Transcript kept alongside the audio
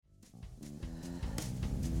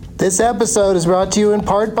This episode is brought to you in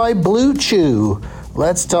part by Blue Chew.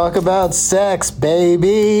 Let's talk about sex,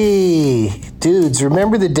 baby. Dudes,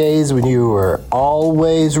 remember the days when you were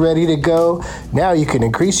always ready to go? Now you can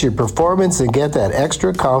increase your performance and get that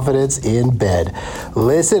extra confidence in bed.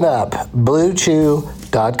 Listen up,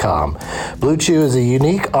 BlueChew.com. Blue Chew is a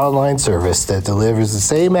unique online service that delivers the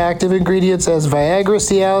same active ingredients as Viagra,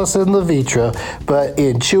 Cialis, and Levitra, but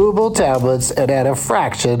in chewable tablets and at a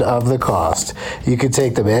fraction of the cost. You can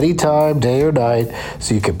take them anytime, day or night,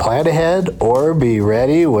 so you can plan ahead or be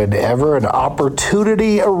ready whenever an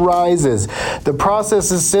opportunity arises. The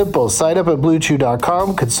process is simple. Sign up at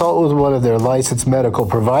BlueChew.com, consult with one of their licensed medical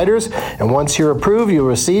providers, and once you're approved, you'll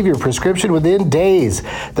receive your prescription within days.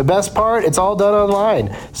 The best part, it's all done online,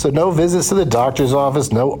 so no visits to the doctor's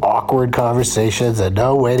office, no awkward conversations, and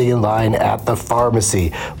no waiting in line at the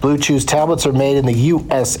pharmacy. Blue Chew's tablets are made in the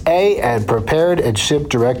USA and prepared and shipped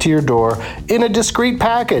direct to your door in a discreet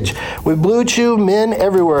package. With Blue Chew, men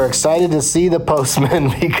everywhere are excited to see the postman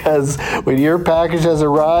because when your package has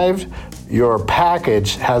arrived, your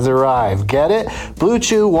package has arrived. Get it? Blue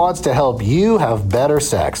Chew wants to help you have better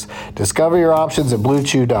sex. Discover your options at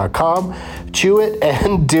BlueChew.com. Chew it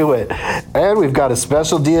and do it. And we've got a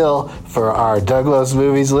special deal for our Douglas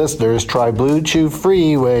Movies listeners. Try Blue Chew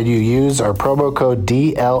free when you use our promo code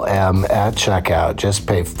DLM at checkout. Just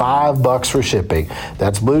pay $5 for shipping.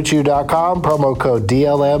 That's BlueChew.com, promo code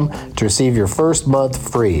DLM to receive your first month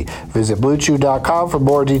free. Visit BlueChew.com for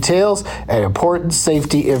more details and important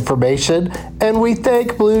safety information. And we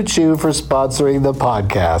thank Blue Chew for sponsoring the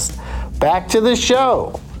podcast. Back to the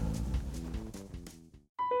show.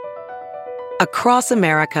 Across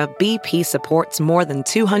America, BP supports more than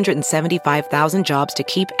 275,000 jobs to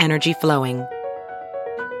keep energy flowing.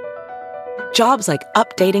 Jobs like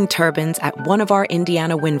updating turbines at one of our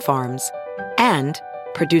Indiana wind farms and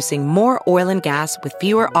producing more oil and gas with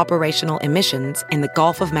fewer operational emissions in the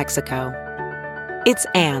Gulf of Mexico. It's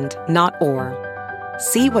and, not or.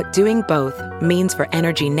 See what doing both means for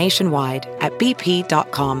energy nationwide at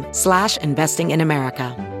bp.com/investing in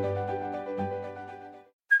America.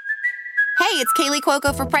 Hey, it's Kaylee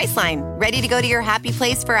Cuoco for Priceline. Ready to go to your happy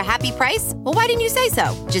place for a happy price? Well, why didn't you say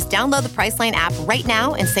so? Just download the Priceline app right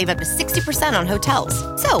now and save up to 60% on hotels.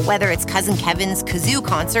 So whether it's Cousin Kevin's Kazoo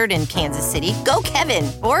concert in Kansas City, go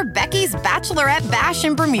Kevin, or Becky's Bachelorette Bash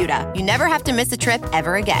in Bermuda, you never have to miss a trip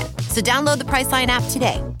ever again. So download the Priceline app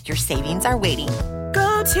today. Your savings are waiting.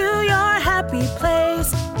 Go to your happy place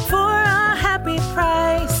for a happy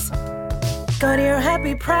price. Go to your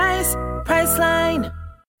happy price, Priceline.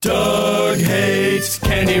 Doug hates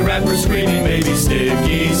candy wrappers, screaming baby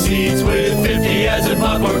sticky seeds with 50 as in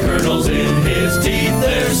popcorn kernels in his teeth.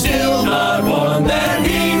 There's still not one that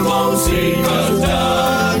he won't see, 'cause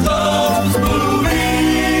Doug loves movies.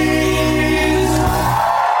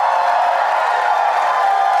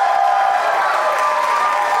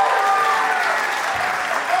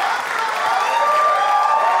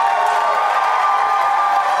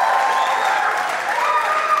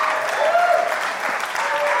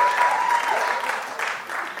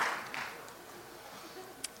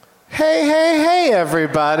 Hey,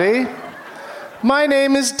 everybody. My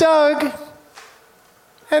name is Doug,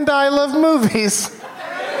 and I love movies.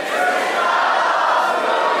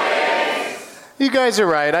 You guys are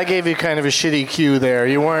right. I gave you kind of a shitty cue there.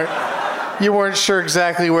 You weren't sure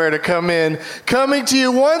exactly where to come in. Coming to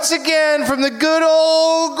you once again from the good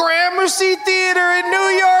old Gramercy Theater in New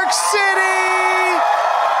York City.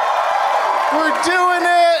 We're doing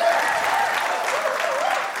it.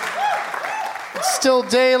 It's still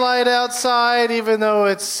daylight outside, even though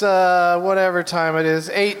it's whatever time it is,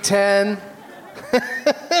 8:10.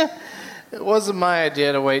 It wasn't my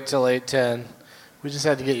idea to wait till 8:10. We just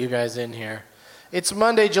had to get you guys in here. It's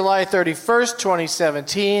Monday, July 31st,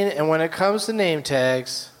 2017, and when it comes to name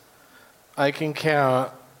tags, I can count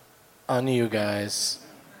on you guys.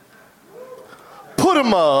 Put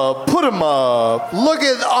 'em up, put 'em up. Look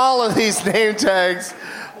at all of these name tags.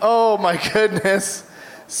 Oh my goodness.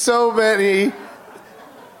 So many.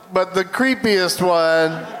 But the creepiest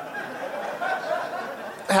one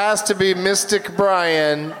has to be Mystic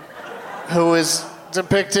Brian, who is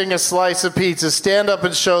depicting a slice of pizza. Stand up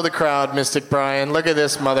and show the crowd, Mystic Brian. Look at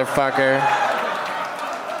this motherfucker.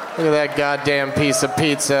 Look at that goddamn piece of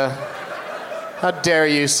pizza. How dare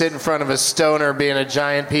you sit in front of a stoner being a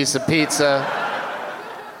giant piece of pizza.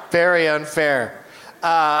 Very unfair.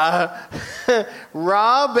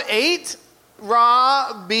 Rob 8?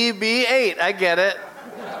 Raw BB8. I get it.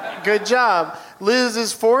 Good job. Liz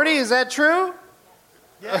is 40. Is that true?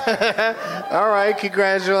 Yeah. All right.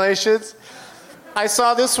 Congratulations. I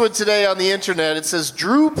saw this one today on the internet. It says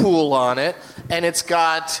Drew Pool on it, and it's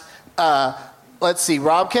got Let's see,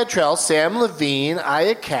 Rob Cantrell, Sam Levine,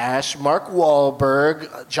 Aya Cash, Mark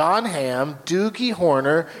Wahlberg, John Hamm, Doogie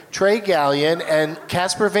Horner, Trey Gallion, and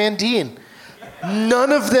Casper Van Dien.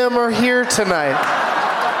 None of them are here tonight.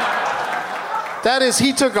 That is,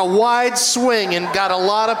 he took a wide swing and got a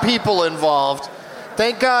lot of people involved.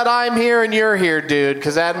 Thank God I'm here and you're here, dude,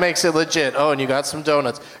 because that makes it legit. Oh, and you got some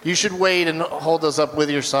donuts. You should wait and hold those up with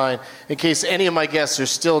your sign in case any of my guests are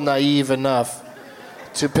still naive enough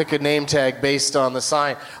to pick a name tag based on the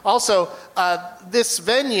sign. Also, this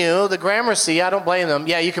venue, the Gramercy, I don't blame them.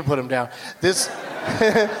 Yeah, you can put them down. This,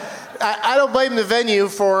 I don't blame the venue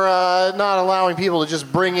for not allowing people to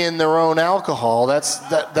just bring in their own alcohol.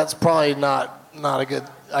 That's probably not a good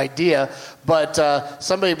idea. But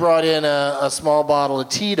somebody brought in a small bottle of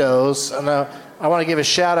Tito's, and I want to give a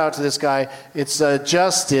shout out to this guy. It's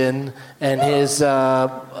Justin, and his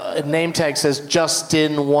name tag says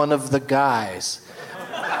Justin, one of the guys.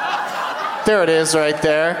 There it is right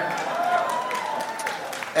there.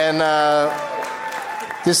 And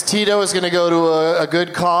this Tito is going to go to a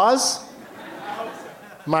good cause.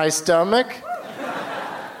 My stomach.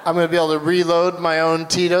 I'm going to be able to reload my own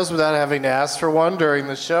Tito's without having to ask for one during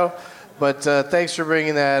the show. But thanks for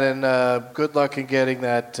bringing that, and good luck in getting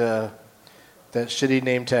that shitty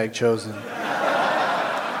name tag chosen.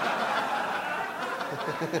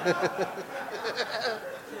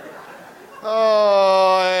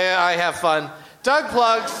 Oh, I have fun. Doug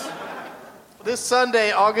Plugs. This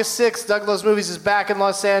Sunday, August 6th, Doug Loves Movies is back in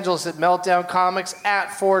Los Angeles at Meltdown Comics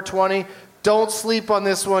at 420. Don't sleep on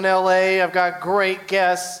this one, LA. I've got great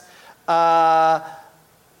guests.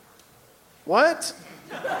 What?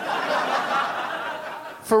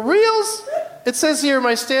 For reals? It says here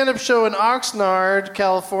my stand-up show in Oxnard,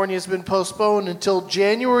 California has been postponed until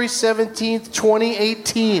January 17th,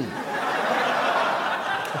 2018.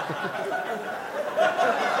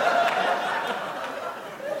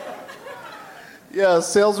 Yeah,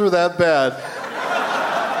 sales were that bad.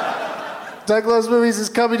 Doug Loves Movies is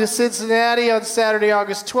coming to Cincinnati on Saturday,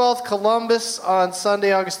 August 12th, Columbus on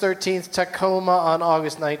Sunday, August 13th, Tacoma on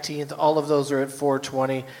August 19th. All of those are at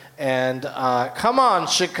 420. And come on,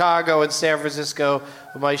 Chicago and San Francisco.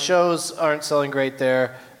 My shows aren't selling great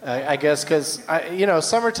there, I guess, because,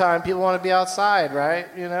 summertime, people want to be outside, right?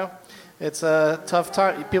 You know, it's a tough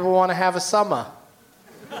time. People want to have a summer,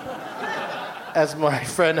 as my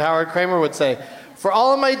friend Howard Kramer would say. For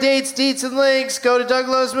all of my dates, deets, and links, go to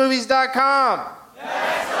DougLovesMovies.com.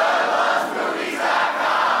 That's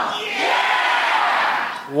DougLovesMovies.com.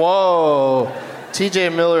 Yeah! Whoa.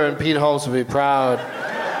 TJ Miller and Pete Holmes would be proud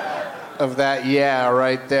of that yeah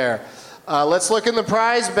right there. Let's look in the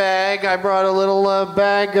prize bag. I brought a little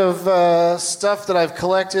bag of stuff that I've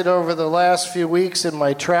collected over the last few weeks in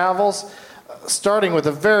my travels, starting with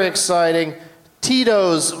a very exciting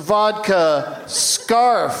Tito's vodka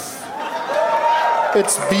scarf.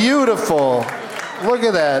 It's beautiful. Look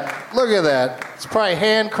at that. Look at that. It's probably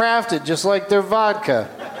handcrafted just like their vodka.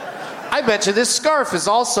 I bet you this scarf is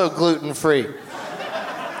also gluten-free.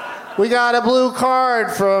 We got a blue card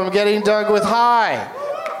from Getting Doug with High.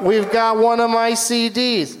 We've got one of my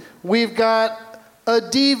CDs. We've got a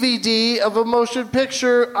DVD of a motion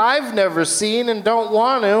picture I've never seen and don't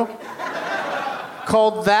want to,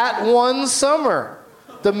 called That One Summer.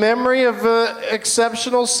 The memory of an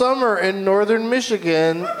exceptional summer in northern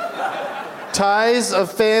Michigan ties a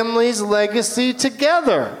family's legacy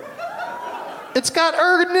together. It's got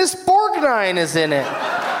Ernest Borgnine is in it.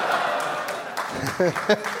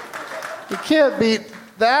 You can't beat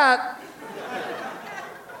that,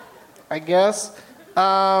 I guess.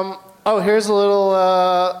 Here's a little,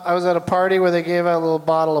 I was at a party where they gave out a little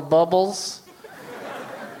bottle of bubbles.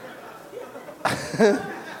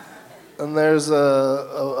 And there's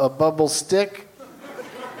a bubble stick.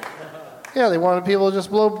 Yeah, they wanted people to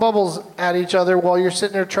just blow bubbles at each other while you're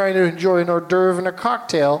sitting there trying to enjoy an hors d'oeuvre and a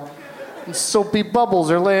cocktail. And soapy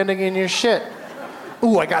bubbles are landing in your shit.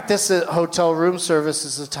 Ooh, I got this at hotel room service.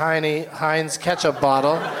 It's a tiny Heinz ketchup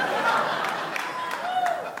bottle.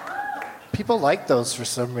 People like those for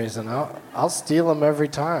some reason. I'll steal them every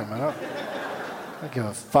time. I don't give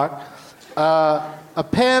a fuck. A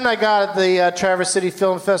pen I got at the Traverse City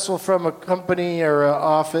Film Festival from a company or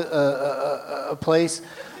a place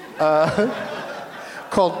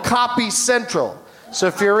called Copy Central. So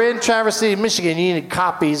if you're in Traverse City, Michigan, you need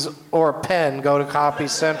copies or a pen, go to Copy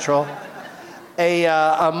Central.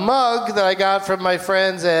 A mug that I got from my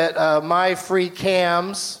friends at My Free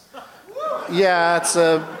Cams. Yeah, it's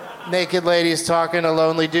a naked ladies talking a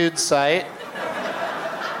lonely dude site.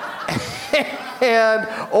 And,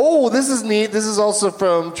 this is neat. This is also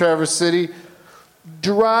from Traverse City.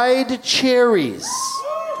 Dried cherries.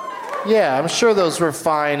 Yeah, I'm sure those were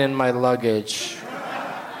fine in my luggage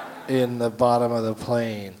in the bottom of the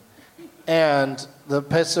plane. And the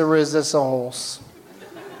pièce de résistance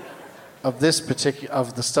of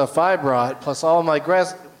the stuff I brought, plus all my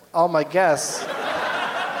guests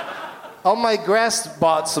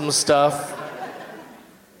bought some stuff.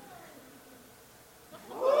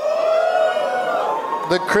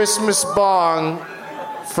 The Christmas bong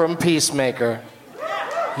from Peacemaker.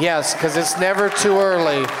 Yes, because it's never too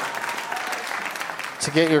early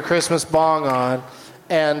to get your Christmas bong on.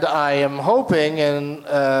 And I am hoping and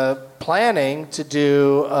planning to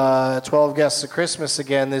do 12 Guests of Christmas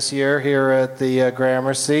again this year here at the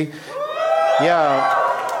Gramercy. Yeah,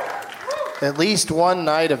 at least one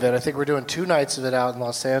night of it. I think we're doing 2 nights of it out in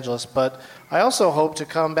Los Angeles. But I also hope to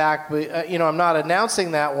come back. I'm not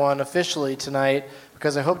announcing that one officially tonight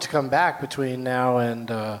because I hope to come back between now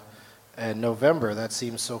and November. That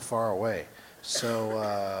seems so far away.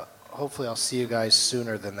 So hopefully I'll see you guys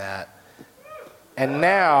sooner than that. And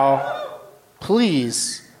now,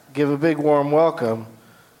 please give a big warm welcome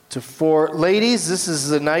to 4 ladies. This is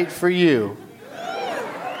the night for you,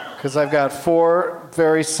 because I've got 4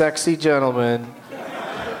 very sexy gentlemen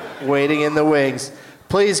waiting in the wings.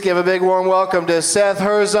 Please give a big warm welcome to Seth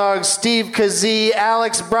Herzog, Steve Kazee,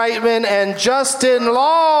 Alex Brightman, and Justin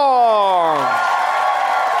Long.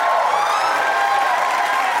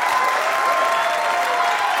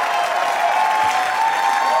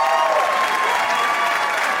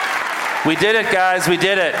 We did it, guys. We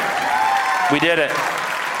did it. We did it.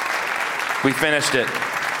 We finished it.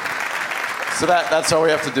 So that's all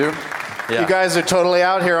we have to do? Yeah. You guys are totally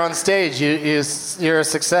out here on stage. You're a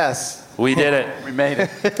success. We did it. We made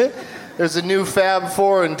it. There's a new Fab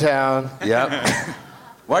Four in town. Yep.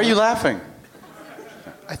 Why are you laughing?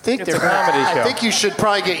 I think It's a comedy show. I think you should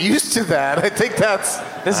probably get used to that. I think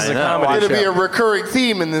This is a comedy it'll show. be a recurring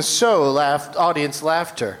theme in this show, audience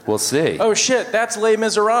laughter. We'll see. Oh shit, that's Les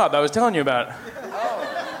Miserables I was telling you about.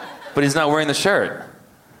 But he's not wearing the shirt.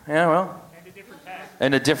 Yeah, well.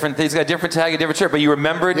 And he's got a different tag, a different shirt. But you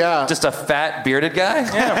remembered Yeah. just a fat, bearded guy?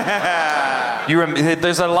 Yeah.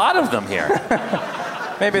 There's a lot of them here.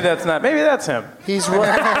 Maybe that's him. He's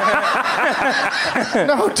right.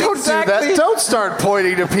 No, don't do that. Don't start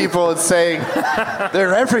pointing to people and saying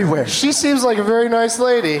They're everywhere. she seems like a very nice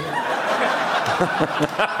lady.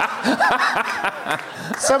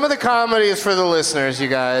 Some of the comedy is for the listeners, you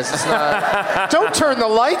guys. It's not. Don't turn the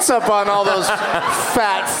lights up on all those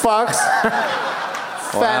fat fucks.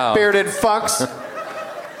 Fat bearded fucks.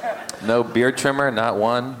 No beard trimmer, not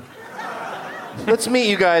one. Let's meet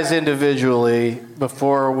you guys individually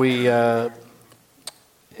before we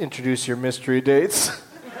introduce your mystery dates.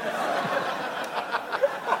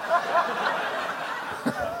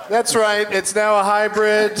 That's right. It's now a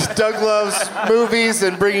hybrid Doug Loves Movies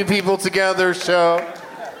and Bringing People Together show.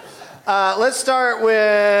 Let's start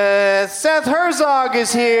with Seth Herzog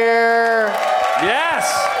is here.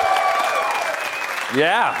 Yes.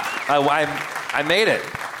 Yeah. I made it.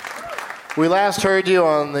 We last heard you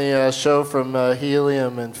on the show from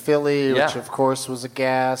Helium in Philly, Yeah. which of course was a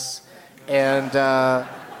gas. And how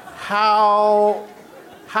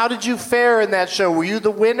did you fare in that show? Were you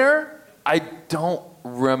the winner? I don't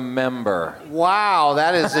remember. Wow,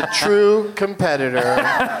 that is a true competitor.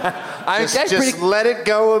 Just let it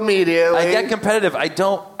go immediately. I get competitive. I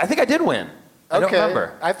think I did win. I don't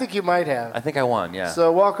remember. I think you might have. I think I won, yeah. So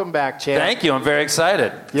welcome back, champ. Thank you. I'm very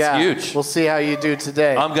excited. Yeah, It's huge. We'll see how you do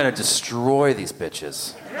today. I'm going to destroy these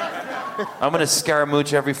bitches. I'm going to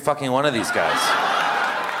Scaramouche every fucking one of these guys.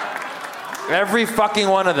 Every fucking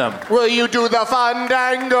one of them. Will you do the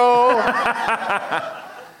fandango?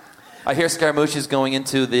 I hear Scaramouche is going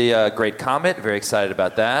into the Great Comet. Very excited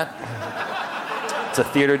about that. It's a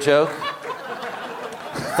theater joke.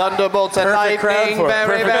 Thunderbolts and Perfect crowd lightning, for it. very,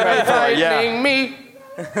 Perfect very crowd for it, frightening me.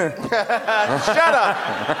 Shut up.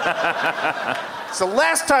 It's the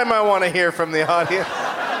last time I want to hear from the audience.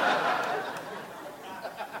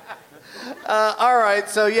 All right,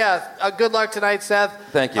 so yeah, good luck tonight, Seth.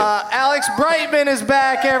 Thank you. Alex Brightman is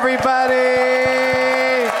back, everybody.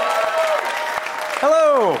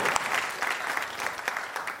 Hello.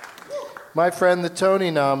 My friend, the Tony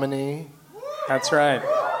nominee That's right.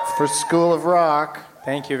 for School of Rock.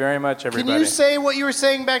 Thank you very much, everybody. Can you say what you were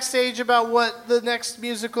saying backstage about what the next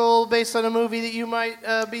musical based on a movie that you might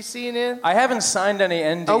be seen in? I haven't signed any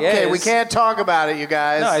NDAs. Okay, we can't talk about it, you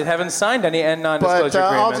guys. No, I haven't signed any non-disclosure But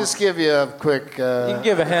agreements. I'll just give you a quick. You can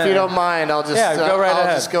give a hint. If you don't mind, I'll just. Yeah, go right I'll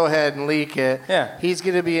ahead. just go ahead and leak it. Yeah. He's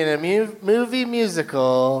going to be in a movie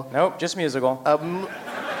musical. Nope, just musical.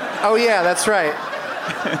 Oh yeah, that's right.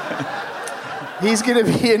 He's going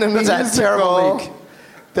to be in a musical. That's a terrible leak.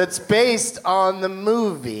 that's based on the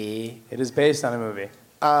movie. It is based on a movie.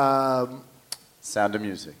 Sound of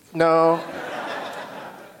Music. No.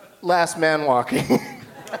 Last Man Walking.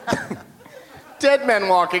 Dead Men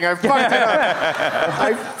Walking. I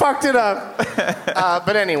fucked it up.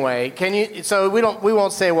 But anyway, can you? So we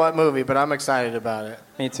won't say what movie, but I'm excited about it.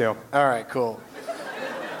 Me too. All right, cool.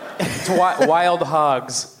 It's Wild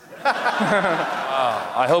Hogs.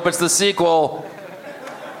 I hope it's the sequel.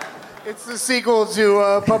 It's the sequel to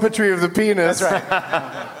Puppetry of the Penis.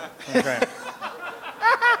 That's right.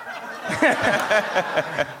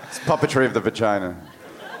 It's Puppetry of the Vagina.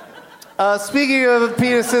 Speaking of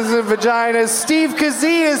penises and vaginas, Steve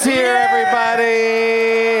Kazee is here,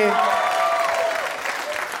 everybody.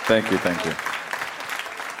 Thank you.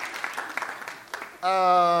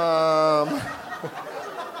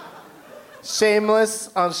 Shameless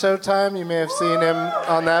on Showtime. You may have seen him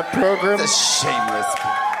on that program. The Shameless.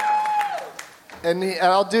 And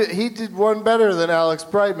he did one better than Alex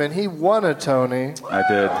Brightman. He won a Tony. I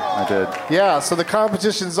did. Yeah, so the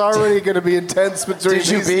competition's already going to be intense between Did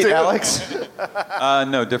you these beat two. Alex?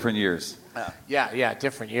 No, different years. Yeah,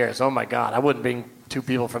 different years. Oh my God, I wouldn't bring two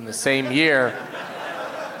people from the same year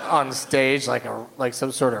on stage like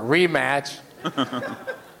some sort of rematch.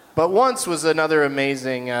 But Once was another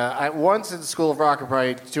amazing. Once in School of Rock are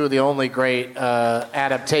probably two of the only great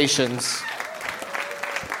adaptations.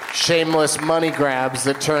 Shameless money grabs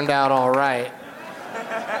that turned out all right.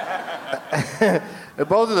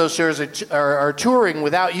 Both of those shows are touring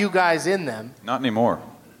without you guys in them. Not anymore.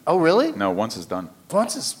 Oh, really? No, Once is done.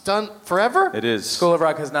 Once is done forever? It is. School of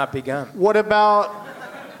Rock has not begun. What about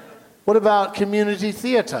community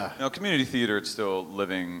theater? No, community theater, it's still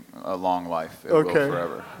living a long life. It will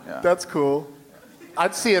forever. Yeah. That's cool.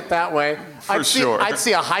 I'd see it that way. For sure. I'd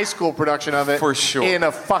see a high school production of it For sure. in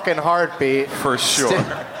a fucking heartbeat. For sure.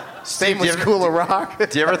 Same with School of Rock.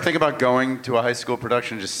 Do you ever think about going to a high school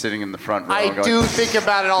production, just sitting in the front row? I and going, do think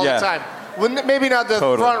about it all Yeah. the time. Maybe not the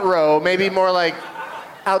Totally. front row, maybe more like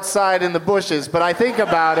outside in the bushes, but I think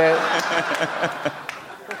about it.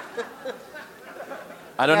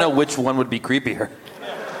 I don't know which one would be creepier.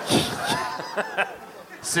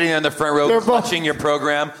 Sitting there in the front row, They're both- clutching your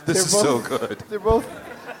program. This is so both- good. They're both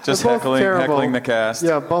Just they're both terrible. heckling the cast.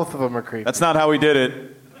 Yeah, both of them are creepy. That's not how we did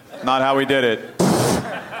it. Not how we did it.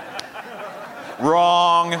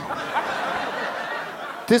 Wrong.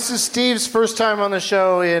 This is Steve's first time on the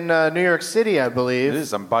show in New York City, I believe. It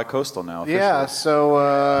is. I'm bi-coastal now. Officially.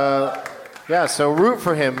 Yeah, so root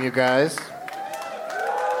for him, you guys.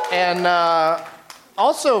 And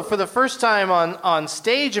also, for the first time on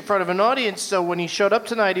stage in front of an audience, so when he showed up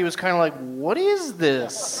tonight, he was kind of like, what is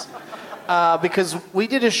this? Because we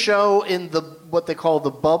did a show in what they call the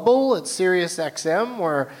bubble at Sirius XM,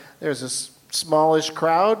 where there's a smallish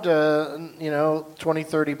crowd, 20,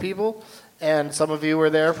 30 people. And some of you were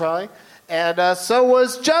there probably. And so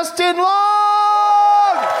was Justin Long!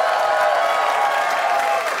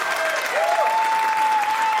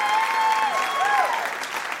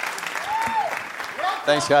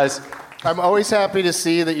 Thanks, guys. I'm always happy to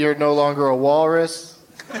see that you're no longer a walrus.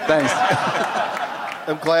 Thanks.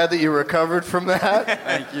 I'm glad that you recovered from that.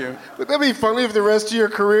 Thank you. Wouldn't that be funny if the rest of your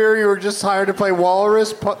career you were just hired to play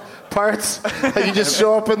walrus parts? Like you just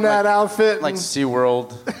show up in that outfit? Like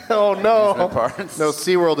SeaWorld. Oh, no. Parts. No,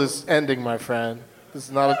 SeaWorld is ending, my friend. This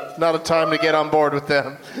is not a time to get on board with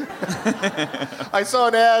them. I saw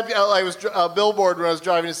an ad, a billboard when I was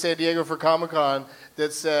driving to San Diego for Comic-Con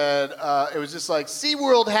that said, it was just like,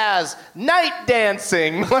 SeaWorld has night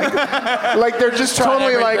dancing. Like they're just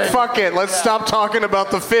totally like, fuck it, let's stop talking about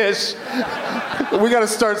the fish. We got to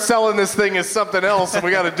start selling this thing as something else, and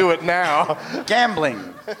we got to do it now.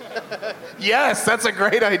 Gambling. Yes, that's a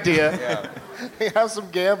great idea. Yeah. Have some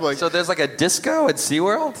gambling. So there's like a disco at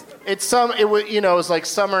SeaWorld? It was like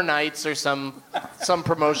summer nights or some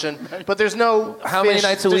promotion, but there's no How fish, many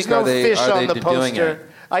nights a week there's no are they fish on the doing poster. it?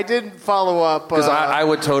 I didn't follow up. Because I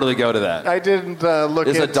would totally go to that. I didn't look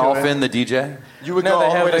Is into a dolphin it. the DJ? You would No, go they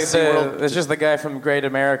all the have way to SeaWorld. it's just the guy from Great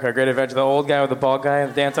Adventure, the old guy with the bald guy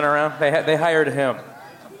dancing around. They hired him.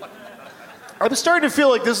 I'm starting to feel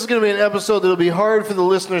like this is going to be an episode that'll be hard for the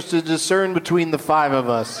listeners to discern between the five of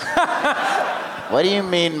us. What do you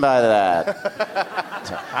mean by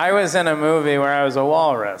that? I was in a movie where I was a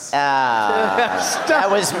walrus. Stop. That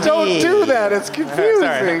was me. Don't do that. It's confusing.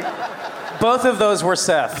 Sorry. Both of those were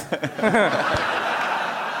Seth.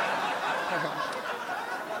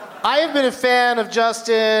 I have been a fan of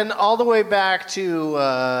Justin all the way back to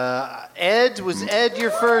Ed. Was Ed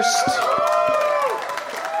your first?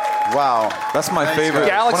 Wow, that's my favorite.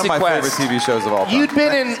 Galaxy one of my Quest. favorite TV shows of all time.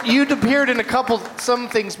 You'd appeared in some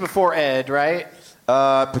things before Ed, right?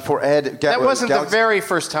 Before Ed. That wasn't the very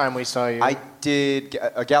first time we saw you. I did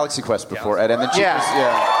a Galaxy Quest before Ed, and then Yeah.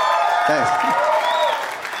 Thanks.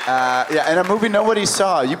 And a movie nobody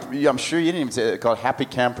saw. I'm sure you didn't even say it. Called Happy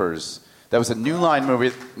Campers. That was a New Line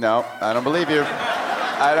movie. No, I don't believe you.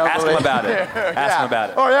 Ask him about it. Ask him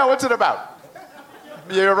about it. Oh yeah, what's it about?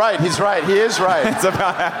 You're right. He's right. He is right. It's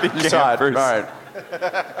about happy You saw it. campers. All right.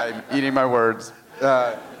 I'm eating my words.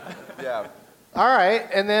 Yeah. All right,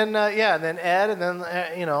 and then and then Ed, and then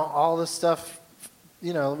all this stuff.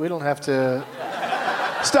 We don't have to.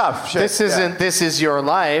 Stuff. This is your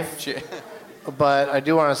life. But I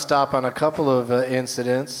do want to stop on a couple of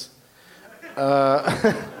incidents.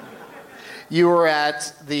 You were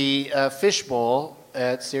at the Fishbowl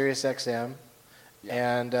at Sirius XM,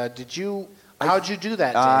 and how'd you do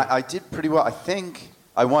that day? I did pretty well. I think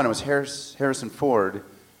I won. It was Harrison Ford.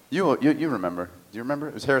 You remember? Do you remember?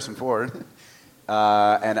 It was Harrison Ford.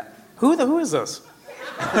 And Who is this?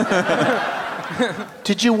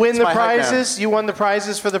 Did you win the my hype man. prizes? You won the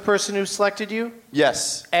prizes for the person who selected you?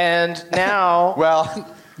 yes. And now Well,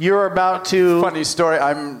 you're about to funny story.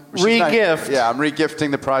 Re-gift. I'm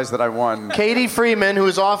re-gifting the prize that I won. Katie Freeman, who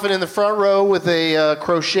is often in the front row with a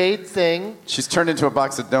crocheted thing. She's turned into a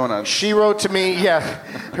box of donuts. She wrote to me,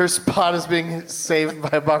 her spot is being saved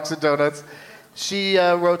by a box of donuts. She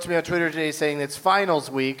wrote to me on Twitter today saying it's finals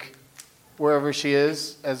week, wherever she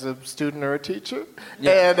is, as a student or a teacher.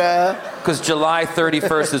 Yeah. And Because July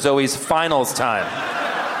 31st is always finals time.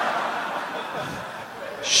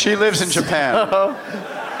 She lives in Japan.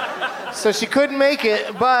 so she couldn't make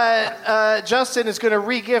it, but Justin is going to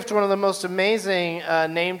re-gift one of the most amazing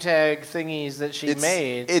name tag thingies that she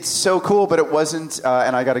made. It's so cool, but it wasn't.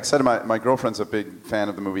 And I got excited. My girlfriend's a big fan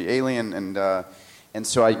of the movie Alien, and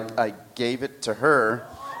so I gave it to her.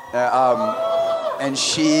 And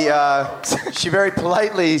she very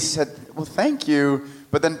politely said, "Well, thank you."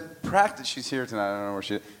 But then she's here tonight. I don't know where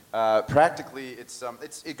she is. Practically,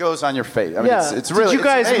 it goes on your face. I mean, it's really. Did you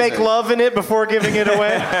guys it's make love in it before giving it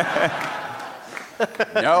away?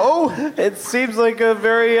 No. It seems like a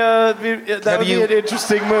very that would be an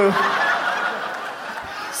interesting move.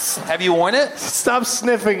 Have you worn it? Stop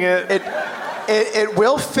sniffing it. It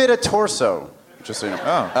will fit a torso. Just so you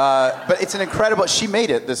know. Oh. But it's an incredible. She made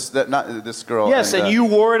it. This girl. Yes, and you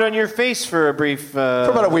wore it on your face for a brief. For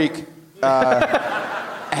about a week.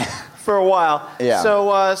 For a while. Yeah.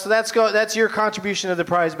 So that's your contribution to the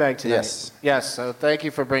prize bag today. Yes. Yes. So thank you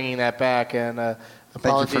for bringing that back, and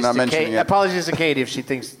Thank you for not mentioning it. Apologies to Katie if she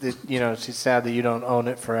thinks that she's sad that you don't own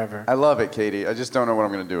it forever. I love it, Katie. I just don't know what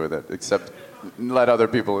I'm going to do with it, except let other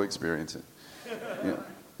people experience it.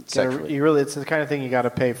 Sexually. It's the kind of thing you got to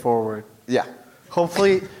pay forward. Yeah.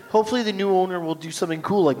 Hopefully the new owner will do something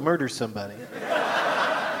cool like murder somebody.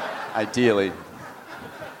 Ideally.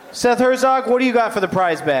 Seth Herzog, what do you got for the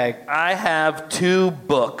prize bag? I have 2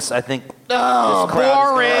 books. I think. Oh, this crowd is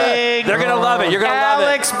boring. They're gonna love it. You're gonna love it.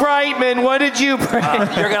 Alex Brightman, what did you bring?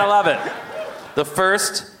 You're gonna love it. The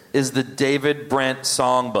first is the David Brent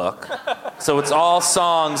songbook. So it's all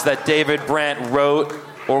songs that David Brent wrote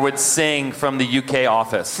or would sing from the UK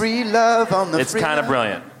office. Free love on the. It's kind of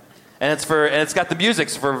brilliant, and it's got the music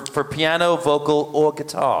for piano, vocal, or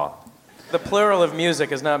guitar. The plural of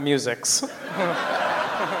music is not musics.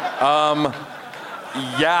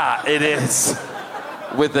 Yeah, it is.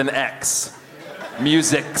 With an X.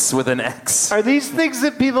 Musics with an X. Are these things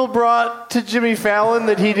that people brought to Jimmy Fallon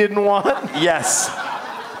that he didn't want? Yes.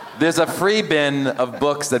 There's a free bin of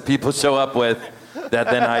books that people show up with that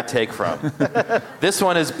then I take from. This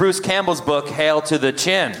one is Bruce Campbell's book, Hail to the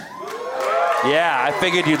Chin. Yeah, I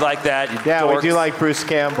figured you'd like that. Yeah, dorks. we do like Bruce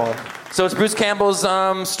Campbell. So it's Bruce Campbell's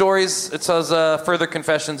stories. It says Further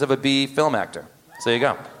Confessions of a B Film Actor. So there you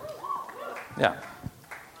go. Yeah.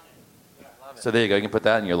 So there you go. You can put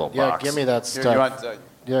that in your little box. Yeah, give me that stuff.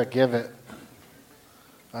 Yeah, give it.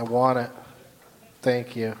 I want it.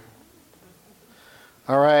 Thank you.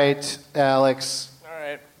 All right, Alex. All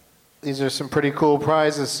right. These are some pretty cool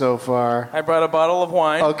prizes so far. I brought a bottle of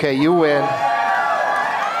wine. Okay, you win.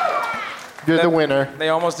 You're the winner. They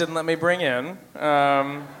almost didn't let me bring in.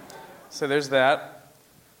 So there's that.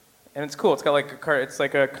 And it's cool. It's got like it's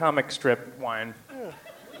like a comic strip wine.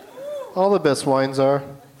 All the best wines are.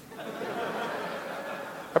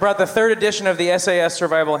 I brought the 3rd edition of the SAS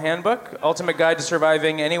Survival Handbook, Ultimate Guide to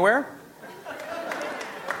Surviving Anywhere.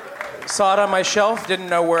 Saw it on my shelf, didn't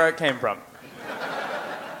know where it came from.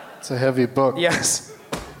 It's a heavy book. Yes.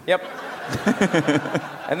 Yep.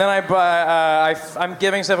 And then I'm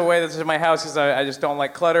giving stuff away that's in my house because I just don't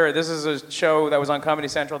like clutter. This is a show that was on Comedy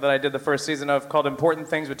Central that I did the first season of called Important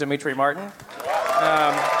Things with Dimitri Martin.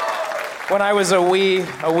 When I was a wee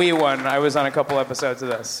one, I was on a couple episodes of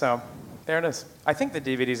this. So there it is. I think the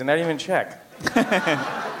DVD's in there. I didn't even check.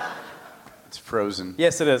 It's frozen.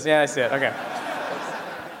 Yes, it is. Yeah, I see it. Okay.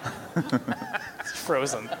 It's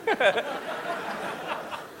frozen.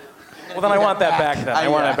 Well, then I want that back, then. I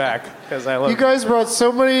want it back, because I love You guys brought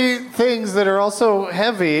so many things that are also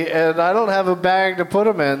heavy, and I don't have a bag to put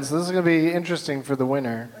them in, so this is going to be interesting for the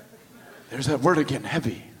winner. There's that word again,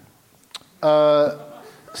 heavy.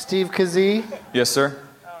 Steve Kazee, Yes, sir.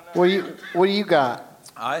 what do you got?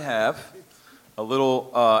 I have a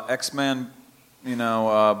little X-Men,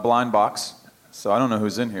 blind box. So I don't know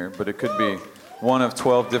who's in here, but it could be one of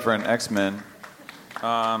 12 different X-Men.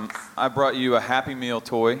 I brought you a Happy Meal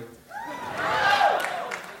toy,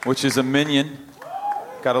 which is a minion.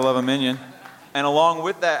 Gotta love a minion. And along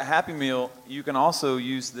with that Happy Meal, you can also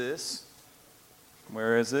use this.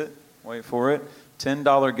 Where is it? Wait for it.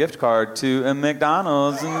 $10 gift card to a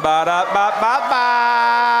McDonald's. And ba-da-ba-ba-ba.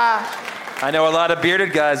 I know a lot of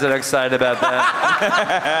bearded guys that are excited about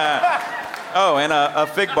that. Oh, and a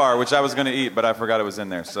fig bar, which I was going to eat, but I forgot it was in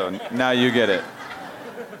there. So now you get it.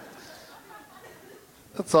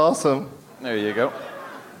 That's awesome. There you go.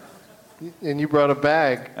 And you brought a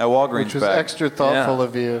bag. A Walgreens which was bag. extra thoughtful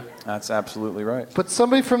of you. That's absolutely right. But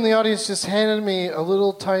somebody from the audience just handed me a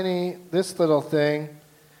little tiny, this little thing,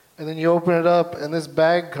 and then you open it up, and this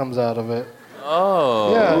bag comes out of it.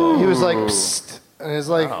 Oh. Yeah, he was like, psst, and he's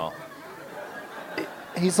like, Wow.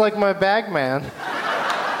 he's like my bag man.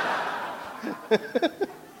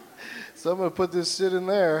 So I'm gonna put this shit in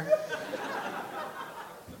there.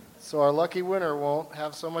 So our lucky winner won't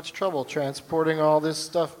have so much trouble transporting all this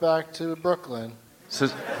stuff back to Brooklyn.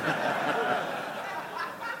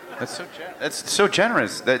 That's so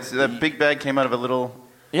generous. That big bag came out of a little.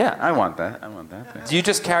 Yeah. I want that. Do you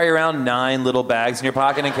just carry around 9 little bags in your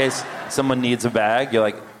pocket in case someone needs a bag? You're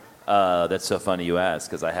like, that's so funny you ask,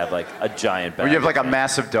 because I have like a giant bag. Or you have like a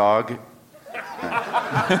massive dog.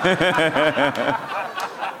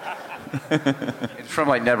 It's from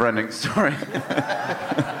like Neverending Story.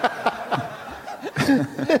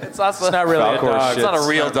 It's not really a Falcor dog. It's not a shits.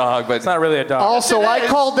 real dog, but It's not really a dog. Also, I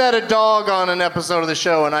called that a dog on an episode of the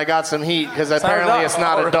show, and I got some heat because apparently it's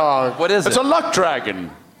not a dog. what is it? It's a luck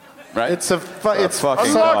dragon, right? It's it's fucking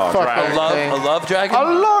some dog. fucking thing. a love dragon? A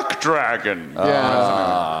luck dragon.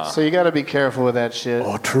 Yeah. So you got to be careful with that shit.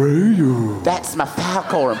 That's my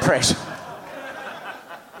Falcor impression.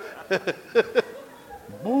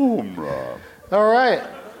 Boom, Rob. All right.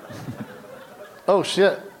 Oh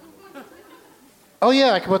shit. Oh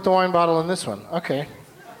yeah, I can put the wine bottle in this one. Okay.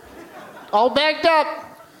 All bagged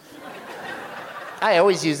up. I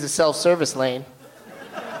always use the self-service lane.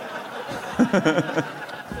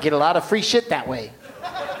 Get a lot of free shit that way.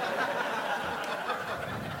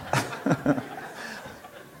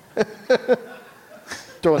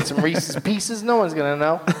 Throwing some Reese's Pieces, no one's gonna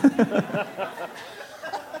know.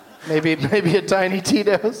 Maybe a tiny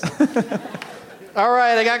Tito's. All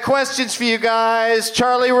right, I got questions for you guys,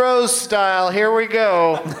 Charlie Rose style. Here we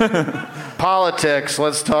go. Politics.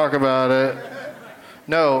 Let's talk about it.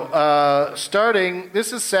 No, starting.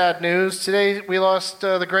 This is sad news. Today we lost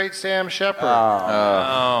the great Sam Shepard.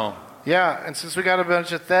 Oh. Yeah, and since we got a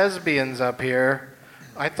bunch of thespians up here,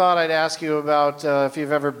 I thought I'd ask you about if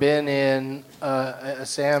you've ever been in a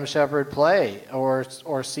Sam Shepard play or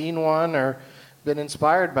seen one or been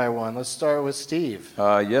inspired by one. Let's start with Steve.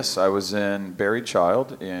 Yes, I was in Buried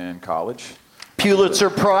Child in college. Pulitzer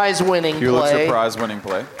Prize-winning play. Pulitzer Prize-winning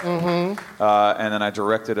play. Mm-hmm. And then I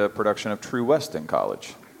directed a production of True West in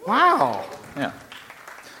college. Wow. Yeah.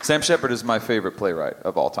 Sam Shepard is my favorite playwright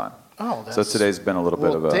of all time. Oh, So today's been a little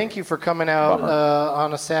bit of a... thank you for coming out bummer.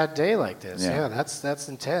 on a sad day like this. Yeah. Yeah, that's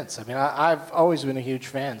intense. I mean, I've always been a huge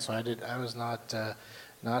fan, so I was not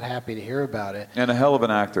happy to hear about it. And a hell of an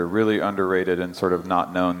actor, really underrated and sort of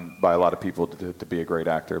not known by a lot of people to be a great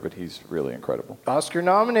actor, but he's really incredible. Oscar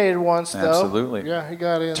nominated once, though. Absolutely. Yeah, he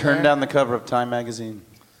got in Turn there. down the cover of Time magazine.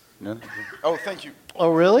 No? Oh, thank you. Oh,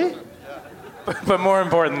 really? But more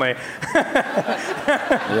importantly,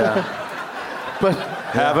 Yeah. But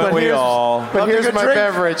Haven't we here's- all? But Loved a here's good my drink.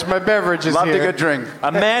 beverage. My beverage is Loved here. a good drink.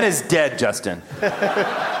 A man is dead, Justin.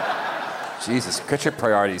 Jesus, get your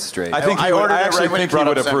priorities straight. I think I he would, ordered I it actually right when he think he brought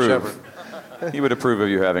would up Sam approve. He would approve of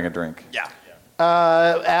you having a drink. Yeah.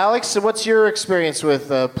 Alex, what's your experience with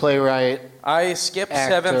playwright? I skipped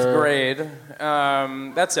Actor. 7th grade.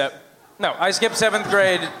 That's it. No, I skipped 7th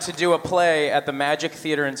grade to do a play at the Magic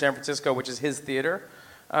Theater in San Francisco, which is his theater.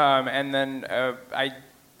 And then I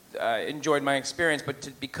enjoyed my experience, but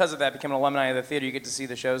because of that, became an alumni of the theater. You get to see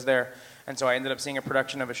the shows there. And so I ended up seeing a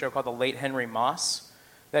production of a show called The Late Henry Moss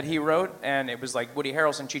that he wrote, and it was like Woody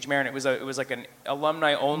Harrelson, Cheech Marin. It was like an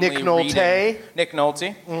alumni-only Nick Nolte. Nick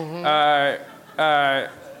Nolte.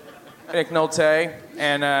 Nick Nolte,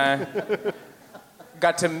 and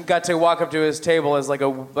got to walk up to his table as like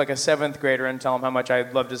a seventh grader and tell him how much I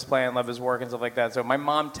loved his play and loved his work and stuff like that. So my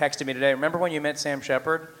mom texted me today. Remember when you met Sam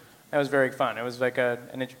Shepard? That was very fun. It was like I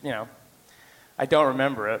don't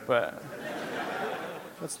remember it, but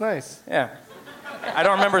That's nice. yeah, I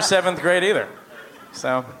don't remember seventh grade either.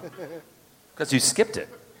 So, Because you skipped it.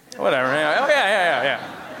 whatever. Oh yeah.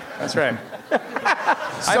 That's right.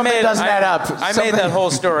 Something doesn't add up. I made that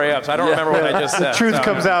whole story up, so I don't remember what I just said. The truth so.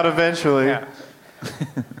 comes out eventually. Yeah.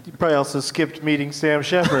 You probably also skipped meeting Sam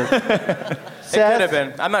Shepard. It could have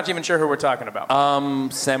been. I'm not even sure who we're talking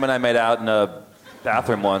about. Sam and I made out in a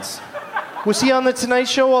bathroom once. Was he on the Tonight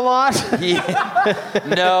Show a lot?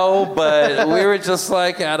 No, but we were just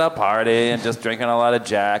like at a party and just drinking a lot of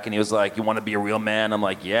Jack, and he was like, "You want to be a real man?" I'm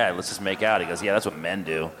like, "Yeah, let's just make out." He goes, "Yeah, that's what men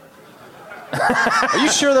do." Are you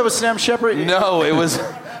sure that was Sam Shepard? No, it was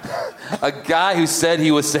a guy who said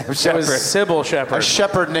he was Sam It Shepard. was Sybil A Shepard.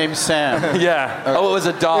 shepherd named Sam. Yeah. Oh, it was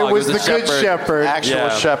a dog. It was a the Good Shepherd. Actual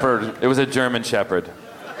Yeah. shepherd. It was a German Shepherd.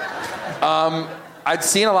 I'd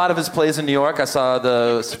seen a lot of his plays in New York. I saw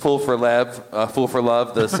the Fool for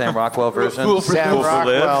Love, the Sam Rockwell version. Sam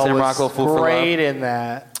Rockwell Sam was Rockwell, Fool for Love. great in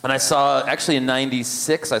that. And I saw, actually in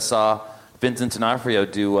 '96, I saw Vincent D'Onofrio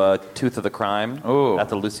do Tooth of the Crime at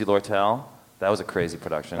the Lucy Lortel. That was a crazy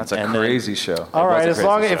production. That's a crazy show. All right, as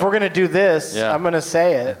long as if we're gonna do this, Yeah. I'm gonna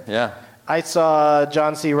say it. Yeah. I saw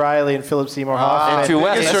John C. Reilly and Philip Seymour Hoffman in True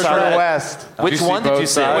West. in I True saw that. West. Which one did you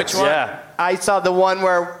see? Which one? Yeah. I saw the one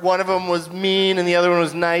where one of them was mean and the other one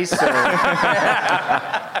was nicer.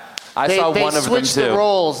 I saw they one of them switched the too.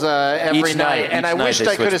 roles every Each night, and I night wished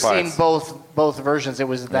they I could have switched seen parts. both versions. It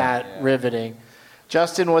was that riveting.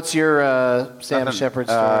 Justin, what's your Sam Nothing. Shepard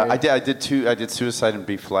story? I did Suicide in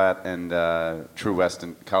B flat and True West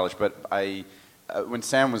in college. But when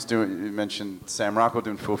Sam was doing, you mentioned Sam Rockwell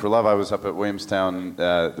doing Fool for Love. I was up at Williamstown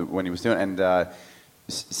when he was doing, and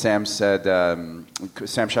Sam said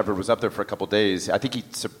Sam Shepard was up there for a couple days. I think he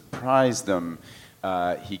surprised them.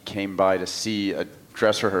 He came by to see a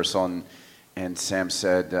dress rehearsal, and Sam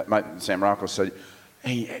said, Sam Rockwell said,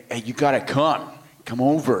 "Hey, you gotta come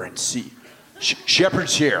over and see."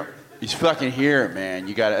 Shepard's here. He's fucking here, man.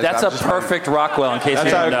 You got. That's a perfect Rockwell, in case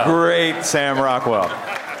you don't know. That's a great Sam Rockwell.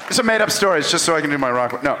 It's a made-up story. It's just so I can do my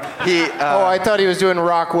Rockwell. No, he. I thought he was doing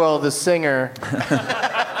Rockwell the singer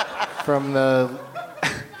from the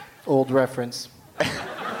old reference.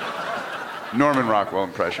 Norman Rockwell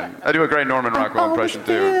impression. I do a great Norman Rockwell impression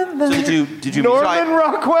too. So did you Norman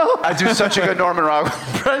Rockwell? I do such a good Norman Rockwell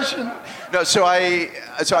impression. No, he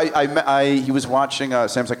was watching.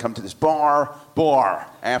 Sam's like, come to this bar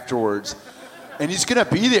afterwards, and he's gonna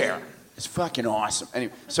be there. It's fucking awesome.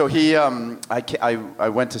 Anyway, so I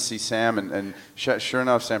went to see Sam, and sure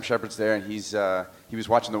enough, Sam Shepard's there, and he was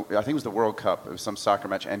watching I think it was the World Cup. It was some soccer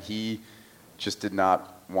match, and he just did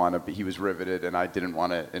not want to be. He was riveted, and I didn't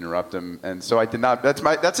want to interrupt him, and so I did not.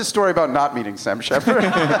 That's a story about not meeting Sam Shepard.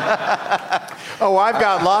 Oh, I've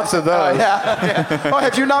got lots of those. Yeah. Oh,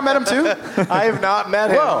 have you not met him too? I have not met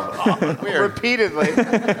him. Whoa. Weird. Repeatedly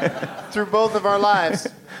through both of our lives.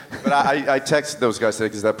 But I texted those guys today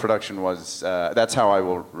because that production was. That's how I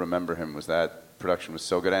will remember him. Was that production was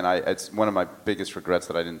so good, and it's one of my biggest regrets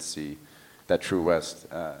that I didn't see that True West.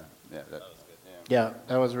 Yeah,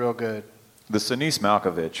 that was real good. The Sinise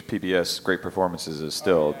Malkovich PBS Great Performances is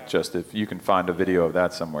still just, if you can find a video of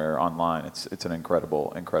that somewhere online, it's an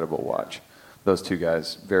incredible watch. Those two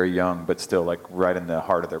guys, very young, but still like right in the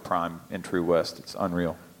heart of their prime in True West. It's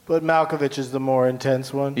unreal. But Malkovich is the more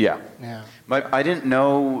intense one. Yeah. Yeah. I didn't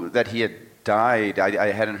know that he had died.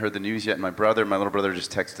 I hadn't heard the news yet. My little brother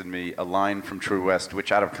just texted me a line from True West,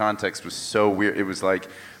 which out of context was so weird. It was like,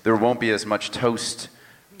 there won't be as much toast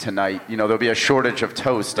tonight. You know, there'll be a shortage of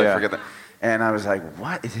toast. Yeah. I forget that. And I was like,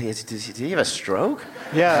 what? Did he have a stroke?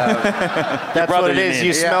 Yeah. That's what it is.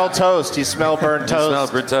 You smell toast. You smell burnt toast. You smell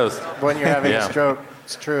burnt toast. When you're having a stroke.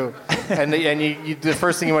 It's true. And you, the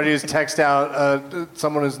first thing you want to do is text out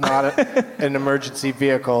someone who's not an emergency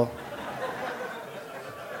vehicle.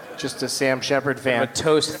 Just a Sam Shepard fan. A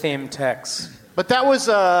toast-themed text. But that was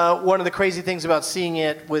one of the crazy things about seeing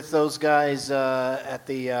it with those guys at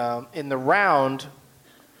the in the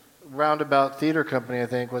Roundabout Theater Company, I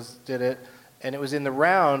think, did it. And it was in the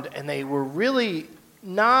Round, and they were really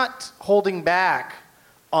not holding back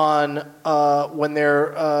on when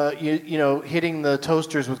they're hitting the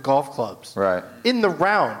toasters with golf clubs. Right. In the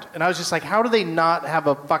round. And I was just like, how do they not have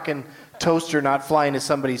a fucking toaster not fly into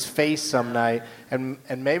somebody's face some night? And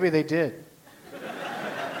maybe they did.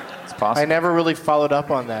 It's possible. I never really followed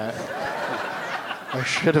up on that. I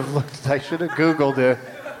should have Googled it.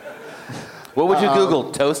 What would you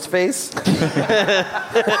Google? Toast face?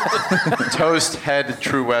 Toast head,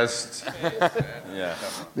 True West. Yeah.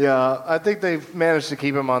 Yeah, I think they've managed to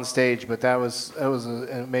keep him on stage, but that was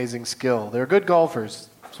an amazing skill. They're good golfers.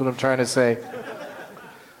 That's what I'm trying to say.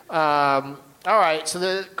 All right, so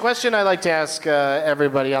the question I like to ask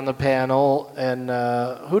everybody on the panel, and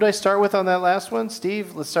who'd I start with on that last one?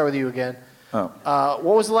 Steve, let's start with you again. Oh.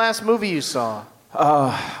 What was the last movie you saw?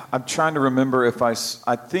 I'm trying to remember if I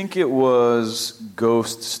think it was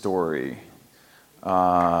Ghost Story.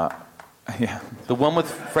 Yeah. The one with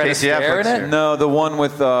Fred Casey Astaire in Affleck's it? here. No, the one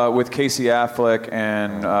with Casey Affleck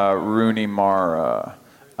and Rooney Mara.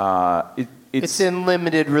 It's in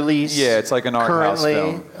limited release. Yeah, it's like an art house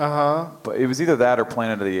currently. film. But it was either that or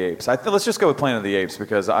Planet of the Apes. Let's just go with Planet of the Apes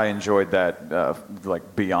because I enjoyed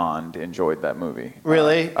that, beyond enjoyed that movie.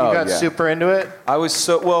 Really? You got yeah. super into it? I was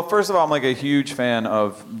first of all, I'm like a huge fan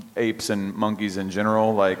of apes and monkeys in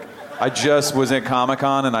general. Like, I just was at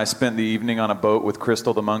Comic-Con and I spent the evening on a boat with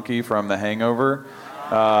Crystal the monkey from The Hangover.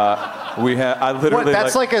 That's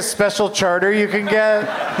like a special charter you can get?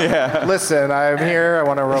 Yeah. Listen, I'm here. I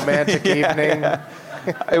want a romantic evening.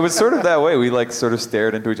 It was sort of that way. We sort of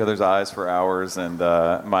stared into each other's eyes for hours, and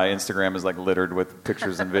my Instagram is littered with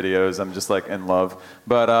pictures and videos. I'm just in love.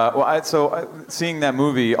 But seeing that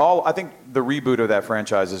movie, I think the reboot of that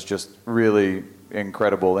franchise is just really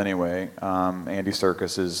incredible. Anyway, Andy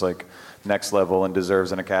Serkis is next level and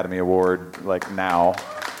deserves an Academy Award now.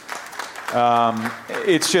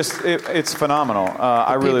 It's phenomenal.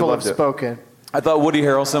 I really loved it. People have spoken. I thought Woody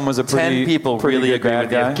Harrelson was a pretty 10 people pretty really good agree bad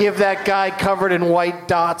with you. guy. Give that guy covered in white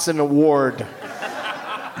dots an award.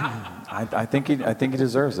 I think he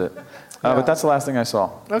deserves it. But that's the last thing I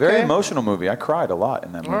saw. Okay. Very emotional movie. I cried a lot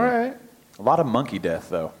in that movie. All right. A lot of monkey death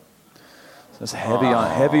though. So it's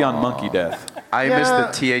heavy on monkey death. I missed the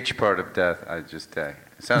TH part of death.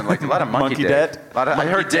 It sounded like a lot of monkey debt. I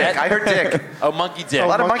heard dick. Oh, monkey dick. A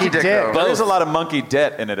lot of monkey dick. Though. There is a lot of monkey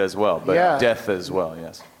debt in it as well, but death as well.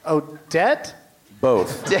 Yes. Oh, debt?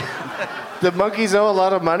 Both. The monkeys owe a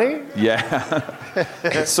lot of money? Yeah.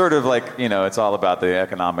 It's sort of it's all about the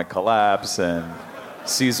economic collapse and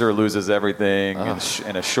Caesar loses everything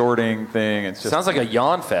and a shorting thing. It's just, sounds like a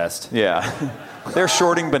yawn fest. Yeah. They're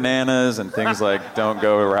shorting bananas and things don't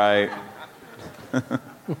go right.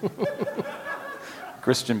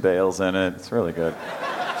 Christian Bale's in it. It's really good.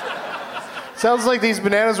 Sounds like these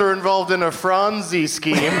bananas were involved in a Franzi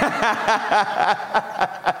scheme.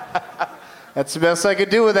 That's the best I could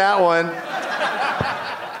do with that one.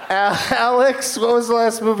 Alex, what was the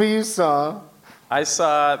last movie you saw? I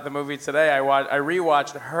saw the movie today. I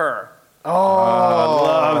rewatched Her. I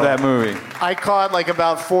love that movie. I caught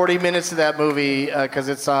about 40 minutes of that movie because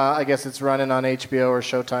it's I guess it's running on HBO or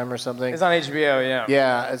Showtime or something. It's on HBO, yeah.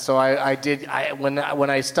 Yeah, and so when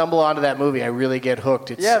I stumble onto that movie, I really get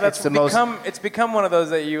hooked. It's become one of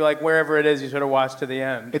those that you wherever it is, you sort of watch to the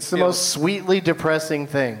end. It's the most sweetly depressing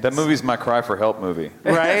thing. That movie's my cry for help movie.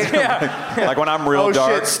 Right? Yeah. When I'm real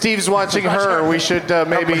dark. Shit, Steve's watching Her. We should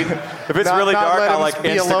maybe. If it's really dark, I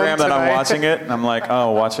Instagram that I'm watching it, and I'm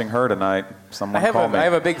watching Her tonight. Someone call me. I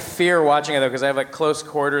have a big fear watching it though because I have close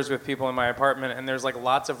quarters with people in my apartment, and there's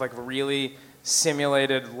lots of really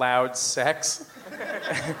simulated loud sex,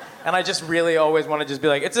 and I just really always want to just be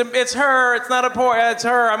it's her. It's not a porn. It's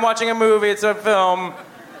her. I'm watching a movie. It's a film.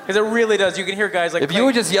 Because it really does. You can hear guys If you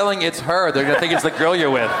were just yelling, "It's her," they're gonna think it's the girl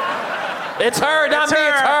you're with. It's her, not me.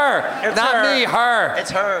 It's her. It's not her. me. Her.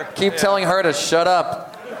 It's her. Keep telling her to shut up.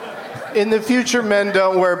 In the future, men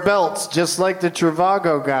don't wear belts, just like the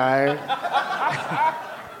Trivago guy.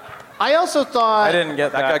 I also thought... I didn't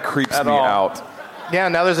get that. That guy creeps me out. Yeah,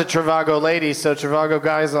 now there's a Trivago lady, so Trivago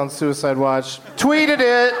guy's on Suicide Watch. Tweeted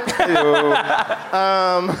it!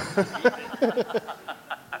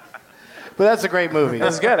 But that's a great movie.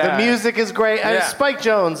 That's good. The music is great. Yeah. And Spike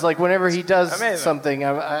Jonze, whenever he does Amazing. something,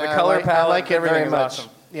 I color like palette, it very everything is much. awesome.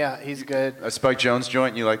 Yeah, he's good. A Spike Jonze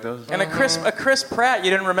joint, you like those? And a Chris Pratt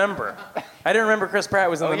you didn't remember. I didn't remember Chris Pratt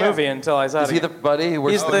was in the movie until I saw it. Is he the buddy? He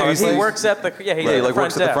works He's at the he works at the he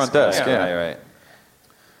works at the front desk. Yeah. Right.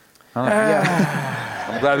 Yeah.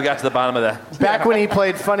 I'm glad we got to the bottom of that. Back when he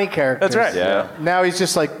played funny characters. That's right. Yeah. Now he's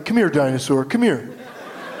just come here, dinosaur, come here.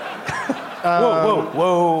 Whoa.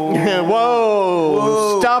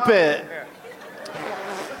 Whoa. Stop it.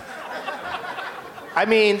 I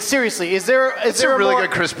mean, seriously, is there It's a really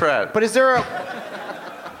good Chris Pratt. But is there a...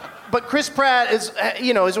 But Chris Pratt is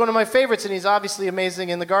one of my favorites, and he's obviously amazing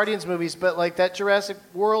in the Guardians movies. But like that Jurassic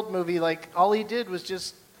World movie, like all he did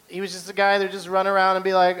was he was just a guy that would just run around and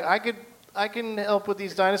be like, I can help with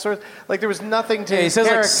these dinosaurs. Like there was nothing to his he says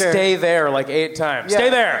character. like stay there like 8 times. Yeah. Stay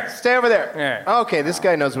there. Stay over there. Yeah. Okay, this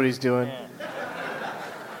guy knows what he's doing.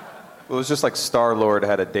 Well, it was just like Star-Lord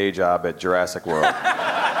had a day job at Jurassic World.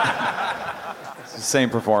 It's the same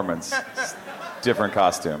performance, different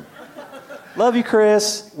costume. Love you,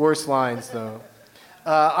 Chris. Worst lines, though.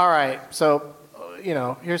 All right, so,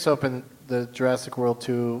 here's hoping the Jurassic World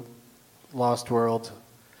 2 Lost World,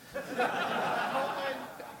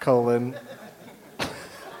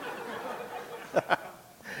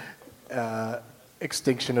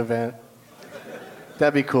 Extinction Event.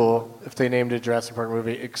 That'd be cool if they named a Jurassic Park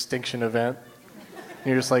movie Extinction Event. And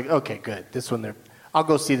you're just like, okay, good. This one, I'll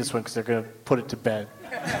go see this one because they're going to put it to bed.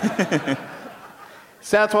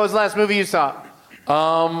 Seth, what was the last movie you saw?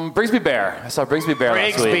 Brigsby Bear. I saw Brigsby Bear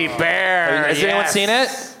last week. Brigsby Bear. Has anyone seen it?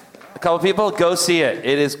 A couple people? Go see it.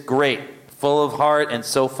 It is great. Full of heart and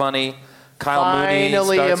so funny. Kyle Mooney.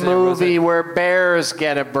 Finally a movie where bears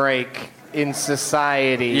get a break in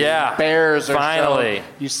society. Yeah. Bears are finally. shown.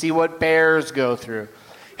 You see what bears go through.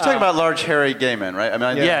 You're talking about large, hairy gay men, right? I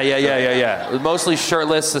mean, Yeah. Mostly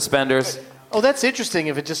shirtless, suspenders. Oh, that's interesting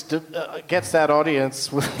if it just gets that audience.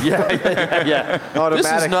 Yeah. Automatically.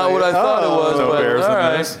 This is not what I thought it was, No but bears all in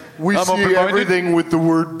right. this. We see everything with the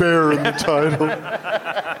word bear in the title.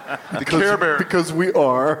 the Care Bear. Because we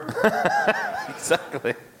are.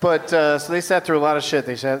 Exactly. But, so they sat through a lot of shit.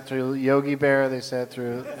 They sat through Yogi Bear. They sat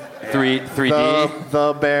through... 3D.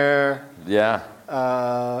 The Bear. Yeah.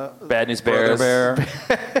 Bad News Bears. Bear.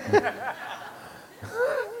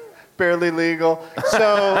 Barely Legal.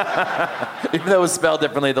 So... Even though it was spelled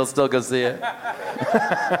differently, they'll still go see it.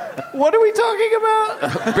 What are we talking about?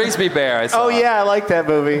 Brigsby Bear, I saw. Oh, yeah, I like that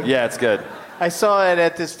movie. Yeah, it's good. I saw it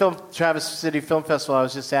at this Traverse City Film Festival I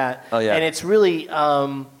was just at. Oh, yeah. And it's really...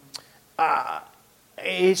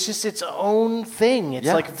 it's just its own thing. It's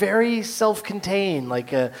like very self-contained.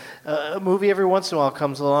 Like a movie every once in a while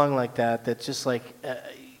comes along like that. That's just like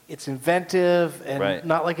it's inventive and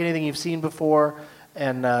not like anything you've seen before,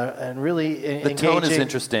 and really the engaging. tone is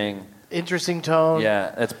interesting. Interesting tone.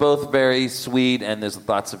 Yeah, it's both very sweet and there's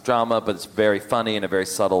lots of drama, but it's very funny in a very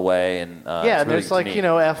subtle way. And yeah, it's really there's like neat.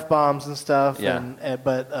 F-bombs and stuff. Yeah. And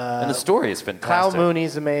the story is fantastic. Kyle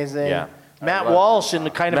Mooney's amazing. Yeah. Matt Walsh in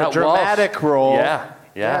kind of a dramatic role.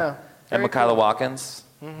 Yeah. And Michaela Watkins.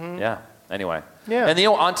 Mm-hmm. Yeah. Anyway. Yeah. And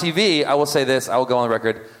on TV, I will say this. I will go on the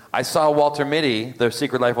record. I saw Walter Mitty, The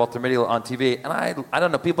Secret Life of Walter Mitty on TV, and I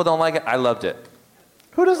don't know. People don't like it. I loved it.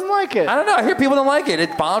 Who doesn't like it? I don't know. I hear people don't like it.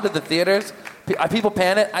 It bombed at the theaters. People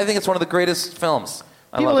pan it. I think it's one of the greatest films.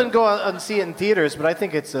 People didn't go out and see it in theaters, but I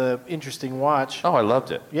think it's an interesting watch. Oh, I loved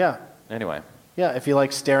it. Yeah. Anyway. Yeah, if you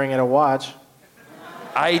like staring at a watch.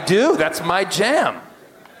 I do. That's my jam.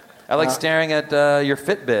 I like staring at your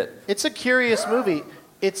Fitbit. It's a curious movie.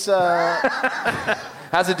 It's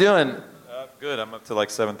How's it doing? Good. I'm up to like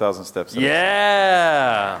 7,000 steps.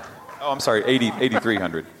 Yeah. Oh, I'm sorry.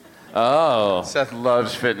 8,300. Oh. Seth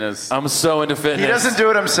loves fitness. I'm so into fitness. He doesn't do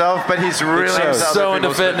it himself, but he's really so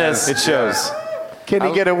into fitness. It shows. Can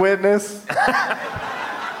you get a witness?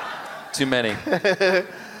 Too many.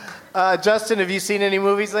 Justin, have you seen any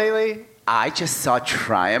movies lately? I just saw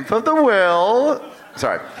Triumph of the Will.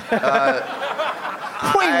 Sorry. Wait,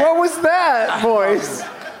 what was that voice?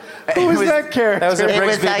 Who was that character? That was a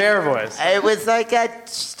Brigsby Bear voice. It was like a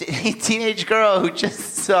teenage girl who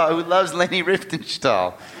who loves Leni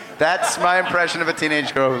Riefenstahl. That's my impression of a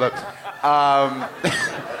teenage girl who loves. Oh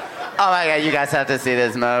my God, you guys have to see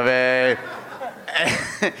this movie.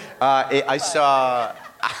 I saw.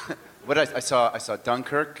 I saw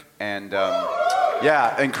Dunkirk, and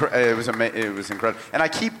it was incredible. And I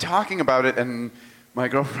keep talking about it, and my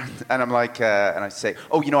girlfriend and I'm like, and I say,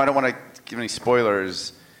 I don't want to give any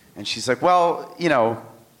spoilers, and she's like, well,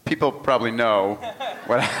 people probably know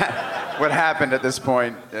what happened at this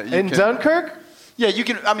point. Dunkirk? Yeah, you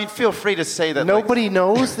can. I mean, feel free to say that. Nobody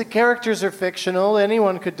knows. The characters are fictional.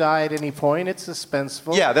 Anyone could die at any point. It's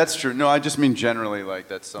suspenseful. Yeah, that's true. No, I just mean generally,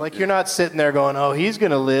 that's something. Like, you're not sitting there going, oh, he's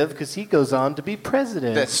going to live because he goes on to be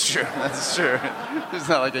president. That's true. That's true. It's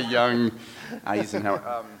not like a young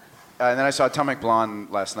Eisenhower. And then I saw Atomic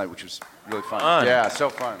Blonde last night, which was really fun. Yeah, so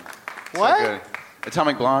fun. What? So good.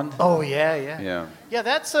 Atomic Blonde. Oh, yeah. Yeah,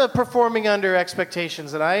 that's performing under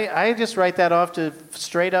expectations, and I just write that off to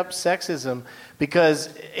straight up sexism because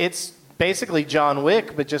it's basically John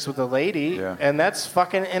Wick, but just with a lady, and that's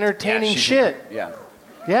fucking entertaining shit. Yeah.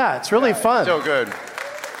 Yeah, it's really fun. So good.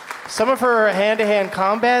 Some of her hand-to-hand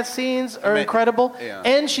combat scenes are incredible, yeah.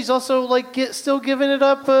 and she's also like still giving it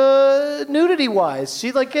up nudity-wise.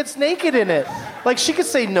 She like gets naked in it. Like she could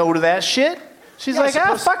say no to that shit. She's like,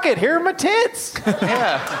 fuck it, here are my tits.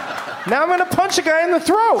 Yeah. Now I'm gonna punch a guy in the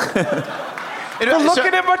throat. For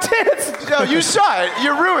looking at my tits. No, you saw it.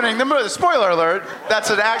 You're ruining the movie. Spoiler alert. That's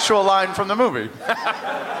an actual line from the movie.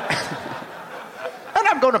 And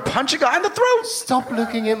I'm going to punch a guy in the throat. Stop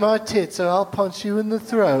looking at my tits or I'll punch you in the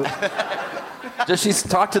throat. Does she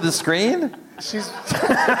talk to the screen? She's...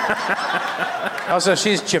 Also,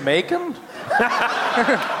 she's Jamaican?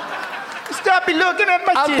 Stop looking at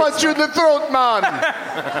my tits. I'll punch you in the throat, man.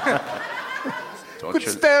 Quit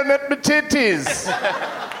staring at my titties.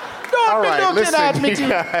 Don't be looking at me.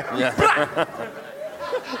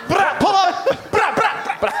 Pull up.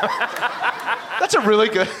 That's a really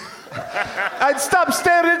good... I'd stop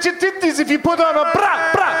staring at your titties if you put on a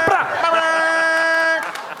bra, bra, bra.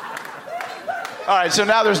 All right, so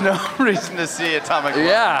now there's no reason to see Atomic Blonde.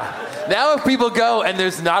 Yeah. Now if people go and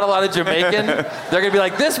there's not a lot of Jamaican, they're going to be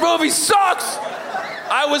like, this movie sucks!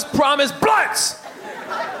 I was promised blunts!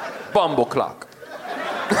 Bumble clock.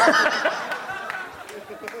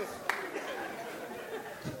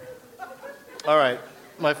 All right,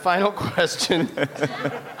 my final question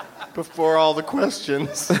before all the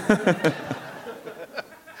questions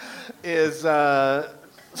is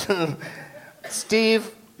Steve.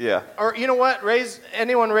 Yeah. Or you know what? Raise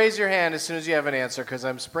your hand as soon as you have an answer, because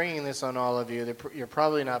I'm springing this on all of you. You're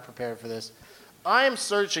probably not prepared for this. I am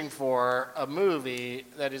searching for a movie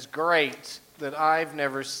that is great that I've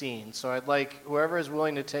never seen. So I'd like whoever is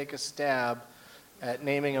willing to take a stab at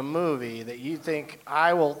naming a movie that you think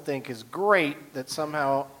I will think is great that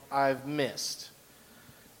somehow I've missed.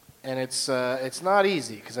 And it's not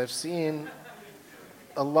easy because I've seen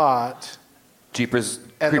a lot. Jeepers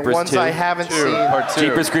And Creepers the ones 2. I haven't seen. Part 2.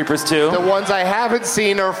 Jeepers Creepers 2. The ones I haven't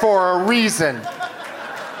seen are for a reason.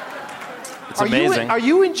 It's amazing. Are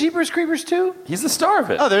you in Jeepers Creepers 2? He's the star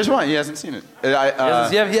of it. Oh, there's one. He hasn't seen it. you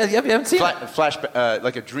haven't seen it? Flashback,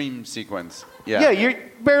 like a dream sequence. Yeah. Yeah, you're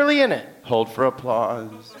barely in it. Hold for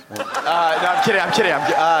applause. No, I'm kidding.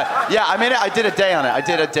 Yeah, I mean, I did a day on it. I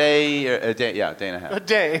did a day and a half. A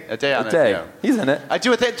day. A day on it. Day. Yeah. He's in it. I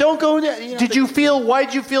do a day. Don't go in there. Why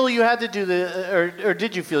did you feel you had to do or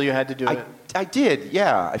did you feel you had to do it? I did,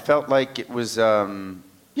 yeah. I felt like it was,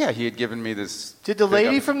 he had given me this. Did the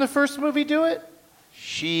lady from the first movie do it?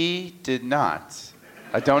 She did not.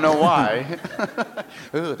 I don't know why.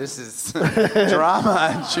 Ooh, this is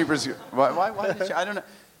drama and Jeepers. Why did she? I don't know.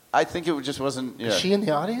 I think it just wasn't. Yeah. Is she in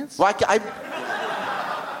the audience? Well,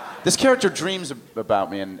 this character dreams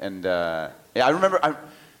about me, and I remember.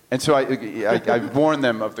 So I warned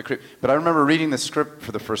them of the creep. But I remember reading the script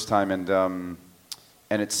for the first time, and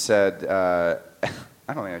it said, I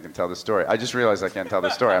don't think I can tell the story. I just realized I can't tell the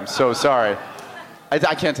story. I'm so sorry.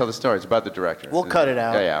 I can't tell the story. It's about the director. We'll cut it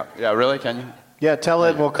out. Yeah. Really? Can you? Yeah, tell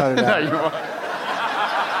it. We'll cut it out. No, you won't.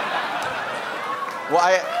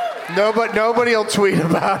 Well, nobody will tweet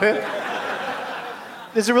about it.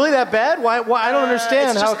 Is it really that bad? Why? I don't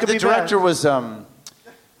understand how it could be bad. The director was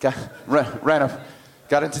got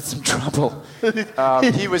into some trouble.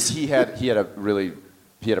 He had a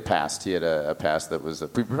past. He had a past that was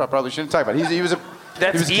we probably shouldn't talk about.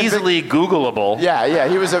 That's easily Googleable.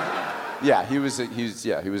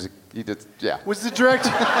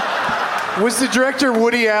 Was the director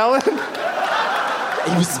Woody Allen?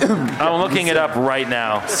 I'm looking it up right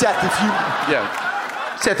now. Seth,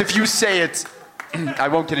 if you say it, I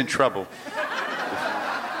won't get in trouble.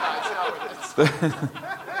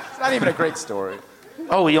 It's not even a great story.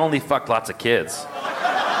 Oh, he only fucked lots of kids.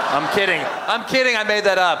 I'm kidding. I made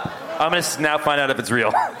that up. I'm going to now find out if it's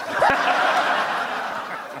real.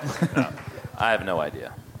 I have no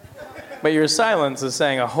idea. But your silence is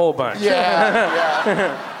saying a whole bunch.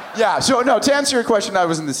 Yeah. So, no, to answer your question, I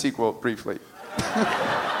was in the sequel briefly.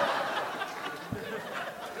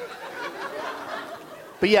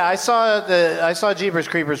 But yeah, I saw Jeepers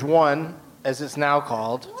Creepers 1, as it's now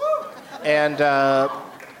called. And so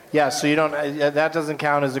you don't that doesn't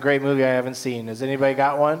count as a great movie I haven't seen. Has anybody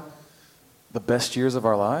got one? The Best Years of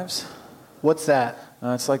Our Lives? What's that?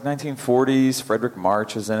 It's like 1940s. Frederick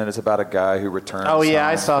March is in it. It's about a guy who returns. Oh, yeah,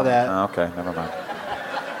 I saw that. Oh, okay, never mind.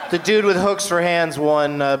 The dude with hooks for hands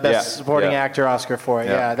won Best Supporting Actor Oscar for it.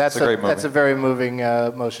 Yeah, that's a great movie. That's a very moving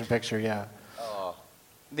motion picture, yeah.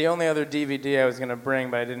 The only other DVD I was going to bring,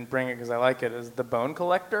 but I didn't bring it because I like it, is The Bone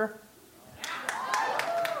Collector.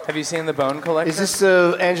 Have you seen The Bone Collector? Is this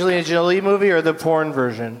the Angelina Jolie movie or the porn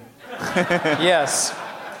version? Yes.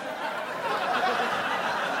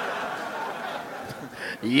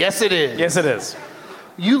 Yes, it is. Yes, it is.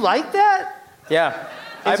 You like that? Yeah.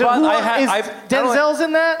 Denzel's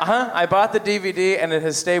in that? I bought the DVD and it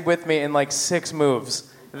has stayed with me in like 6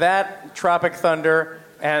 moves. That, Tropic Thunder,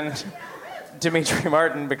 and Dimitri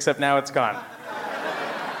Martin, except now it's gone.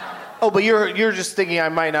 Oh, but you're just thinking I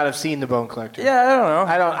might not have seen The Bone Collector. Yeah,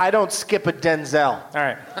 I don't know. I don't skip a Denzel. All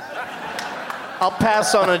right. I'll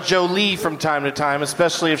pass on a Jolie from time to time,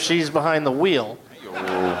 especially if she's behind the wheel.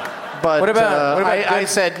 But What about I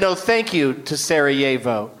said no thank you to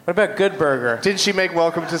Sarajevo. What about Good Burger? Didn't she make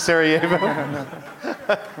Welcome to Sarajevo?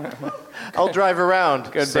 I'll drive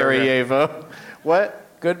around Good Sarajevo. Burger. What?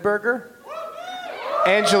 Good Burger?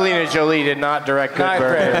 Angelina Jolie did not direct Good Not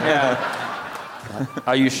Burger. great, yeah.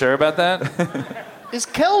 Are you sure about that? Is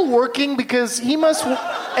Kel working? Because he must,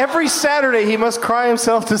 every Saturday he must cry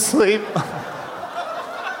himself to sleep.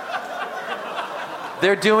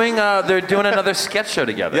 They're doing another sketch show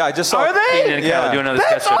together. Yeah, I just saw. Are they? Keenan and Kel are doing another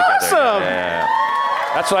That's sketch show together. awesome. Yeah.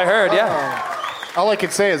 That's what I heard. Yeah. All I can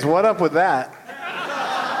say is, what up with that?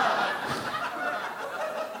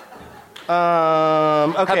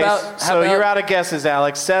 Okay, so you're out of guesses,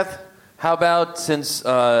 Alex. Seth? How about since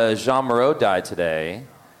Jean Moreau died today,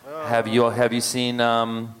 have you seen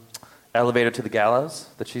Elevator to the Gallows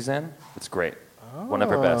that she's in? It's great. One of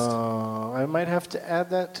her best. I might have to add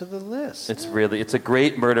that to the list. It's a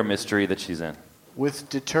great murder mystery that she's in. With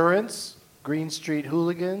Deterrence, Green Street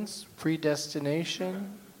Hooligans,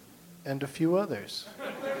 Predestination, and a few others.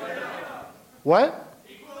 What?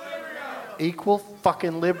 Equal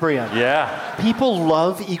fucking Librium. Yeah. People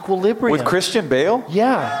love Equilibrium. With Christian Bale?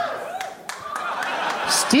 Yeah.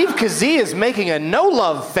 Steve Kazee is making a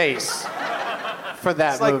no-love face for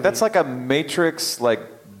that movie. That's like a Matrix,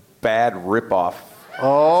 bad ripoff.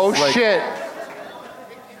 Oh, shit.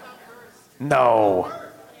 No.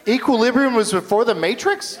 Equilibrium was before The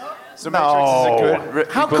Matrix? So Matrix is a good.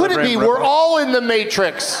 How could it be? We're all in The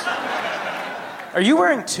Matrix. Are you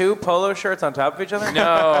wearing 2 polo shirts on top of each other?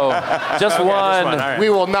 No, just one. All right. We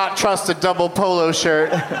will not trust a double polo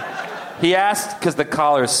shirt. He asked because the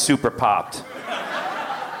collar is super popped.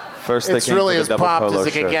 First, It's really as popped as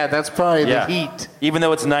it can get. That's probably the heat. Even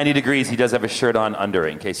though it's 90 degrees, he does have a shirt on under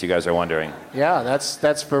it, in case you guys are wondering. Yeah, that's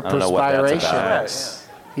for I don't know what that's perspiration. about.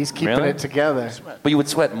 He's keeping Really? it together. But you would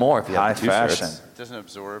sweat more if you had High the 2 fashion. shirts. It doesn't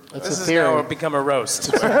absorb. That's This a has theory. now become a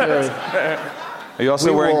roast. Are you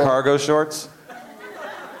also We wearing will- cargo shorts?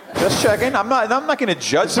 Just checking. I'm not going to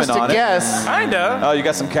judgment Just a on guess. Kinda. it. Oh, you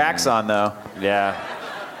got some cacks on though. Yeah.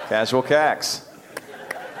 Casual cacks.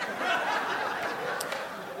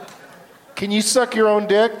 Can you suck your own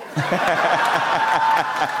dick?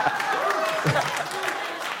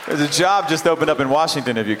 There's a job just opened up in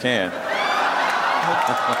Washington if you can.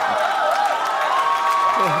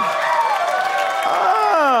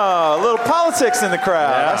 Oh, a little politics in the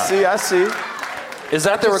crowd. Yeah. I see. Is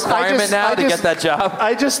that the requirement now to get that job?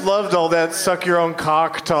 I just loved all that suck your own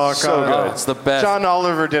cock talk. So good. It's the best. John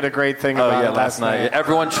Oliver did a great thing about it last night.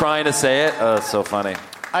 Everyone trying to say it. Oh, it's so funny.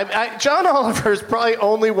 John Oliver is probably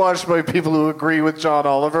only watched by people who agree with John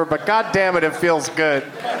Oliver, but God damn it feels good.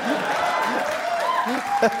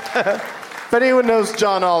 If anyone knows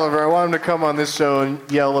John Oliver, I want him to come on this show and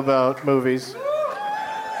yell about movies.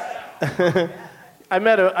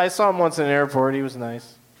 I saw him once in an airport. He was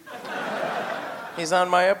nice. He's on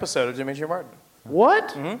my episode of Dimitri Martin. What?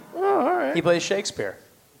 Mm-hmm. Oh, all right. He plays Shakespeare.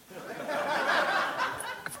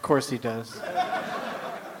 Of course he does.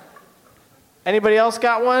 Anybody else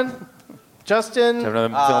got one? Justin? Do you have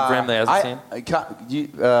another film for him that hasn't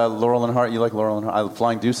seen? Laurel and Hart. You like Laurel and Hart?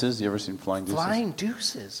 Flying Deuces. You ever seen Flying Deuces? Flying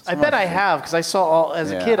Deuces. I bet I have, because I saw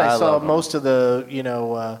as a kid. I saw most of the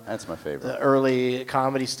that's my favorite. The early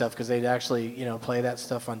comedy stuff, because they'd actually play that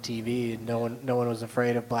stuff on TV, and no one was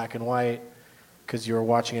afraid of black and white, because you were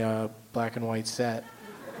watching a black and white set.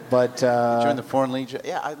 But During the Foreign Legion.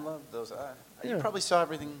 Yeah, I love those. You probably saw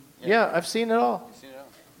everything. Yeah, I've seen it all. You've seen it all.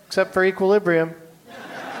 Except for Equilibrium.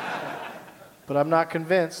 But I'm not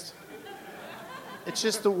convinced. It's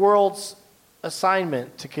just the world's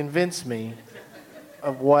assignment to convince me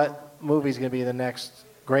of what movie's going to be the next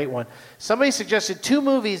great one. Somebody suggested 2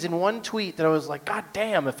 movies in one tweet that I was like, God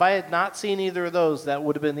damn, if I had not seen either of those, that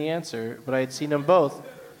would have been the answer. But I had seen them both.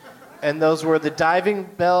 And those were The Diving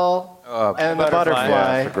Bell and The Butterfly.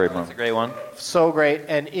 Yeah, that's a great one. That's a great one. So great.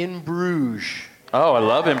 And In Bruges. Oh, I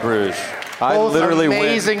love In Bruges. I Both literally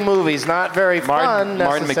amazing movies, not very fun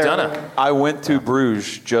Martin necessarily. McDonagh. I went to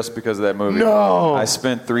Bruges just because of that movie. No. I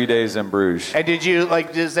spent 3 days in Bruges. And did you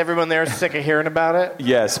is everyone there sick of hearing about it?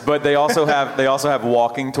 Yes, but they also have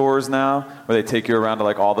walking tours now where they take you around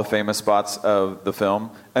to all the famous spots of the film.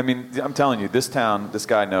 I mean, I'm telling you, this town, this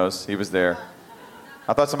guy knows. He was there.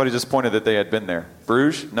 I thought somebody just pointed that they had been there.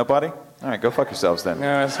 Bruges? Nobody? All right, go fuck yourselves then.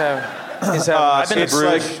 No, I've been to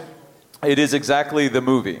Bruges. It is exactly the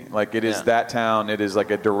movie. Like, it is that town. It is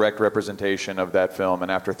like a direct representation of that film.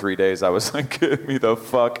 And after 3 days, I was like, get me the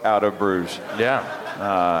fuck out of Bruges.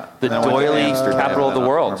 Yeah. The doily capital of the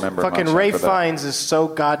world. Fucking Ralph Fiennes is so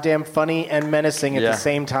goddamn funny and menacing at the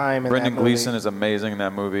same time. Brendan Gleeson is amazing in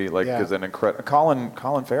that movie. Like, is an incredible.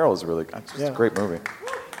 Colin Farrell is really. It's a great movie.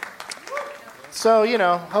 So,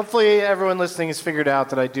 hopefully everyone listening has figured out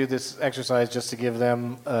that I do this exercise just to give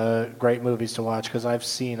them great movies to watch, because I've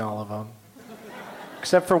seen all of them.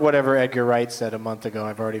 Except for whatever Edgar Wright said a month ago,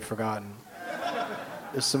 I've already forgotten.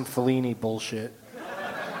 There's some Fellini bullshit.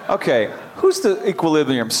 Okay, who's the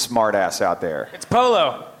Equilibrium smartass out there? It's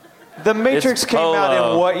Polo. The Matrix came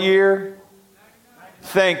out in what year?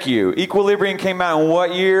 Thank you. Equilibrium came out in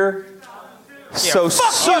what year? Yeah,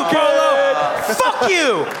 fuck you, Polo! Fuck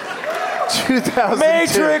you! 2002.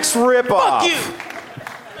 Matrix ripoff. Fuck you!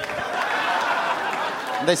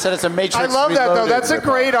 They said it's a Matrix. I love that, though. That's a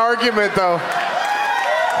great argument, though.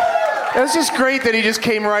 It's just great that he just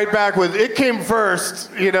came right back with, it came first.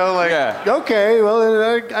 Okay,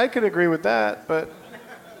 well, I could agree with that, but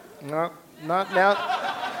not now.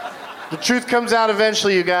 The truth comes out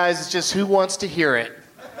eventually, you guys. It's just who wants to hear it.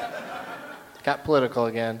 Got political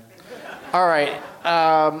again. All right.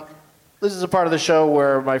 This is a part of the show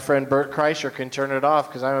where my friend Bert Kreischer can turn it off,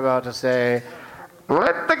 because I'm about to say,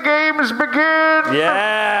 let the games begin!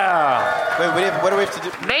 Yeah! Wait, what do we have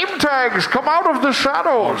to do? Name tags, come out of the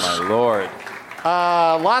shadows! Oh, my Lord.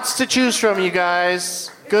 Lots to choose from, you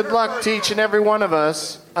guys. Good luck to each and every one of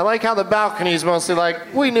us. I like how the balcony is mostly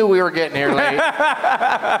like, we knew we were getting here late.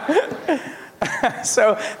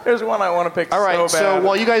 So there's one I want to pick. All right, so bad. so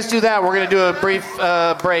while you guys do that, we're going to do a brief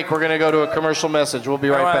break. We're going to go to a commercial message. We'll be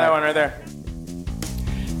right back. That one right there.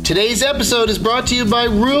 Today's episode is brought to you by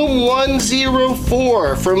Room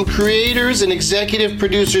 104. From creators and executive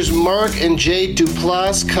producers Mark and Jay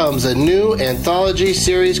Duplass comes a new anthology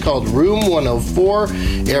series called Room 104,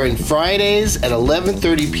 airing Fridays at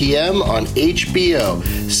 11:30 p.m. on HBO.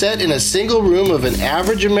 Set in a single room of an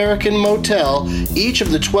average American motel, each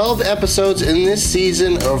of the 12 episodes in this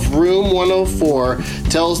season of Room 104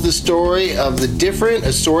 tells the story of the different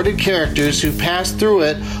assorted characters who pass through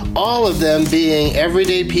it, all of them being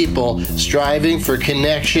everyday people striving for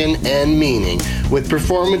connection and meaning. With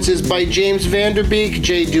performances by James Vanderbeek,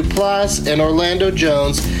 Jay Duplass, and Orlando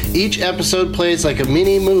Jones, each episode plays like a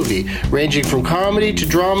mini movie, ranging from comedy to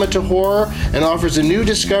drama to horror, and offers a new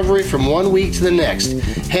discovery from one week to the next.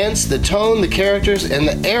 Hence, the tone, the characters, and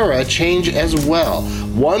the era change as well.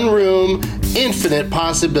 One room, infinite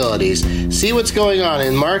possibilities. See what's going on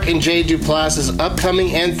in Mark and Jay Duplass's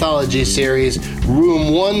upcoming anthology series,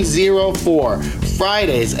 Room 104,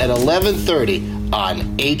 Fridays at 11:30 on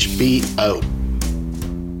HBO.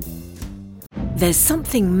 There's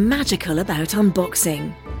something magical about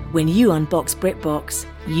unboxing. When you unbox BritBox,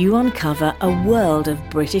 you uncover a world of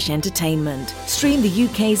British entertainment. Stream the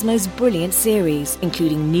UK's most brilliant series,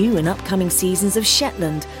 including new and upcoming seasons of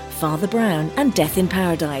Shetland, Father Brown, and Death in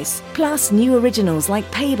Paradise. Plus new originals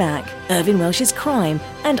like Payback, Irving Welsh's Crime,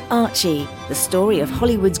 and Archie, the story of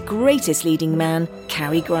Hollywood's greatest leading man,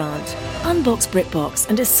 Cary Grant. Unbox BritBox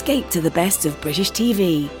and escape to the best of British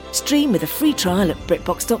TV. Stream with a free trial at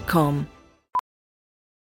BritBox.com.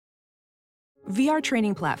 VR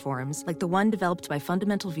training platforms, like the one developed by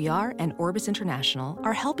Fundamental VR and Orbis International,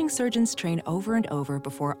 are helping surgeons train over and over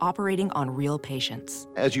before operating on real patients.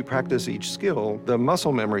 As you practice each skill, the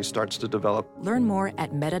muscle memory starts to develop. Learn more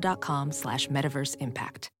at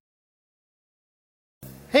meta.com/metaverseimpact.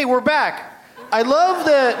 Hey, we're back. I love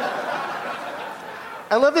that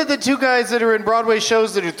the two guys that are in Broadway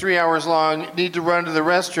shows that are 3 hours long need to run to the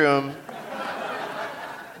restroom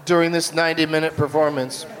during this 90-minute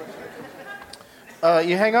performance.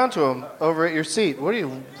 You hang on to them over at your seat. What are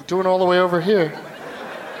you doing all the way over here?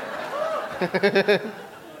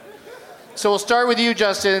 So we'll start with you,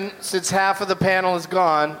 Justin, since half of the panel is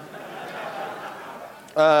gone.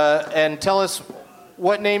 And tell us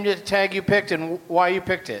what name tag you picked and why you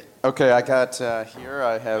picked it. Okay, I got here.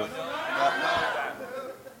 I have.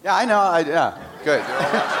 Yeah, I know. Yeah, good.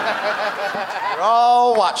 You're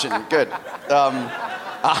all watching. Good.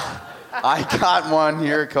 I got one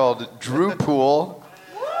here called Drew Pool,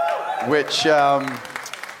 which I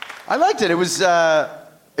liked it. It was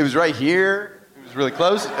right here. It was really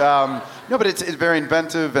close. No, but it's very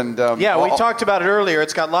inventive and. Yeah, we talked about it earlier.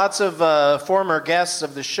 It's got lots of former guests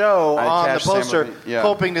of the show on the poster,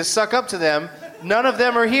 hoping to suck up to them. None of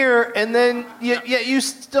them are here, and then yet you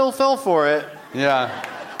still fell for it. Yeah.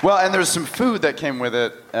 Well, and there's some food that came with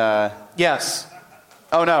it. Yes.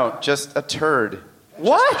 Oh no, just a turd.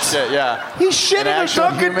 What? Shit, yeah. He shit An in a actual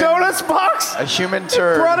Dunkin' human- Donuts box? A human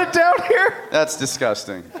turd. Brought it down here? That's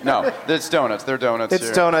disgusting. No, it's donuts. They're donuts. It's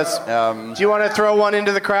here. donuts. Do you want to throw one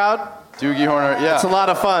into the crowd? Doogie Horner, yeah. It's a lot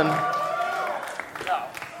of fun.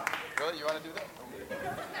 Really? You want to do that?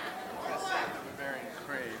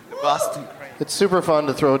 Boston. It's super fun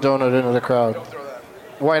to throw a donut into the crowd.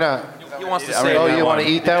 Why not? He wants to I mean, say Oh, that you want one.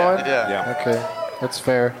 to eat that one? Yeah. Okay, that's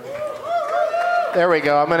fair. There we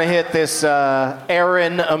go. I'm going to hit this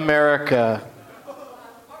Aaron America.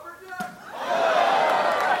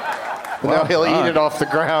 Now he'll eat it off the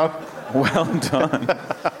ground. Well done.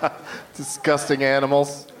 Disgusting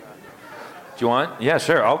animals. Do you want? Yeah,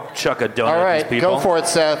 sure. I'll chuck a donut All at right, these people. go for it,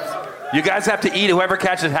 Seth. You guys have to eat. Whoever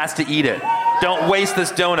catches it has to eat it. Don't waste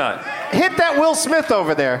this donut. Hit that Will Smith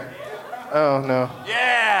over there. Oh, no.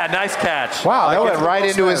 Yeah, nice catch. Wow, that went right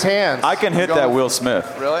into his hands. I can hit that Will Smith.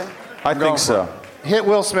 Really? I think so. Hit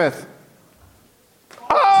Will Smith.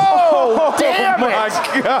 Oh, damn it!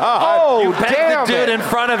 My God. Oh, You pegged damn the dude it. in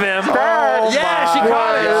front of him. Oh, Yeah, she my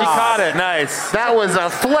caught it. She God. caught it. Nice. That was a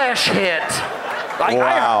flesh hit.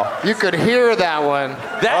 Wow. You could hear that one.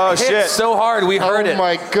 That Oh, hit shit. so hard we heard Oh it.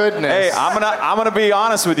 my goodness. Hey, I'm gonna be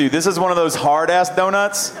honest with you. This is one of those hard-ass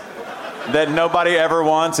donuts that nobody ever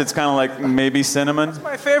wants. It's kind of like maybe cinnamon.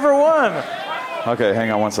 My favorite one. Okay,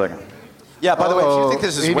 hang on one second. Yeah, by the way, if you think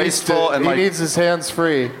this is He needs wasteful to- and he like needs his hands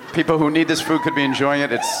free. people who need this food could be enjoying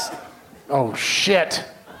it, it's Oh shit.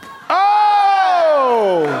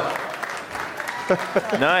 Oh!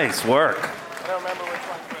 Nice work.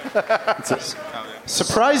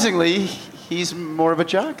 surprisingly, he's more of a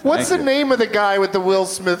jock. What's the name of the guy with the Will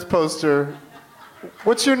Smith poster?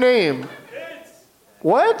 What's your name?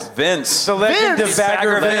 What? Vince. The legend Vince. of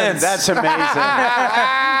Bagger Vince. That's amazing.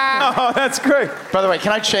 Oh, that's great. By the way,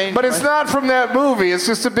 can I change? But it's not from that movie. It's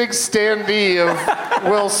just a big standee of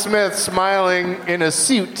Will Smith smiling in a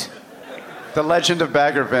suit. The Legend of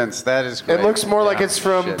Bagger Vince. That is great. It looks more like Yeah, it's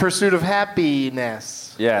from shit. Pursuit of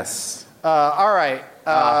Happiness. Yes. All right.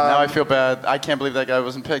 Now I feel bad. I can't believe that guy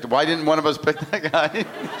wasn't picked. Why didn't one of us pick that guy?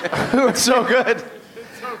 It's so good.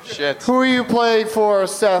 Shit. Who are you playing for,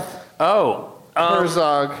 Seth Oh,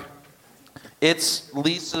 Herzog? it's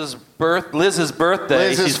Liz's birthday. Liz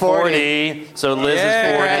is She's 40. So Liz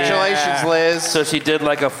is 40. Congratulations, Liz. So she did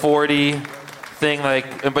like a 40 thing,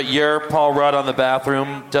 like, but you're Paul Rudd on the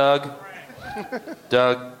bathroom, Doug.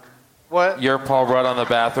 Doug, What? you're Paul Rudd on the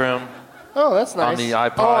bathroom. Oh, that's nice. On the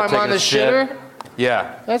iPod. Oh, I'm taking on the a shit. shitter?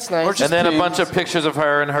 Yeah. That's nice. And then a bunch of pictures of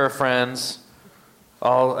her and her friends.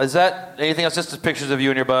 Oh, is that anything else? Just pictures of you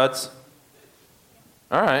and your buds?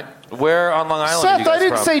 All right. Where on Long Island are you Seth, guys I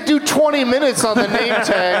didn't from? say do 20 minutes on the name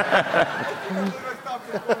tag.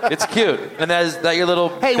 It's cute. And is that your little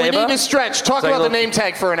Hey, we beba? need to stretch. Talk Is that about your the name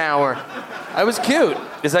tag for an hour. I was cute.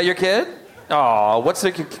 Is that your kid? Oh, what's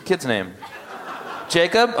the kid's name?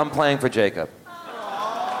 Jacob? I'm playing for Jacob.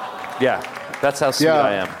 Yeah, that's how sweet Yeah.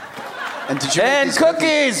 I am. And did you And make these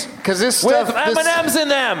cookies Because this with stuff... M&Ms in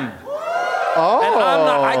them. Oh.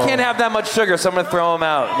 And I can't have that much sugar, so I'm going to throw them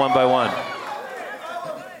out one by one.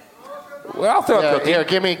 Well, I'll throw a Yeah, cookie. here,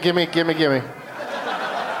 give me.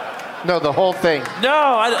 No, the whole thing. No,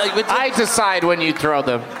 I decide when you throw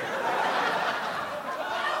them.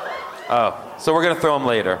 Oh, so we're going to throw them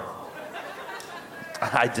later.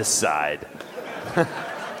 I decide.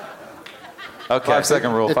 Okay. 5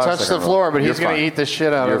 second rule. It 5 touched second the rule. floor, but he's You're going to fine. eat the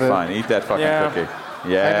shit out You're of it. fine. Eat that fucking Yeah. cookie.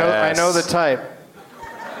 Yeah. I know the type.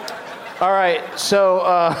 All right, so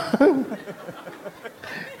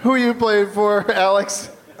who are you playing for, Alex?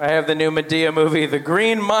 I have the new Medea movie, The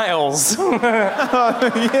Green Miles.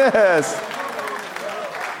 Yes.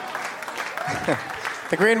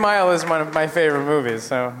 The Green Mile is one of my favorite movies,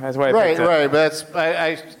 so that's why I Right, picked it. right. But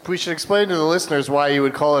we should explain to the listeners why you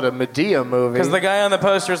would call it a Medea movie. Because the guy on the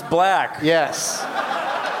poster is black. Yes.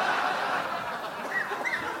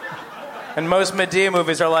 And most Medea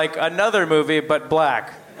movies are like another movie, but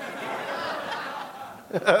black.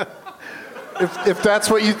 If that's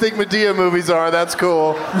what you think Medea movies are, that's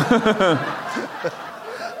cool.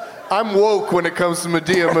 I'm woke when it comes to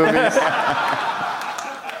Medea movies.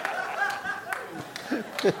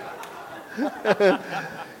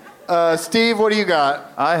 Steve, what do you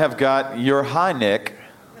got? I have got Your High Nick.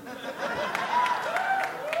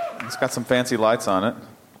 It's got some fancy lights on it.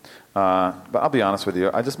 But I'll be honest with you,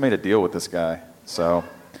 I just made a deal with this guy. So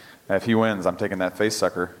if he wins, I'm taking that face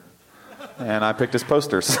sucker. And I picked his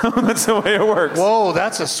poster, so that's the way it works. Whoa,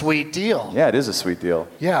 that's a sweet deal. Yeah, it is a sweet deal.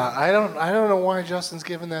 Yeah, I don't know why Justin's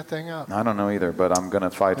giving that thing up. I don't know either, but I'm going to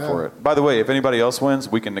fight Yeah. for it. By the way, if anybody else wins,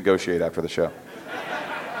 we can negotiate after the show.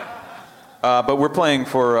 But we're playing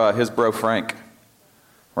for his bro Frank.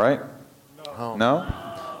 right? No?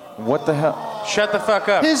 What the hell? Shut the fuck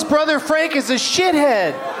up. His brother Frank is a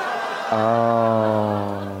shithead.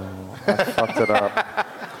 Oh, I fucked it up.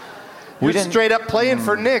 You're straight up playing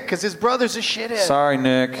for Nick because his brother's a shithead. Sorry,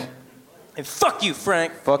 Nick. And fuck you,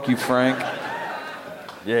 Frank. Fuck you, Frank.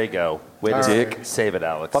 There you go. Way to dick. Save it,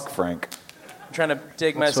 Alex. Fuck Frank. I'm trying to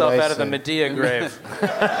dig That's myself what I out of the say. Medea grave.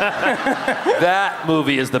 That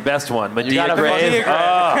movie is the best one. Medea gotta Grave. fuck Medea Grave.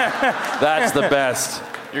 Oh, that's the best.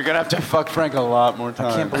 You're gonna have to fuck Frank a lot more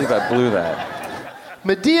times. I can't believe I blew that.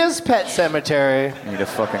 Medea's Pet Cemetery. I need a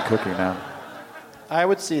fucking cookie now. I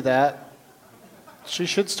would see that. She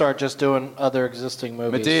should start just doing other existing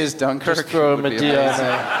movies. Medea's Dunkirk. Just throw would be Medea in amazing.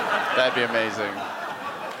 there. That'd be amazing.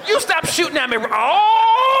 You stop shooting at me.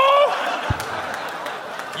 Oh!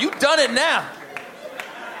 You done it now.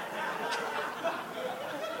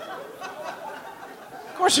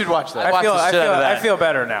 Of course you'd watch that. I feel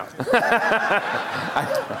better now.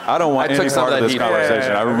 I don't want I took any some part of of that this heat.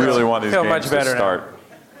 conversation. I really want these Feel games much to better now. start.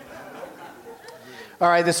 All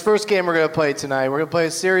right, this first game we're going to play tonight, we're going to play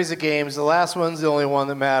a series of games. The last one's the only one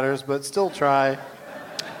that matters, but still try.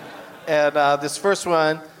 And this first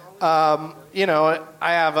one, I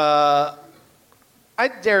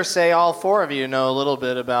dare say all four of you know a little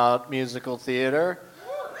bit about musical theater.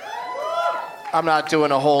 I'm not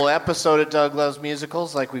doing a whole episode of Doug Loves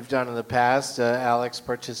Musicals like we've done in the past. Alex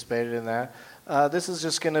participated in that. This is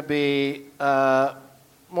just going to be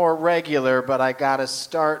more regular, but I got to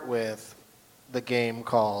start with the game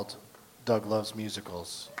called Doug Loves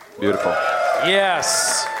Musicals. Beautiful.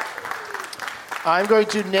 Yes. I'm going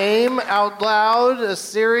to name out loud a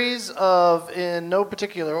series of, in no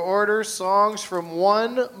particular order, songs from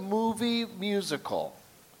one movie musical.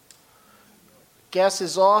 Guess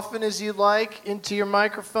as often as you like into your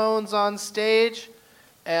microphones on stage,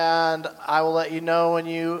 and I will let you know when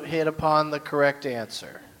you hit upon the correct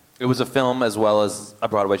answer. It was a film as well as a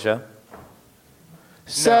Broadway show?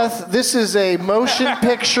 Seth, this is a motion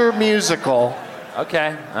picture musical.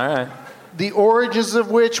 Okay, all right. The origins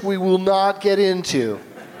of which we will not get into.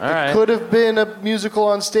 All right. Could have been a musical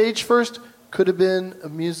on stage first, could have been a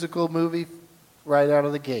musical movie right out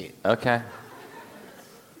of the gate. Okay.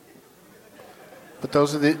 But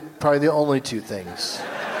those are probably the only two things.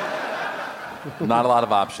 Not a lot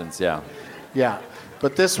of options, yeah. Yeah.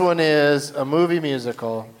 But this one is a movie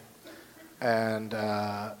musical, and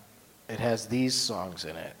it has these songs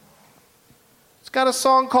in it. It's got a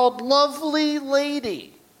song called Lovely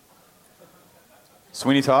Lady.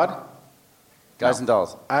 Sweeney Todd? Guys and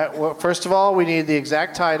Dolls. Well, first of all, we need the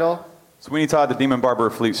exact title. Sweeney Todd, the Demon Barber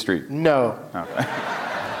of Fleet Street. No. Okay.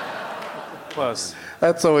 Close.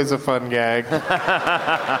 That's always a fun gag.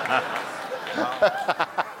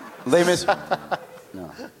 Les Mis.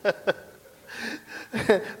 No.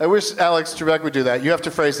 I wish Alex Trebek would do that. You have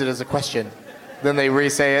to phrase it as a question. Then they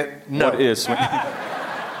re-say it. No. What is Sweeney?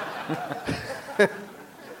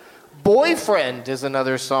 Boyfriend is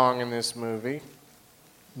another song in this movie.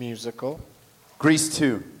 Musical. Grease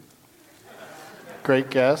 2. Great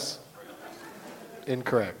guess.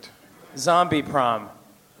 Incorrect. Zombie Prom.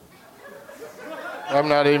 I'm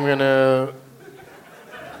not even going to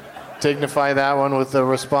dignify that one with a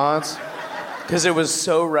response. Because it was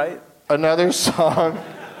so right. Another song.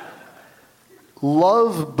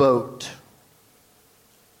 Love Boat.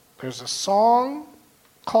 There's a song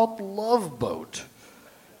called Love Boat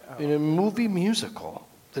in a movie musical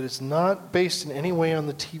that is not based in any way on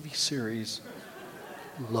the TV series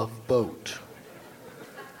Love Boat.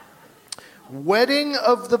 Wedding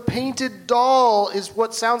of the Painted Doll is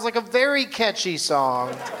what sounds like a very catchy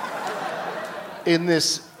song in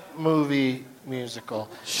this movie musical.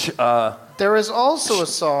 There is also a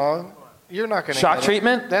song. You're not going to Shock get it.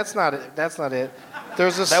 Treatment? That's not it. That's not it.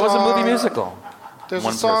 There's a That was a movie song- musical. There's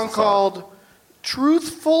One a song person saw it. called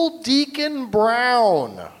Truthful Deacon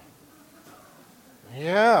Brown.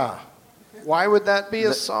 Yeah. Why would that be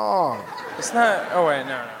a song? It's not. Oh, wait,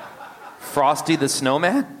 no. Frosty the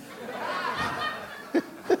Snowman?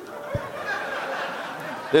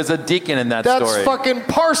 There's a deacon in that That's story. fucking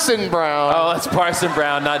Parson Brown. Oh, that's Parson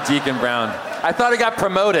Brown, not Deacon Brown. I thought he got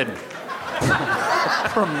promoted.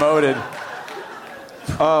 Promoted.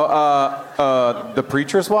 The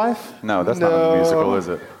Preacher's Wife? No, that's not No. a musical, is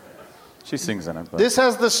it? She sings in it. But. This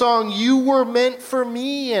has the song You Were Meant for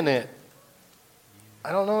Me in it.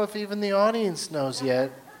 I don't know if even the audience knows yet.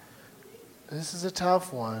 This is a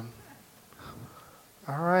tough one.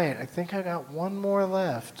 All right, I think I got one more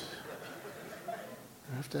left.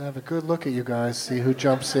 I have to have a good look at you guys, see who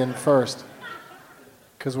jumps in first.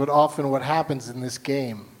 Because what happens in this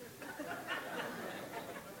game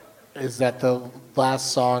is that the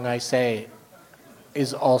last song I say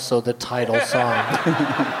is also the title song.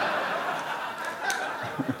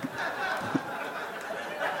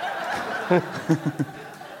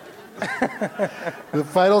 The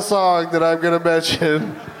final song that I'm going to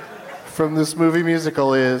mention from this movie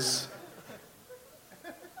musical is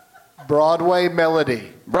Broadway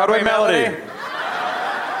Melody. Broadway Melody.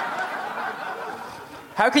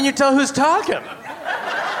 How can you tell who's talking?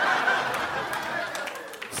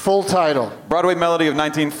 Full title. Broadway Melody of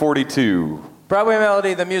 1942. Broadway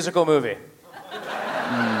Melody, the musical movie.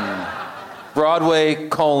 Broadway,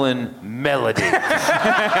 melody.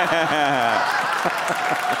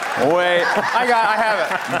 Wait. I have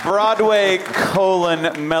it. Broadway,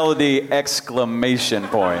 melody, exclamation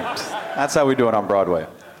point. That's how we do it on Broadway.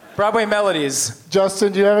 Broadway Melodies.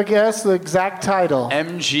 Justin, do you have a guess? The exact title.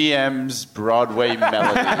 MGM's Broadway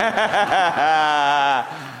Melody.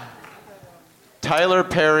 Tyler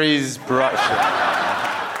Perry's brush.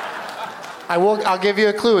 I'll give you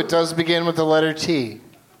a clue. It does begin with the letter T.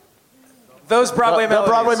 Those Broadway Melodies.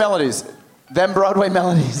 The Broadway Melodies. Them Broadway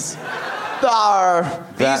Melodies.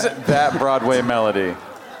 That Broadway melody.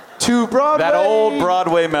 To Broadway. That old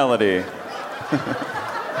Broadway melody.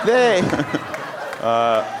 They.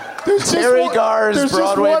 Terry Garr's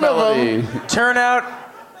Broadway melody. Turn out.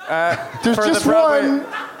 There's for just the Broadway, one.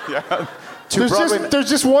 Yeah. There's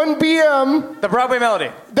just one BM. The Broadway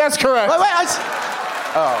Melody. That's correct.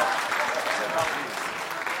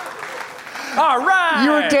 All right.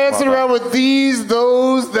 You were dancing around with these,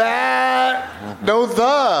 those, that. No, the.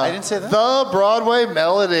 I didn't say that. The Broadway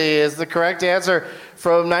Melody is the correct answer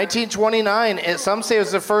from 1929. Some say it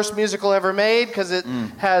was the first musical ever made because it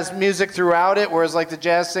has music throughout it, whereas like the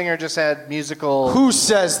jazz singer just had musical. Who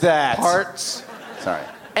says that? Parts. Sorry.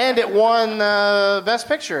 And it won Best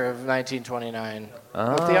Picture of 1929 with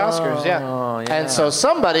the Oscars. Yeah. And so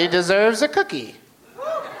somebody deserves a cookie.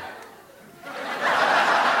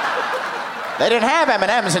 They didn't have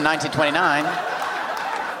M&Ms in 1929.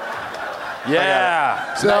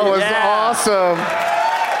 Yeah. That was awesome.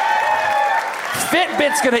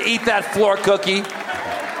 Fitbit's gonna eat that floor cookie.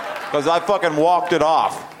 Because I fucking walked it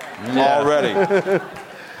off already.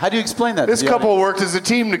 How do you explain that? This couple worked as a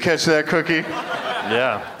team to catch that cookie.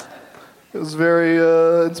 Yeah. It was very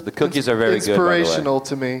The cookies are very good, by the way. inspirational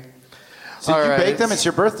to me. So you bake them? It's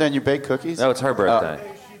your birthday and you bake cookies? No, it's her birthday.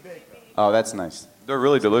 Oh, that's nice. They're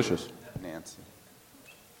really delicious. Nancy.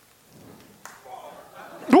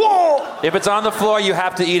 If it's on the floor, you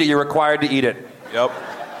have to eat it. You're required to eat it. Yep.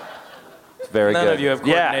 It's very None good. of you have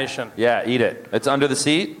coordination. Yeah, eat it. It's under the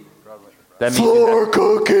seat. That means Floor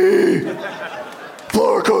cookie.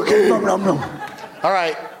 Floor cookie. Nom, nom, nom. All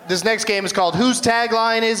right. This next game is called Whose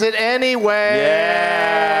Tagline Is It Anyway?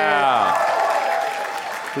 Yeah.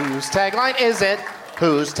 Whose tagline is it?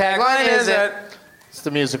 Whose tagline is it? It's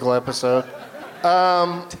the musical episode.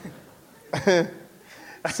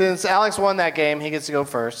 Since Alex won that game, he gets to go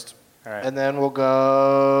first. All right. And then we'll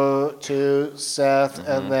go to Seth,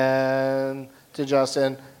 and then to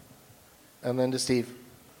Justin, and then to Steve.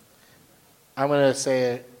 I'm going to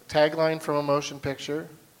say a tagline from a motion picture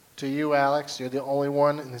to you, Alex. You're the only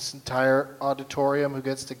one in this entire auditorium who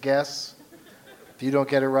gets to guess. If you don't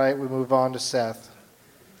get it right, we move on to Seth.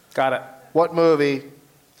 Got it. What movie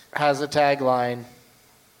has a tagline?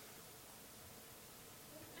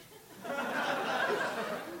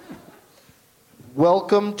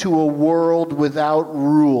 Welcome to a world without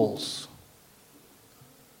rules.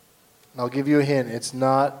 I'll give you a hint. It's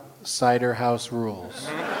not Cider House Rules.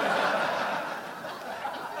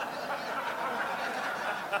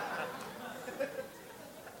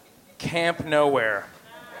 Camp Nowhere.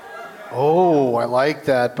 Oh, I like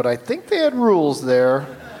that, but I think they had rules there,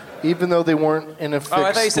 even though they weren't in a fixed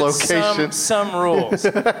I thought you said location. some rules.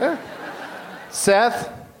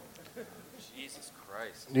 Seth? Jesus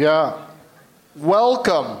Christ. Yeah.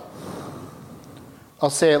 Welcome. I'll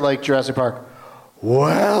say it like Jurassic Park.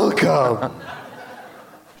 Welcome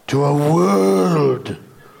to a world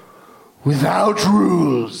without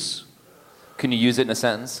rules. Can you use it in a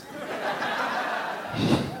sentence?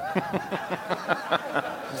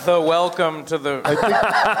 The welcome to the.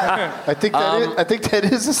 I think that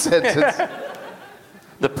is a sentence.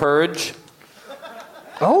 The Purge.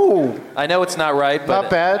 Oh, I know it's not right, but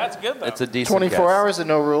not bad. That's good though. it's a decent 24 guess. hours and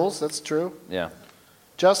no rules. That's true. Yeah.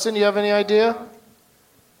 Justin, you have any idea?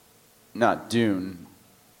 Not Dune.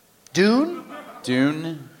 Dune?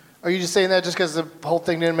 Dune? Are you just saying that just because the whole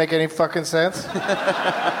thing didn't make any fucking sense?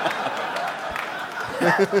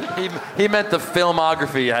 He meant the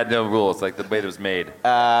filmography had no rules, like the way it was made.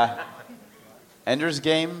 Ender's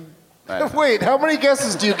Game? Wait, how many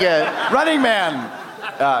guesses do you get? Running Man!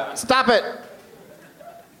 Stop it.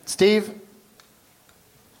 Steve?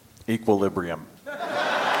 Equilibrium.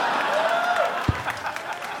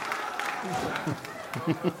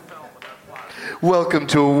 Welcome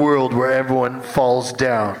to a world where everyone falls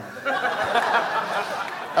down.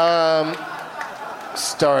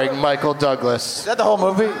 Starring Michael Douglas. Is that the whole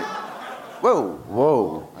movie?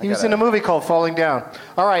 Whoa. He was in a movie called Falling Down.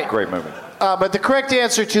 All right. Great movie. But the correct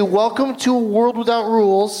answer to Welcome to a World Without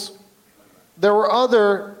Rules, there were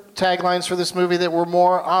other taglines for this movie that were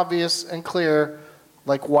more obvious and clear,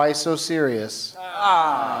 like Why So Serious?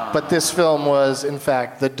 But this film was, in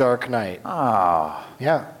fact, The Dark Knight.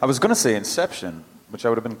 Yeah. I was going to say Inception, which I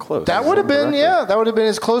would have been close. That would have been, that would have been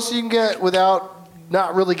as close as you can get without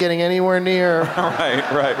not really getting anywhere near.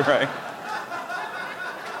 Right.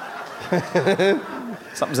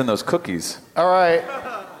 Something's in those cookies. All right.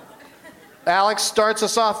 Alex starts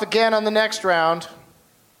us off again on the next round.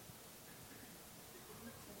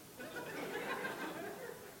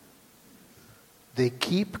 They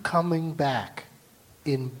keep coming back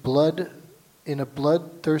in a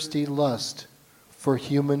bloodthirsty lust for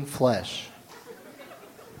human flesh.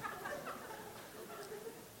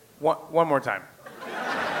 One more time.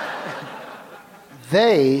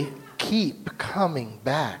 They keep coming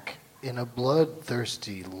back in a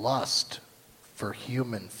bloodthirsty lust for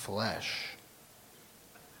human flesh.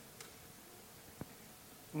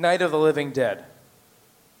 Night of the Living Dead.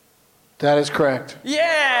 That is correct.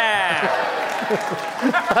 Yeah!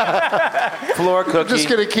 Floor cookie. I'm just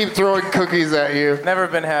going to keep throwing cookies at you. Never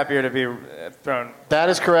been happier to be thrown. That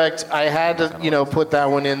is correct. I had to, put that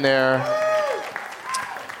one in there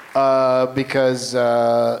because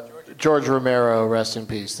George Romero, rest in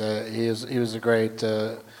peace. He was a great.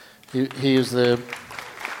 He was the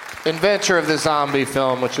inventor of the zombie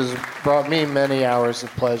film, which has brought me many hours of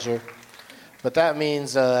pleasure. But that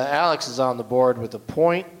means Alex is on the board with a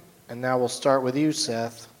point, and now we'll start with you,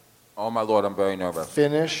 Seth. Oh my Lord, I'm very nervous.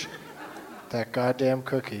 Finish that goddamn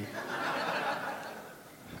cookie.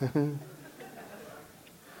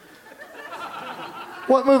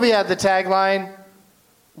 What movie had the tagline,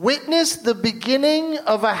 "Witness the beginning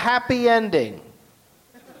of a happy ending"?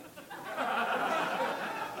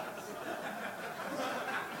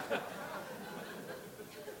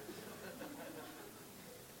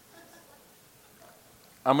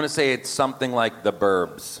 I'm going to say it's something like The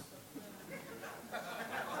Burbs.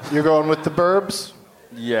 You're going with The Burbs?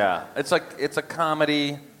 Yeah. It's a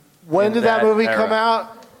comedy. When did that movie era. come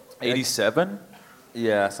out? 87?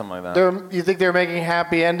 Yeah, something like that. You think they're making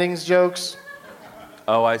happy endings jokes?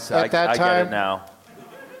 Oh, I At that get time? it now.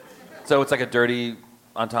 So it's like a dirty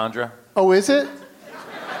entendre? Oh, is it?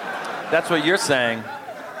 That's what you're saying.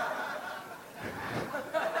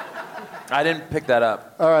 I didn't pick that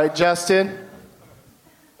up. All right, Justin.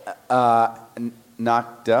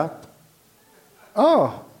 Knocked Up.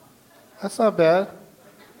 Oh, that's not bad.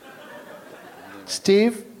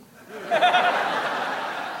 Steve?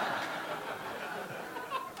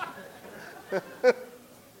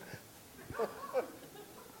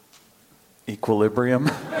 Equilibrium?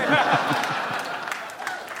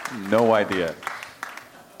 No idea.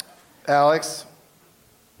 Alex?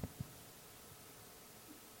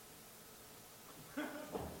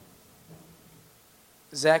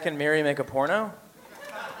 Zach and Miri make a porno?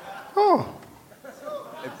 Oh.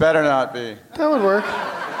 It better not be. That would work.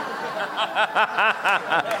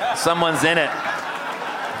 Someone's in it.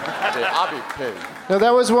 I'll be paid. No,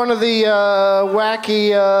 that was one of the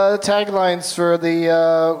wacky taglines for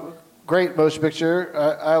the great motion picture.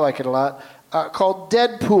 I like it a lot. Called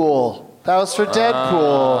Deadpool. That was for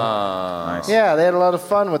Deadpool. Nice. Yeah, they had a lot of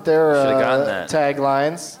fun with their Should've gotten that.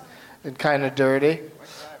 taglines. And kind of dirty.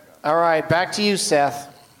 All right, back to you, Seth.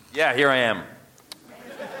 Yeah, here I am.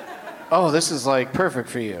 Oh, this is like perfect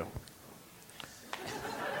for you.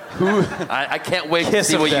 I can't wait to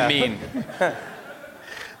see what you mean.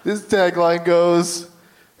 This tagline goes,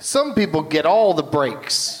 "Some people get all the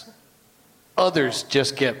breaks. Others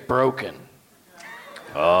just get broken."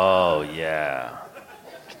 Oh, yeah.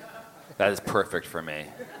 That is perfect for me.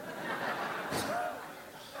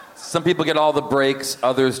 Some people get all the breaks,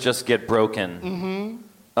 others just get broken. Mm-hmm.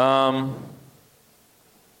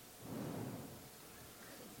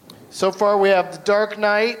 So far we have The Dark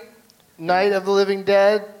Knight, Night of the Living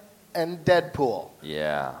Dead, and Deadpool.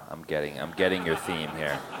 Yeah, I'm getting your theme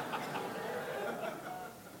here.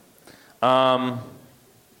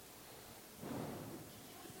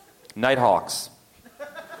 Nighthawks.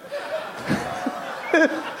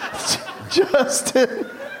 Justin.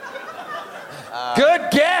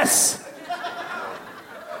 Good guess.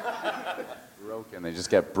 Broken. They just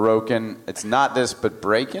get broken. It's not this, but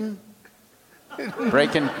Breaking?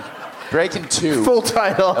 Breaking 2. Full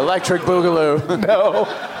title. Electric Boogaloo. No.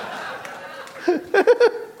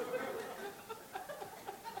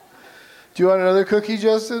 Do you want another cookie,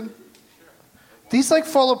 Justin? These like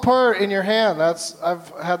fall apart in your hand. I've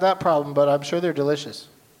had that problem, but I'm sure they're delicious.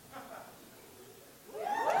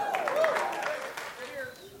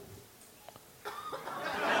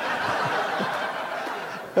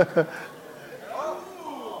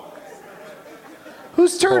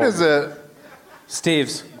 Whose turn is it?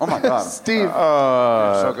 Steve's. Oh my God. Steve.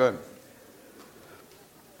 So good.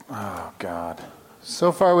 Oh God.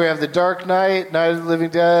 So far we have The Dark Knight, Night of the Living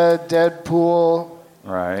Dead, Deadpool.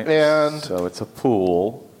 Right. And so it's a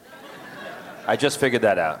pool. I just figured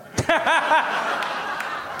that out.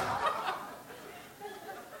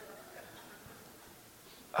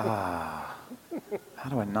 How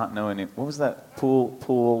do I not know any? What was that? Pool,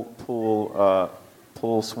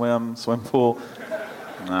 swim pool.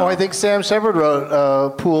 No. Oh, I think Sam Shepard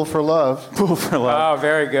wrote Pool for Love. Pool for love. Oh,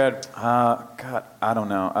 very good. God, I don't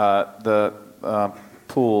know. The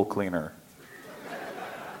pool cleaner.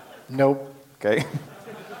 Nope. Okay.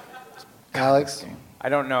 Alex? I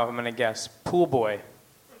don't know if I'm going to guess. Pool boy.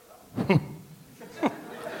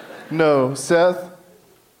 No. Seth?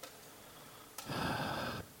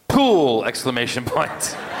 Pool! Exclamation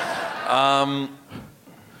point.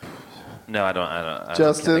 No, I don't. Justin? I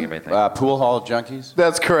can't think of anything. Pool hall junkies.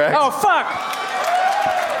 That's correct. Oh, fuck!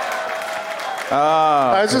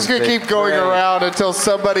 I was just going to keep going around until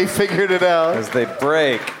somebody figured it out. As they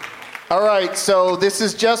break. All right, so this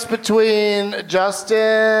is just between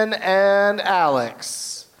Justin and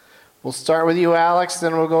Alex. We'll start with you, Alex,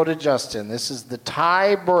 then we'll go to Justin. This is the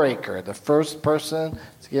tiebreaker. The first person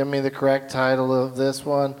to give me the correct title of this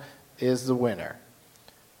one is the winner.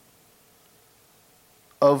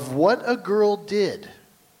 Of What a Girl Did.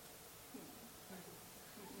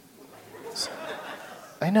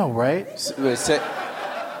 I know, right?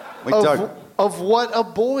 Of What a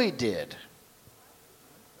Boy Did.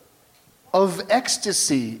 Of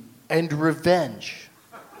Ecstasy and Revenge.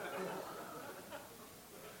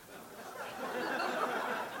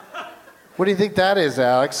 What do you think that is,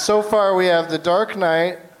 Alex? So far we have The Dark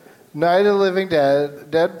Knight, Night of the Living Dead,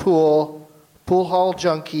 Deadpool, Pool Hall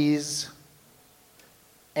Junkies,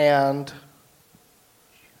 and...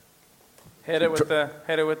 Hit it with the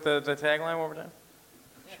tagline one more time.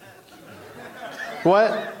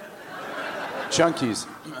 What? Junkies.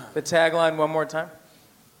 The tagline one more time.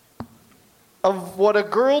 Of What a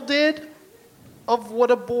Girl Did, of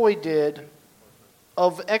What a Boy Did,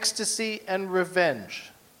 of Ecstasy and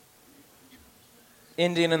Revenge.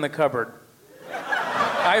 Indian in the cupboard.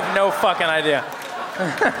 I have no fucking idea.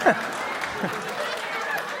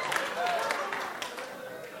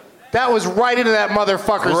 That was right into that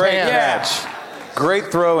motherfucker's Great hand. catch. Great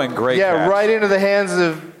throw and great catch. Yeah, right into the hands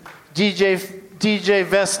of DJ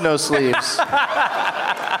Vest No Sleeves.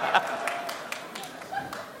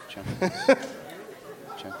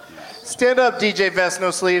 Stand up, DJ Vest No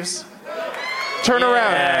Sleeves. Turn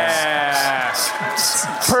around.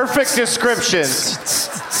 Perfect description. Is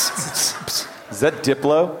that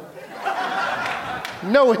Diplo?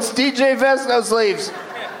 No, it's DJ Vest No Sleeves.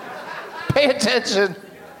 Pay attention.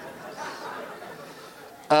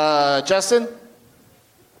 Justin?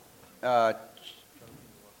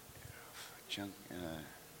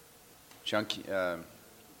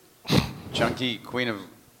 Junkie, Queen of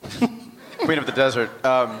the Desert.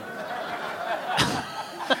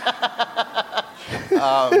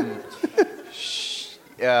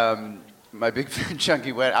 My big fan,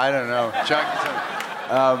 Chunky Wet. I don't know.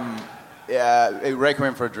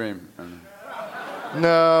 Requiem for a Dream.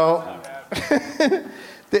 No.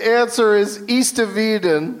 The answer is East of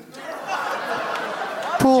Eden.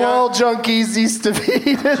 Pool Hall Junkies, East of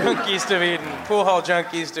Eden. Junkies to Eden. Pool Hall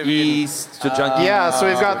Junkies to Eden. East to Junkies. Yeah, so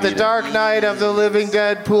we've got The Dark Knight of the Living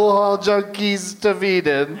Dead, Pool Hall Junkies of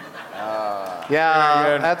Eden.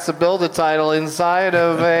 Yeah, that's a build-a title inside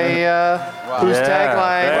of a whose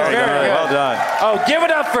tagline. Very good. Well done. Oh, give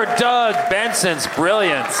it up for Doug Benson's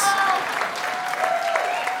brilliance.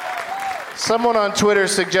 Someone on Twitter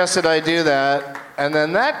suggested I do that, and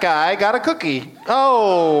then that guy got a cookie.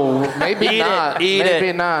 Oh, maybe not.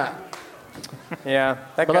 Maybe not. Yeah,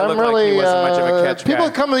 that But guy I'm looked really, like he wasn't much of a catch people guy.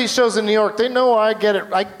 that come to these shows in New York, they know I get it.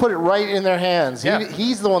 I put it right in their hands. Yeah.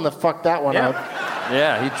 He's the one that fucked that one up.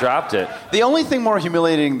 Yeah, he dropped it. The only thing more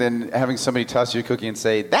humiliating than having somebody toss you a cookie and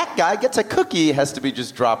say, that guy gets a cookie, has to be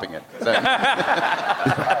just dropping it.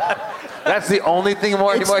 That's the only thing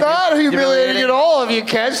more It's not humiliating at all if you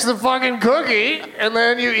catch the fucking cookie and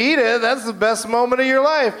then you eat it. That's the best moment of your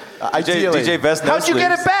life. DJ Vest No How'd you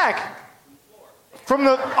get it back? From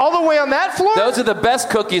all the way on that floor? Those are the best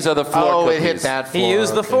cookies of the floor Oh, cookies. it hit that floor. He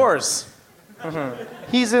used the force.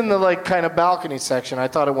 He's in the like kind of balcony section. I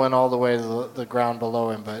thought it went all the way to the ground below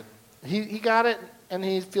him, but he got it, and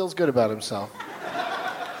he feels good about himself.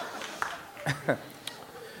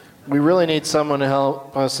 We really need someone to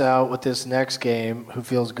help us out with this next game who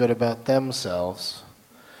feels good about themselves,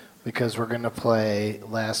 because we're going to play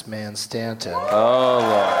Last Man Stanton. Oh,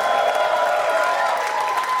 Lord.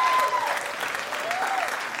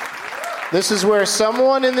 This is where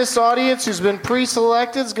someone in this audience who's been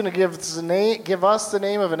pre-selected is going to give us the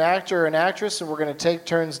name of an actor or an actress, and we're going to take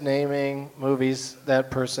turns naming movies that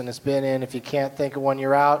person has been in. If you can't think of one,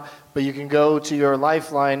 you're out. But you can go to your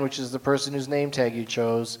lifeline, which is the person whose name tag you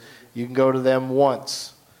chose. You can go to them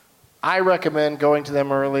once. I recommend going to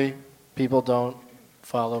them early. People don't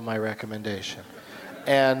follow my recommendation.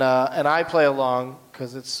 And I play along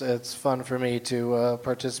because it's fun for me to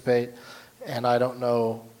participate, and I don't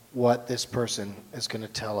know what this person is going to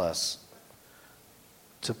tell us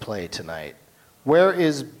to play tonight. Where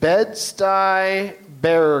is Bed-Stuy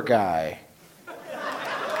Bear Guy?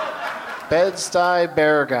 Bed-Stuy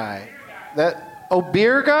Bear Guy.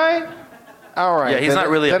 Beer Guy? All right. Yeah, he's not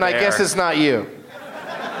really a Then bear. I guess it's not you.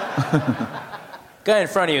 Guy in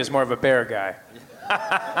front of you is more of a bear guy.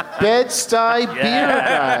 Bed-Stuy Beer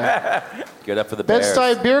Guy. Get up for the Bears.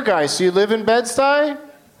 Bed-Stuy Beer Guy. So you live in Bed-Stuy?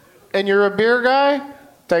 And you're a beer guy?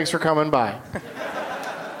 Thanks for coming by.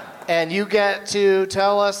 And you get to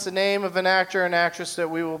tell us the name of an actor and actress that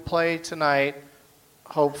we will play tonight.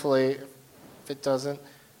 Hopefully, if it doesn't.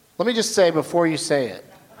 Let me just say before you say it,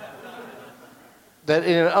 that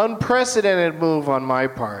in an unprecedented move on my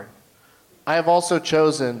part, I have also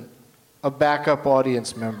chosen a backup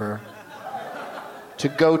audience member to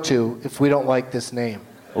go to if we don't like this name.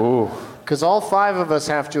 Ooh. Because all 5 of us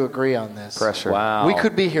have to agree on this. Pressure. Wow. We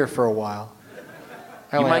could be here for a while.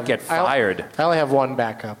 You might get fired. I only have one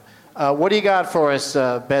backup. What do you got for us,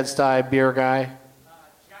 Bed-Stuy Beer Guy?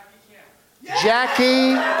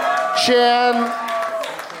 Jackie Chan.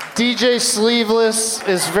 DJ Sleeveless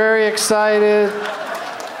is very excited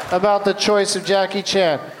about the choice of Jackie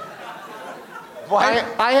Chan. Why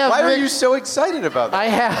are you so excited about that? I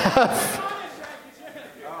have...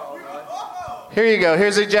 Here you go.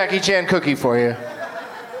 Here's a Jackie Chan cookie for you.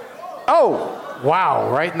 Oh, wow,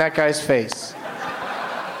 right in that guy's face.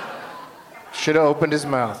 Should have opened his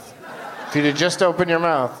mouth. If you'd have just opened your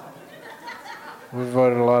mouth, we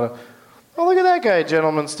voted a lot of... Oh, look at that guy,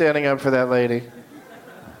 gentleman, standing up for that lady.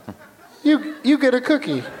 You get a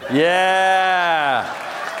cookie. Yeah.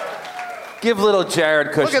 Give little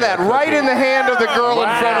Jared Kushner. Look at that, right in the hand of the girl in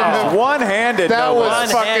front of him. One-handed. That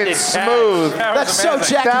was fucking smooth. That's so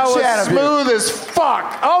Jackie That was Chan of you. smooth as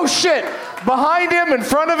fuck. Oh, shit. Behind him, in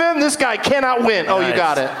front of him, this guy cannot win. Oh, you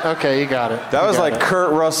got it. Okay, you got it. That was like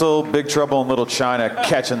Kurt Russell, Big Trouble in Little China,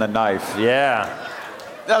 catching the knife. Yeah.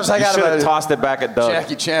 That was like You out should of have a tossed it back at Doug.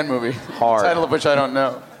 Jackie Chan movie. Hard. Title of which I don't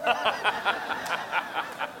know.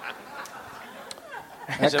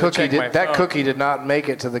 That cookie did not make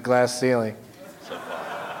it to the glass ceiling.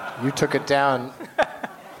 You took it down,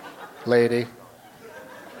 lady.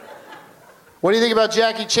 What do you think about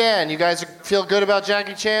Jackie Chan? You guys feel good about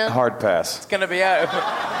Jackie Chan? Hard pass. It's gonna be out.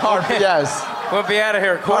 Hard, yes. We'll be out of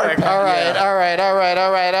here quick. All right.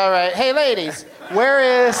 Hey, ladies, where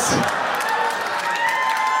is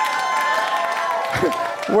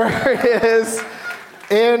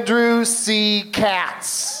Andrew C.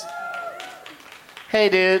 Katz? Hey,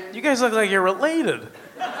 dude. You guys look like you're related.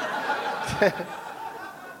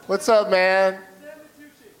 What's up, man?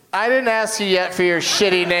 I didn't ask you yet for your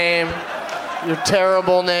shitty name, your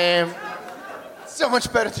terrible name. So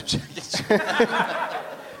much better than Jackie Chan.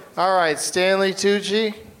 All right, Stanley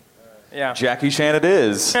Tucci. Yeah. Jackie Chan it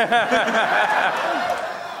is.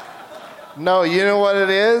 No, you know what it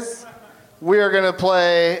is? We are going to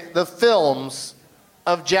play the films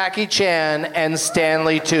of Jackie Chan and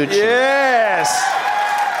Stanley Tucci. Yes.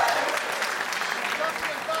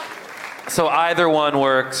 So either one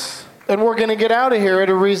works. And we're going to get out of here at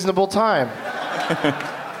a reasonable time.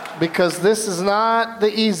 Because this is not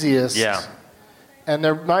the easiest. Yeah. And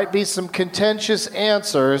there might be some contentious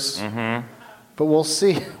answers. Mm-hmm. But we'll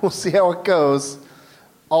see. We'll see how it goes.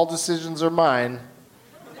 All decisions are mine.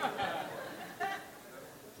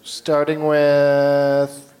 Starting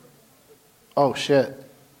with... Oh, shit.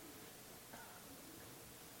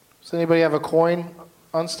 Does anybody have a coin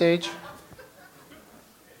on stage?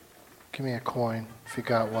 Give me a coin if you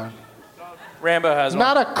got one. Rambo has one.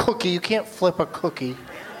 Not a cookie. You can't flip a cookie.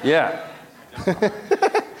 Yeah.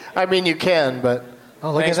 I mean, you can, but...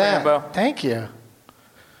 Oh, look Thanks, at that. Rainbow. Thank you.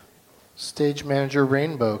 Stage manager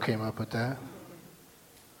Rainbow came up with that.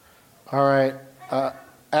 All right.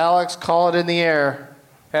 Alex, call it in the air.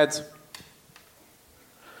 Heads.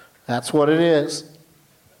 That's what it is.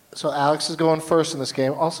 So Alex is going first in this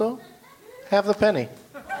game. Also, have the penny.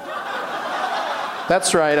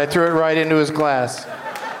 That's right. I threw it right into his glass.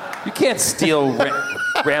 You can't steal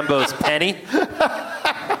Rambo's penny.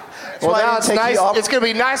 Well, now it's nice. It's going to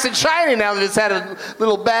be nice and shiny now that it's had a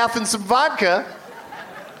little bath in some vodka.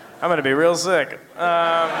 I'm going to be real sick.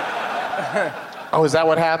 Oh, is that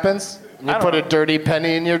what happens? You put a dirty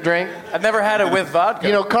penny in your drink? I've never had it with vodka.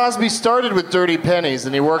 You know, Cosby started with dirty pennies,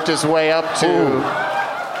 and he worked his way up to...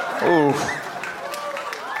 Ooh.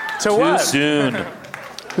 To what? Too soon.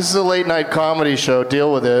 This is a late-night comedy show.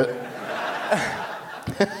 Deal with it.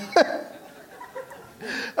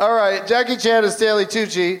 All right, Jackie Chan and Stanley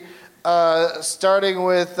Tucci. Starting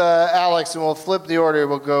with Alex, and we'll flip the order.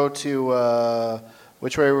 We'll go to...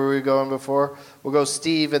 which way were we going before? We'll go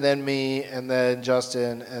Steve, and then me, and then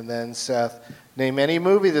Justin, and then Seth. Name any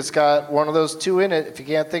movie that's got one of those two in it. If you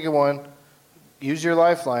can't think of one, use your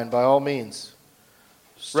lifeline by all means.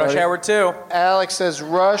 Rush Hour 2. Alex says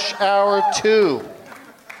Rush Hour 2.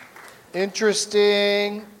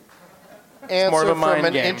 Interesting answer more of a from mind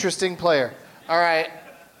an game. interesting player. All right.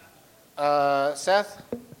 Seth?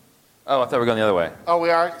 Oh, I thought we were going the other way. Oh, we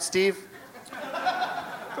are? Steve?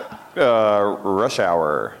 Rush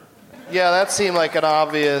Hour. Yeah, that seemed like an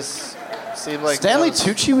obvious... Stanley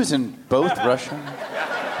Tucci was in both Rush Hour?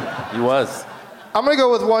 He was. I'm going to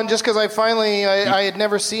go with one just because I had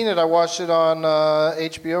never seen it. I watched it on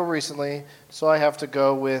HBO recently, so I have to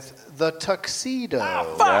go with The Tuxedo.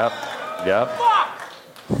 Yep.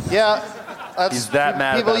 Yeah. He's that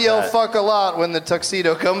mad People about yell that. fuck a lot when The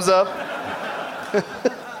Tuxedo comes up.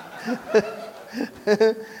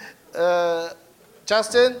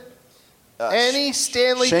 Justin? Any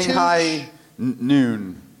Stanley Shanghai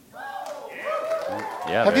Noon.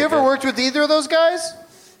 Yeah. Have you ever worked with either of those guys?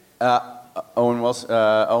 Owen Wilson.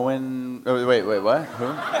 Owen. Oh, wait, what? Who?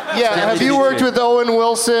 Yeah. Have you worked with Owen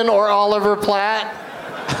Wilson or Oliver Platt?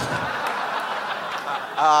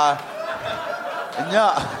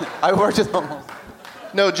 No, I worked with them.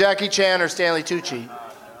 No, Jackie Chan or Stanley Tucci.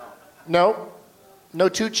 No? No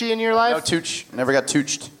Tucci in your life? No Tooch. Never got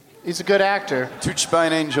tooched. He's a good actor. Tooched by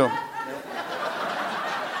an angel.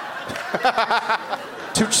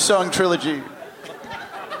 Tooch Song Trilogy.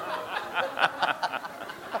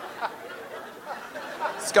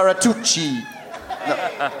 Scaratucci. No.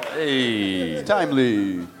 Hey.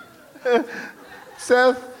 Timely.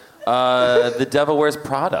 Seth? The Devil Wears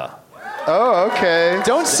Prada. Oh, okay.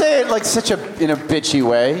 Don't say it like in a bitchy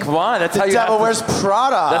way. Come on, that's how you The Devil have Wears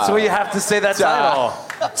Prada. That's the way you have to say that Duh. title.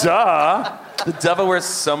 Duh. The Devil Wears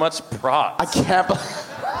so much Prada. I can't believe...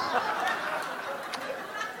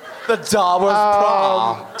 The Devil Wears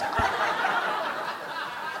Prada.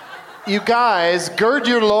 You guys, gird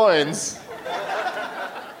your loins.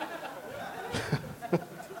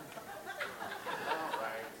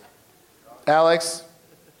 Alex?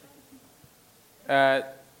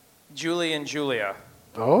 Julie and Julia.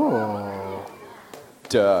 Oh.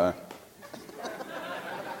 Duh.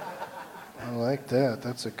 I like that.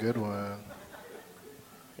 That's a good one.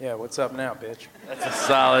 Yeah, what's up now, bitch? That's a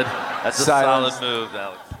solid move,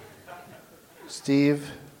 Alex. Steve?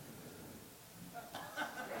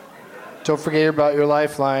 Don't forget about your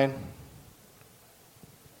lifeline.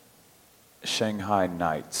 Shanghai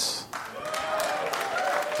Nights.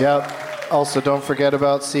 Yep. Also, don't forget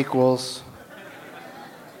about sequels.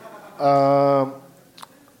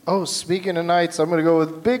 Speaking of nights, I'm going to go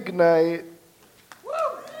with Big Night.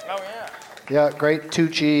 Oh, yeah. Yeah, great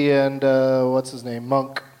Tucci and what's his name?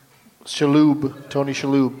 Monk. Shalhoub. Tony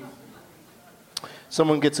Shalhoub.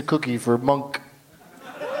 Someone gets a cookie for Monk.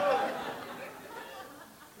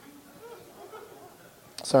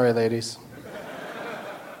 Sorry, ladies.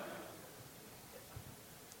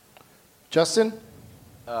 Justin?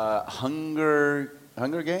 Hunger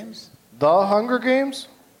Games? The Hunger Games?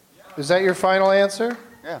 Is that your final answer?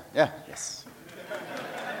 Yeah. Yes.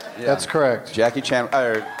 Yeah. That's correct. Jackie Chan.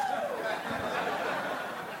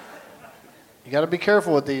 You got to be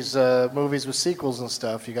careful with these movies with sequels and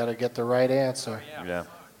stuff. You got to get the right answer. Yeah.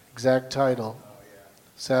 Exact title.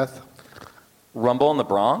 Seth? Rumble in the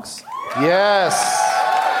Bronx? Yes.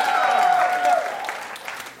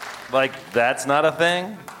 Like, that's not a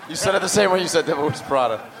thing? You said it the same way you said Devil Wears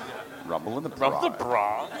Prada. Rumble in the Bronx. Rumble in the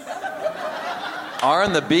Bronx? R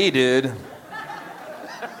and the B, dude.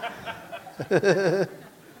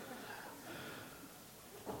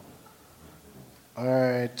 All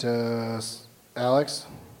right, Alex?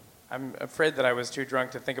 I'm afraid that I was too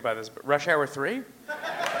drunk to think about this, but Rush Hour 3?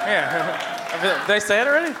 Yeah. Did I say it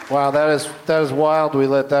already? Wow, that is wild we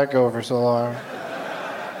let that go for so long.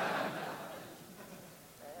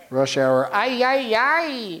 Rush Hour. Ay, ay,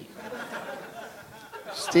 ay.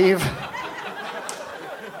 Steve?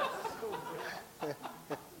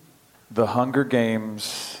 The Hunger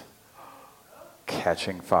Games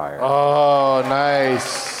Catching Fire. Oh,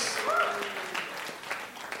 nice.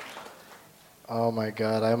 Oh my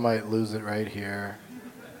God, I might lose it right here.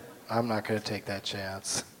 I'm not going to take that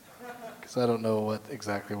chance because I don't know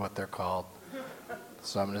exactly what they're called.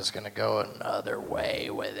 So I'm just going to go another way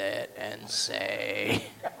with it and say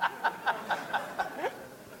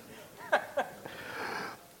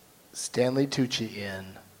Stanley Tucci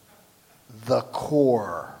in The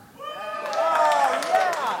Core.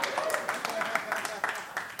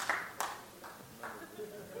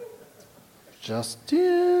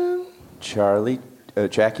 Justin.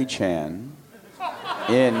 Jackie Chan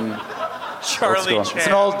in Charlie Chan.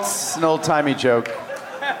 It's an old-timey joke.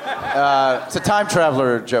 It's a time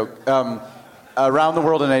traveler joke. Around the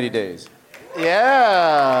World in 80 Days.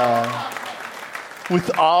 Yeah.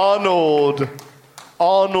 With Arnold.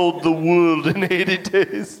 Arnold the World in 80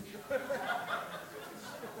 Days.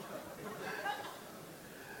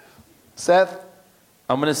 Seth?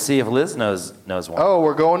 I'm going to see if Liz knows one. Oh,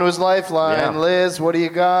 we're going to his lifeline. Yeah. Liz, what do you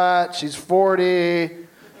got? She's 40.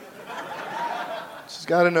 She's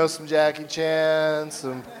got to know some Jackie Chan,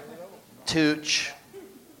 some Tooch.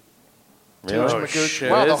 Really? Tooch Oh, McGooch.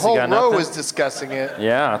 shit. Wow, the Liz, you whole got row nothing? is discussing it.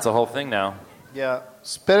 Yeah, it's a whole thing now. Yeah.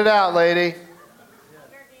 Spit it out, lady.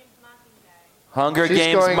 Hunger She's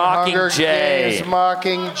Games going Hunger Mockingjay. Games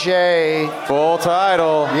Mockingjay. Full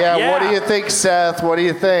title. Yeah, what do you think, Seth? What do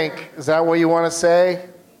you think? Is that what you want to say?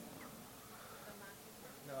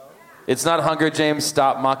 It's not Hunger Games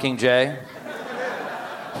Stop Mockingjay.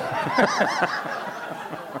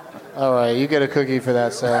 All right, you get a cookie for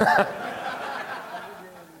that, Seth.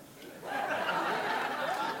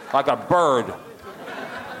 Like a bird.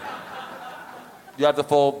 You have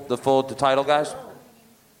the title, guys?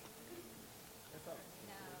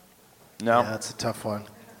 No. Yeah, that's a tough one.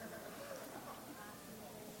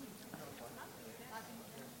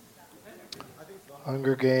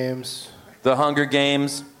 Hunger Games. The Hunger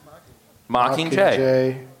Games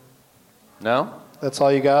Mockingjay. No? That's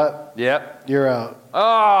all you got? Yep. You're out.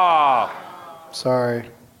 Oh! Sorry.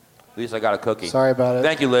 At least I got a cookie. Sorry about it.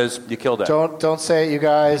 Thank you, Liz. You killed it. Don't say it, you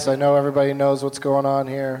guys. I know everybody knows what's going on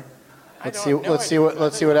here. Let's see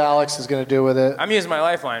what Alex is going to do with it. I'm using my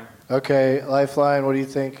lifeline. Okay, lifeline. What do you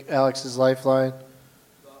think, Alex's lifeline?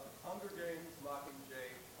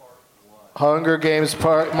 Hunger Games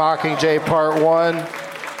Mockingjay Part 1.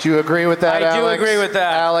 Do you agree with that, Alex? I do agree with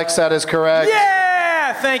that. Alex, that is correct.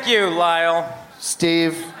 Yeah! Thank you, Lyle.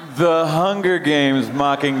 Steve? The Hunger Games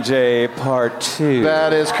Mockingjay Part 2.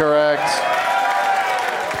 That is correct.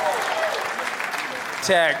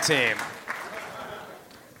 Tag team.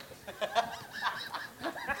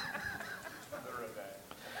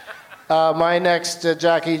 My next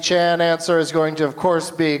Jackie Chan answer is going to, of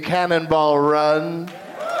course, be Cannonball Run.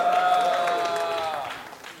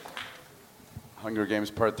 Hunger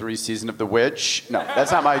Games Part 3, Season of the Witch. No,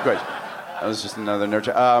 that's not my question. That was just another nerd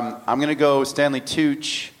joke. I'm going to go Stanley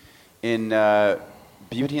Tucci in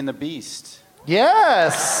Beauty and the Beast.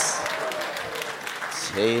 Yes!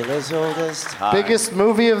 Tale as old as time. Biggest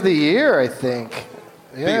movie of the year, I think.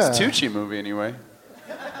 Yeah. Biggest Tucci movie, anyway.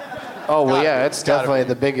 Oh, well, yeah, it's definitely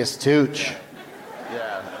the biggest Tooch.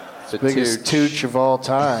 Yeah. The biggest Tooch of all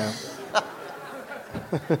time.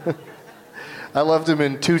 I loved him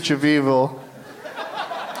in Tooch of Evil.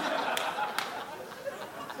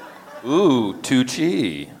 Ooh,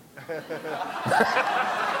 Tucci.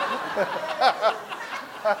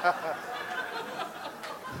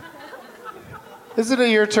 Isn't it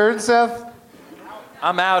your turn, Seth?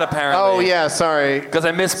 I'm out, apparently. Oh, yeah, sorry. Because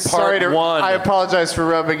I missed part 1. I apologize for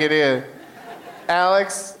rubbing it in.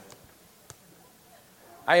 Alex?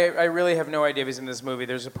 I really have no idea if he's in this movie.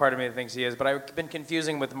 There's a part of me that thinks he is, but I've been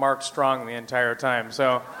confusing with Mark Strong the entire time.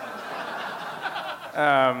 So,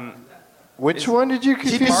 which one did you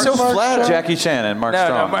confuse? He's so Mark flat. Strong? Jackie Chan and Mark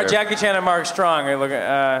Strong. No, Jackie Chan and Mark Strong. I look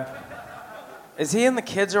at, is he in The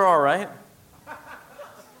Kids Are All Right?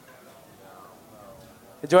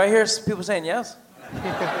 Do I hear people saying yes?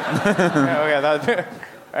 Okay,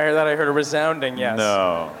 I heard a resounding yes.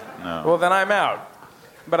 No. Well, then I'm out.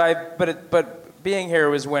 But being here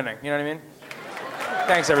was winning. You know what I mean?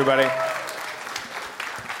 Thanks, everybody.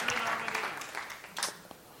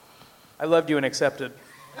 I loved you and accepted.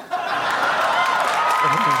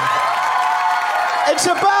 It's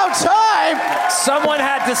about time! Someone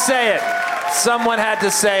had to say it. Someone had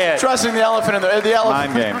to say it. Trusting the elephant in the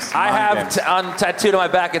elephant. Mind games. I have on tattooed on my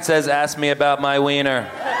back, it says, "Ask me about my wiener."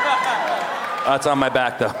 It's on my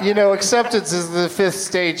back, though. You know, acceptance is the 5th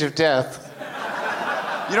stage of death.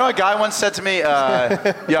 You know, a guy once said to me,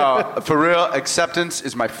 yo, for real, Acceptance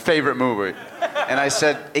is my favorite movie. And I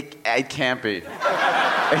said, it can't be. It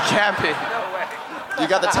can't be. No way. You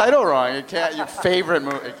got the title wrong. It can't. Your favorite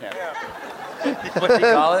movie. It can't. What do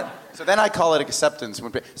you call it? So then I call it Acceptance.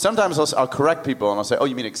 Sometimes I'll correct people and I'll say, oh,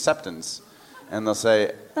 you mean acceptance? And they'll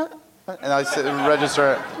say, and I say,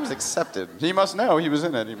 register, it was accepted. He must know. He was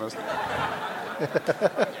in it. He must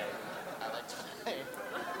know.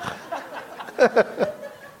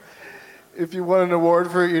 If you won an award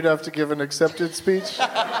for it, you'd have to give an acceptance speech.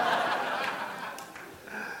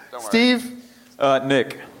 Steve?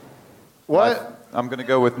 Nick. What? I'm going to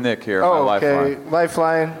go with Nick here. Oh, my okay. lifeline.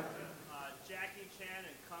 Lifeline. Jackie Chan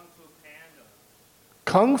and Kung Fu Panda.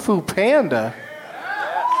 Kung Fu Panda?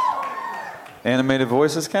 Animated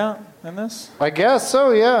voices count in this? I guess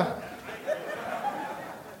so, yeah.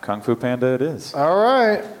 Kung Fu Panda it is. All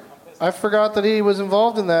right. I forgot that he was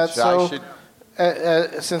involved in that.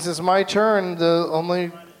 Since it's my turn,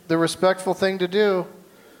 the respectful thing to do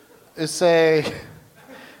is say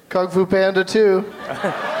Kung Fu Panda 2.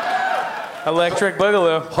 Electric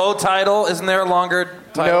Boogaloo. Whole title? Isn't there a longer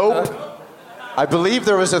title? Nope. I believe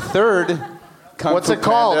there was a third Kung What's Fu it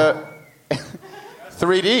called? Panda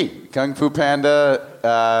 3D. Kung Fu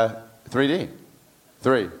Panda 3D.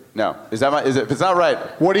 3. No. Is it? If it's not right.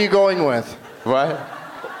 What are you going with? What?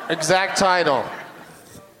 Exact title.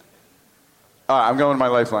 All right, I'm going with my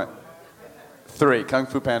lifeline. 3. Kung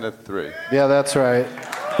Fu Panda 3. Yeah, that's right.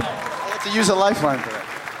 I have to use a lifeline for that.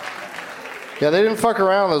 Yeah, they didn't fuck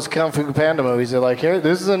around with those Kung Fu Panda movies. They're like, here,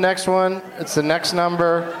 this is the next one. It's the next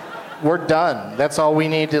number. We're done. That's all we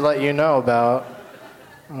need to let you know about.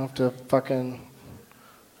 I don't have to fucking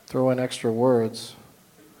throw in extra words.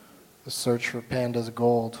 The search for Panda's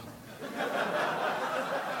gold.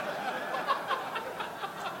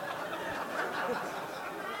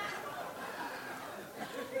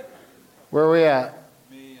 Where are we at?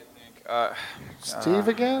 Me, I think. Steve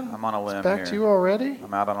again? I'm on a limb It's back here. to you already?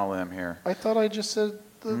 I'm out on a limb here. I thought I just said...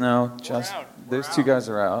 No, those two guys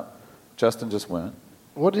are out. Justin just went.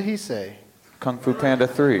 What did he say? Kung Fu Panda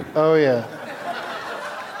 3. Oh, yeah.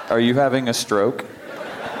 Are you having a stroke?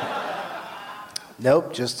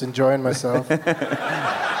 Nope, just enjoying myself.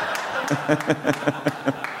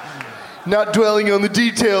 Not dwelling on the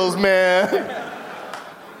details, man.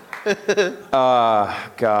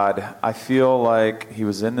 God, I feel like he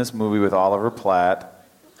was in this movie with Oliver Platt.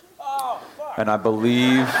 And I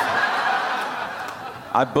believe,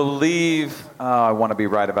 I want to be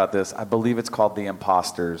right about this. I believe it's called The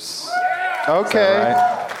Imposters. Okay.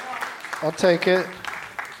 Right? I'll take it.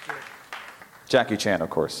 Jackie Chan,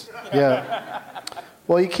 of course. Yeah.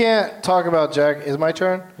 Well, you can't talk about Is my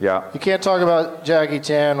turn? Yeah. You can't talk about Jackie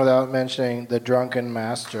Chan without mentioning The Drunken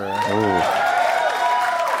Master. Ooh.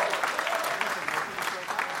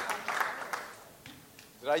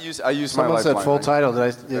 I used my Someone lifeline. said full title.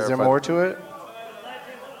 Is there more to it?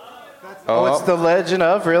 Oh, it's The Legend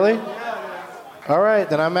of, really? All right,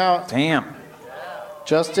 then I'm out. Damn.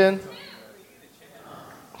 Justin?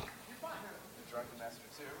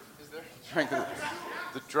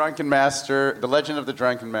 The Drunken Master, The Legend of the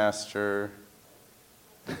Drunken Master.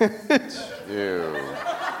 2.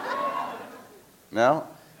 No?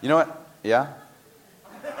 You know what? Yeah?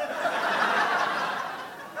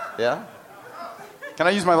 Yeah? Can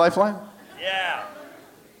I use my lifeline? Yeah.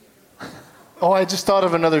 Oh, I just thought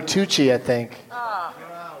of another Tucci, I think.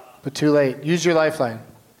 But too late. Use your lifeline.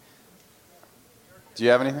 Do you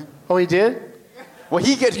have anything? Oh, he did? Well,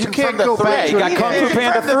 he gets You can't go the 3. back to He got it. Kung Fu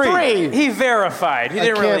Panda 3. He verified. He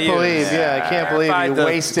didn't I can't really believe, use. I can't believe you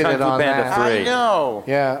wasted Kung it Fu on Panda that. 3. I know.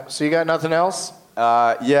 Yeah, so you got nothing else?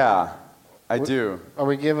 Yeah, I do. Are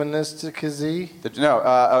we giving this to Kazee? No,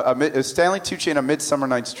 Stanley Tucci in A Midsummer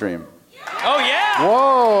Night's Dream. Oh, yeah.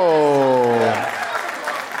 Whoa.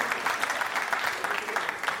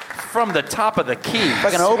 From the top of the key.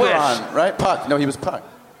 Like an Oberon, right? Puck. No, he was Puck.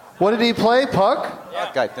 What did he play? Puck?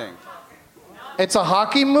 Puck, I think. It's a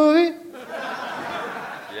hockey movie?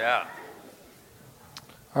 Yeah.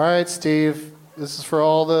 All right, Steve. This is for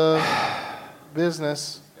all the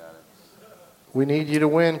business. We need you to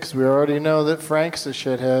win because we already know that Frank's a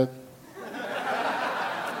shithead.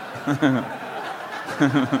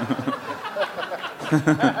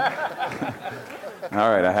 All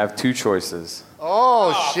right, I have 2 choices.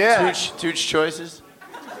 Oh, shit. Tooch choices?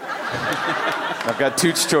 I've got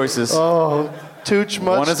 2 choices. Oh, Tooch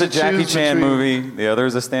much. One is a to Jackie choose Chan between. movie. The other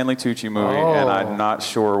is a Stanley Tucci movie, and I'm not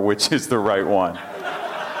sure which is the right one.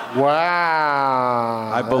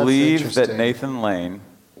 Wow. I believe that Nathan Lane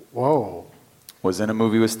was in a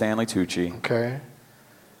movie with Stanley Tucci Okay.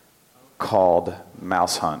 called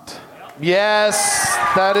Mouse Hunt. Yes.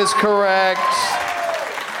 That is correct.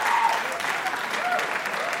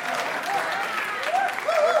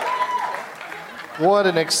 What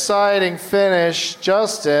an exciting finish,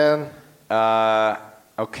 Justin.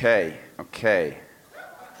 Okay.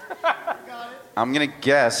 I'm gonna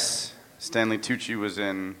guess Stanley Tucci was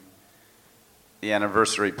in The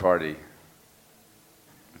Anniversary Party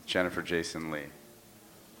with Jennifer Jason Leigh.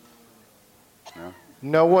 No?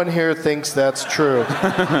 No one here thinks that's true.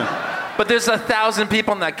 But there's 1,000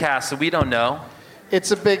 people in that cast, so we don't know.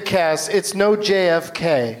 It's a big cast. It's no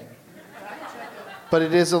JFK, but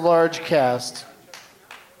it is a large cast.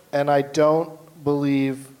 And I don't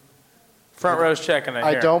believe... Front row's checking it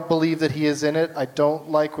I here. don't believe that he is in it. I don't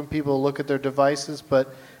like when people look at their devices,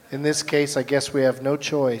 but in this case, I guess we have no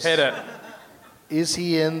choice. Hit it. Is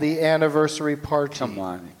he in The Anniversary Party? Come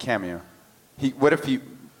on, cameo. What if he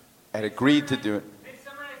had agreed to do it?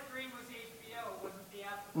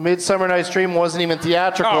 Midsummer Night's Dream wasn't even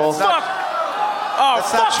theatrical. Oh, fuck! Oh,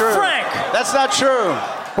 That's fuck not true. Frank! That's not true.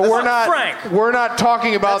 But Frank. we're not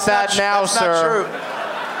talking about That's that now, that's sir. Not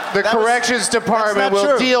true. The corrections department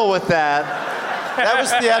will deal with that. That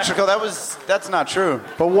was theatrical. That's not true.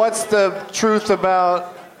 But what's the truth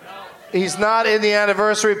about he's not in The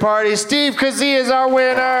Anniversary Party? Steve Kazee is our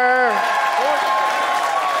winner.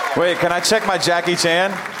 Wait, can I check my Jackie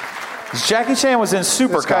Chan? Jackie Chan was in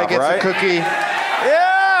Super This guy Cop, gets right? a cookie.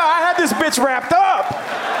 Yeah, I had this bitch wrapped up.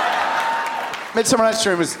 Midsummer Night's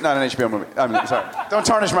Dream was not an HBO movie. I'm sorry. Don't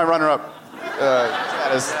tarnish my runner-up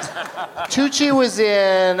status. Tucci was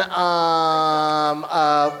in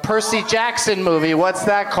Percy Jackson movie. What's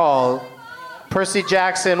that called? Percy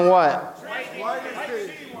Jackson what?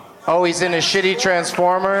 Oh, he's in a shitty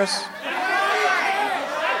Transformers?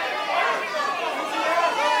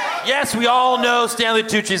 Yes, we all know Stanley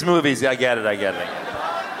Tucci's movies. I get it.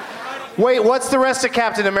 Wait, what's the rest of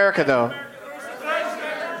Captain America, though?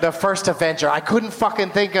 The First Avenger. I couldn't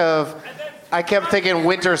fucking think of... I kept thinking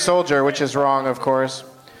Winter Soldier, which is wrong, of course.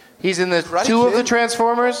 He's in the Karate two Kid? of the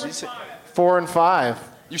Transformers? 4 and 5.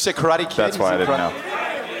 You said Karate Kid? That's why I didn't know.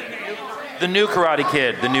 The new Karate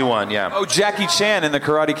Kid, the new one, yeah. Oh, Jackie Chan in the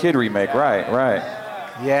Karate Kid remake. Right.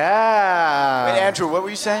 Yeah. Wait, Andrew, what were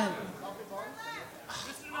you saying?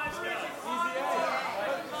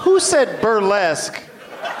 Who said burlesque?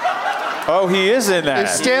 Oh, he is in that.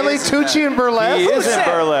 Is Stanley Tucci in burlesque? He is in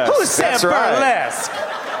burlesque. Who said That's right. burlesque?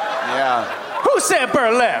 Yeah. Who said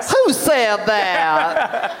burlesque? Who said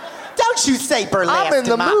that? Don't you say burlesque I'm in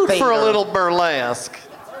the to my mood for a theater. little burlesque.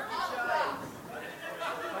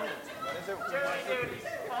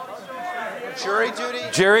 Jury duty?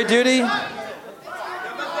 Jury duty?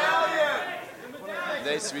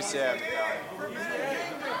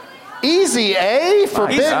 Easy A?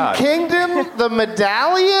 Forbidden God. Kingdom? The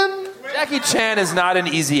Medallion? Jackie Chan is not an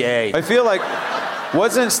easy A. I feel like,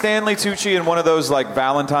 wasn't Stanley Tucci in one of those like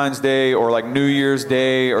Valentine's Day or like New Year's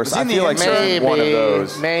Day or something? I feel like Maybe. one of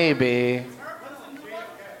those. Maybe.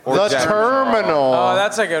 Or The Jack- Terminal. Oh,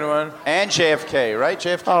 that's a good one. And JFK, right?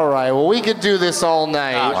 JFK. All right, well, we could do this all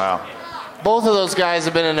night. Wow. Both of those guys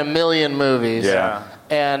have been in a million movies. Yeah.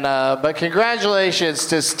 And but congratulations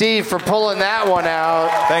to Steve for pulling that one out.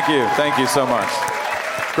 Thank you so much.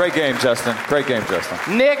 Great game, Justin.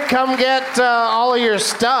 Nick, come get all of your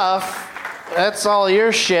stuff. That's all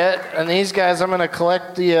your shit. And these guys, I'm going to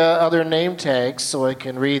collect the other name tags so I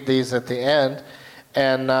can read these at the end.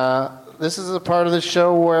 And this is a part of the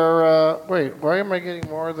show where, wait, why am I getting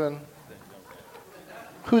more than...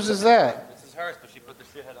 Whose is that? This is hers, but she put the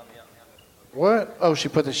shithead on the other. What? Oh, she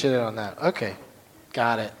put the shit on that. Okay.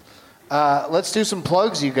 Got it. Let's do some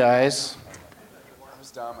plugs, you guys. I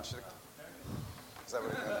was dumb. I should have.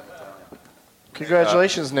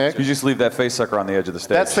 Congratulations, Nick. You just leave that face sucker on the edge of the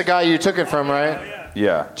stage. That's the guy you took it from, right?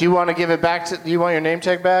 Yeah. Do you want to give it back to... Do you want your name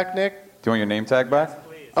tag back, Nick? Do you want your name tag back?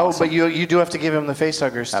 Oh, but you do have to give him the face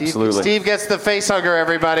hugger. Steve, Absolutely. Steve gets the face hugger,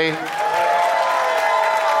 everybody.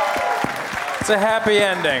 It's a happy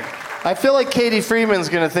ending. I feel like Katie Freeman's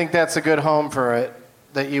going to think that's a good home for it.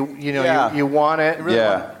 That you Yeah. want it.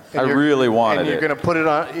 Yeah. I And really wanted and you're it. going to put it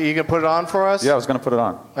on. Are you going to put it on for us? Yeah, I was going to put it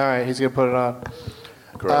on. All right, he's going to put it on.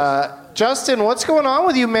 Justin, what's going on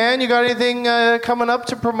with you, man? You got anything coming up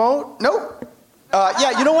to promote? Nope.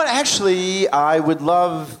 Yeah, you know what? Actually, I would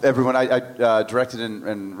love everyone. I directed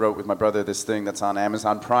and wrote with my brother this thing that's on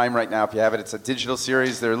Amazon Prime right now. If you have it, it's a digital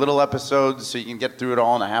series. They're little episodes, so you can get through it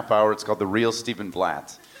all in a half hour. It's called The Real Stephen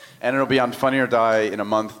Blatt. And it'll be on Funny or Die in a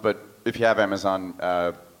month, but if you have Amazon,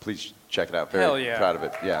 please check it out. Very Hell yeah. proud of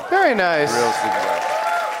it. Yeah. Very nice.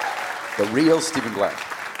 The Real Stephen Blatt.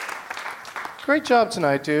 Great job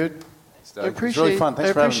tonight, dude. Thanks, Doug. It's really fun. Thanks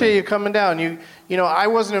I for having appreciate me. you coming down. You know, I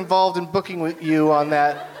wasn't involved in booking with you on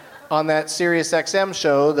that Sirius XM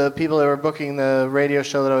show. The people that were booking the radio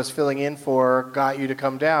show that I was filling in for got you to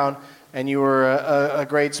come down, and you were a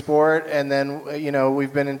great sport. And then, you know,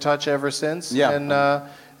 we've been in touch ever since. Yeah. And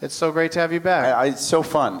it's so great to have you back. It's so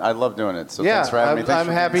fun. I love doing it. So yeah, thanks for having me. Thanks I'm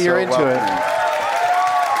for happy being you're so into it. welcoming.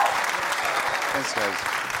 Thanks, guys.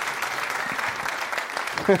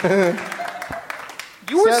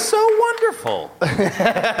 You were so wonderful.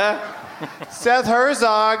 Seth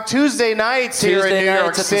Herzog, Tuesday nights here in New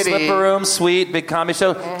York at City. the Slipper Room, sweet, big comedy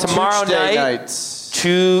show. Tomorrow Tuesday night, nights.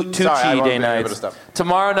 two Sorry, I won't Tuesday be able to nights. stop.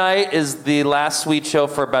 Tomorrow night is the last sweet show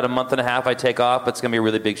for about a month and a half. I take off. It's gonna be a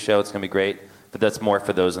really big show. It's gonna be great. But that's more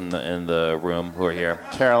for those in the room who are here.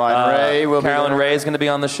 Caroline Ray will be Caroline there. Ray is going to be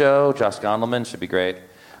on the show. Josh Gondelman should be great.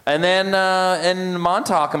 And then in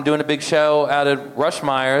Montauk, I'm doing a big show out at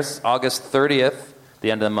Rushmeyer's, August 30th,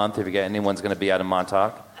 the end of the month, if you get anyone's going to be out in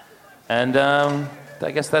Montauk. And I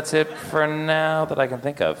guess that's it for now that I can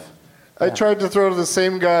think of. I tried to throw to the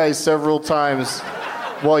same guy several times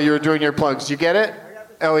while you were doing your plugs. You get it?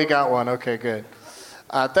 Oh, he got one. Okay, good.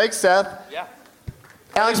 Thanks, Seth. Yeah.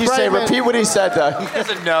 Alex You say, Brightman. repeat what he said, Doug. He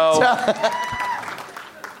doesn't know.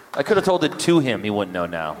 I could have told it to him. He wouldn't know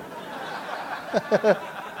now.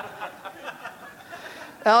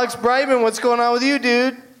 Alex Brightman, what's going on with you,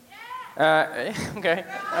 dude? Okay.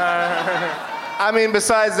 I mean,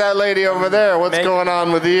 besides that lady over there, what's going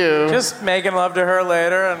on with you? Just making love to her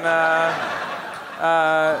later, and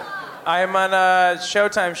I am on a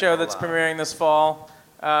Showtime show that's premiering this fall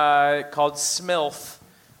called SMILF,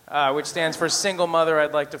 which stands for Single Mother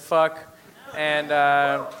I'd Like to Fuck. And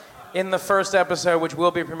in the first episode, which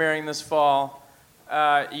will be premiering this fall,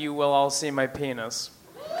 you will all see my penis.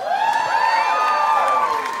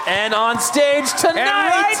 And on stage tonight. And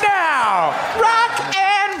right now. Rock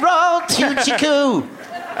and roll, Tuchie-coo.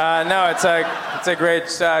 No, it's a great,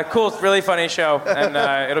 cool, really funny show, and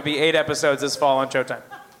it'll be 8 episodes this fall on Showtime.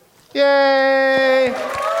 Yay!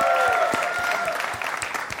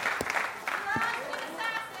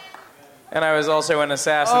 And I was also in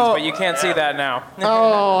Assassins, but you can't see that now.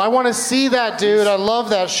 Oh, I want to see that, dude. I love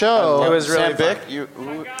that show. It was really Sam fun. Bick?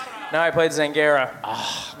 Now I played Zangara.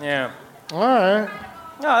 Yeah. All right.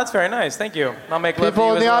 No, that's very nice. Thank you. I'll make love to People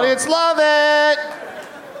you in as the well. audience love it.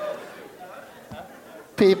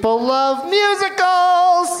 People love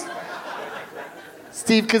musicals.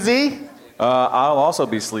 Steve Kazee? I'll also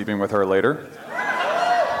be sleeping with her later.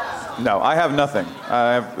 No, I have nothing.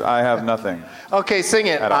 I have nothing. Okay, sing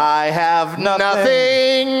it. At all. I have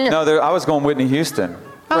nothing. No, I was going Whitney Houston.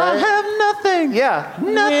 I have nothing. Yeah.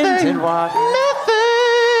 Nothing. Nothing.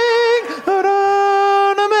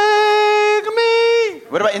 Gonna make me.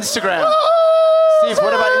 What about Instagram? Steve,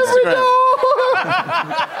 what about Instagram?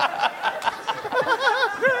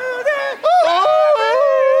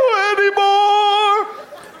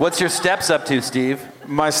 What's your steps up to, Steve?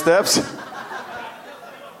 My steps?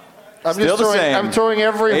 I'm Still just the throwing, same. I'm throwing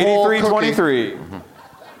every whole cookie. 23.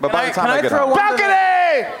 But by the time I get home.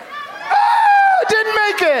 Balcony! Didn't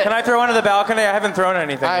make it! Can I throw one to the balcony? I haven't thrown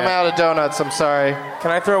anything I'm yet. out of donuts. I'm sorry. Can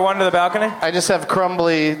I throw one to the balcony? I just have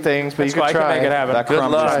crumbly things, but That's you why can I try. can make it happen. That Good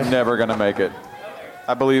crumb luck. is never going to make it.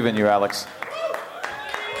 I believe in you, Alex.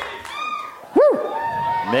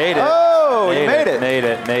 Made it. Oh, you made it. Made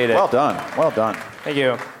it. Well done. Well done. Thank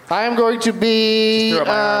you. I am going to be Just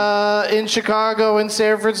threw up my in Chicago and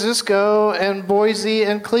San Francisco and Boise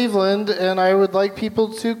and Cleveland, and I would like people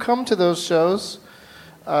to come to those shows,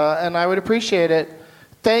 and I would appreciate it.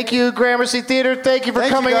 Thank you, Gramercy Theater. Thank you for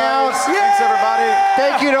coming out. Thanks, everybody.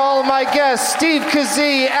 Thank you to all of my guests, Steve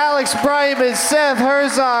Kazee, Alex Brightman, Seth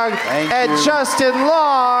Herzog, and you. Justin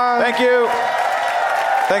Long. Thank you.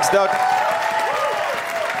 Thanks, Doug.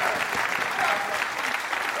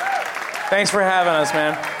 Thanks for having us,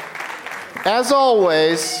 man. As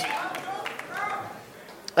always,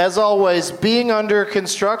 being under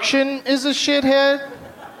construction is a shithead.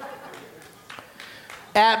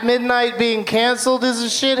 At midnight being canceled is a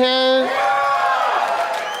shithead.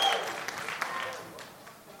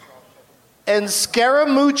 And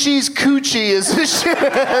Scaramucci's coochie is a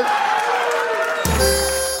shithead.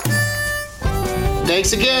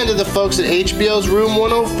 Thanks again to the folks at HBO's Room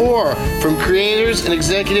 104. From creators and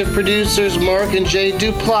executive producers Mark and Jay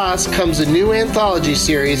Duplass comes a new anthology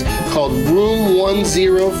series called Room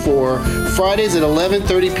 104, Fridays at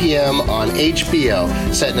 11:30 p.m. on HBO.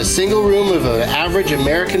 Set in a single room of an average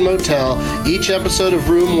American motel, each episode of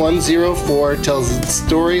Room 104 tells the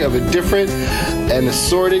story of a different and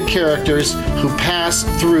assorted characters who pass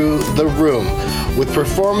through the room. With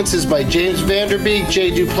performances by James Vanderbeek,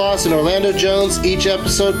 Jay Duplass, and Orlando Jones, each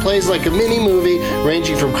episode plays like a mini-movie,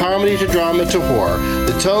 ranging from comedy to drama to horror.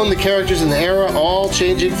 The tone, the characters, and the era all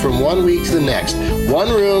changing from one week to the next. One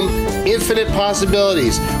room, infinite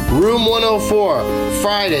possibilities. Room 104,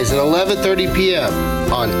 Fridays at 11:30 p.m.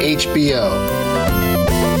 on HBO.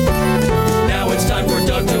 Now it's time for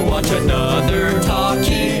Doug to watch another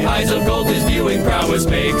talkie. Eyes of gold, his viewing prowess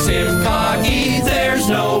makes him cocky. There's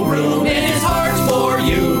no room in his heart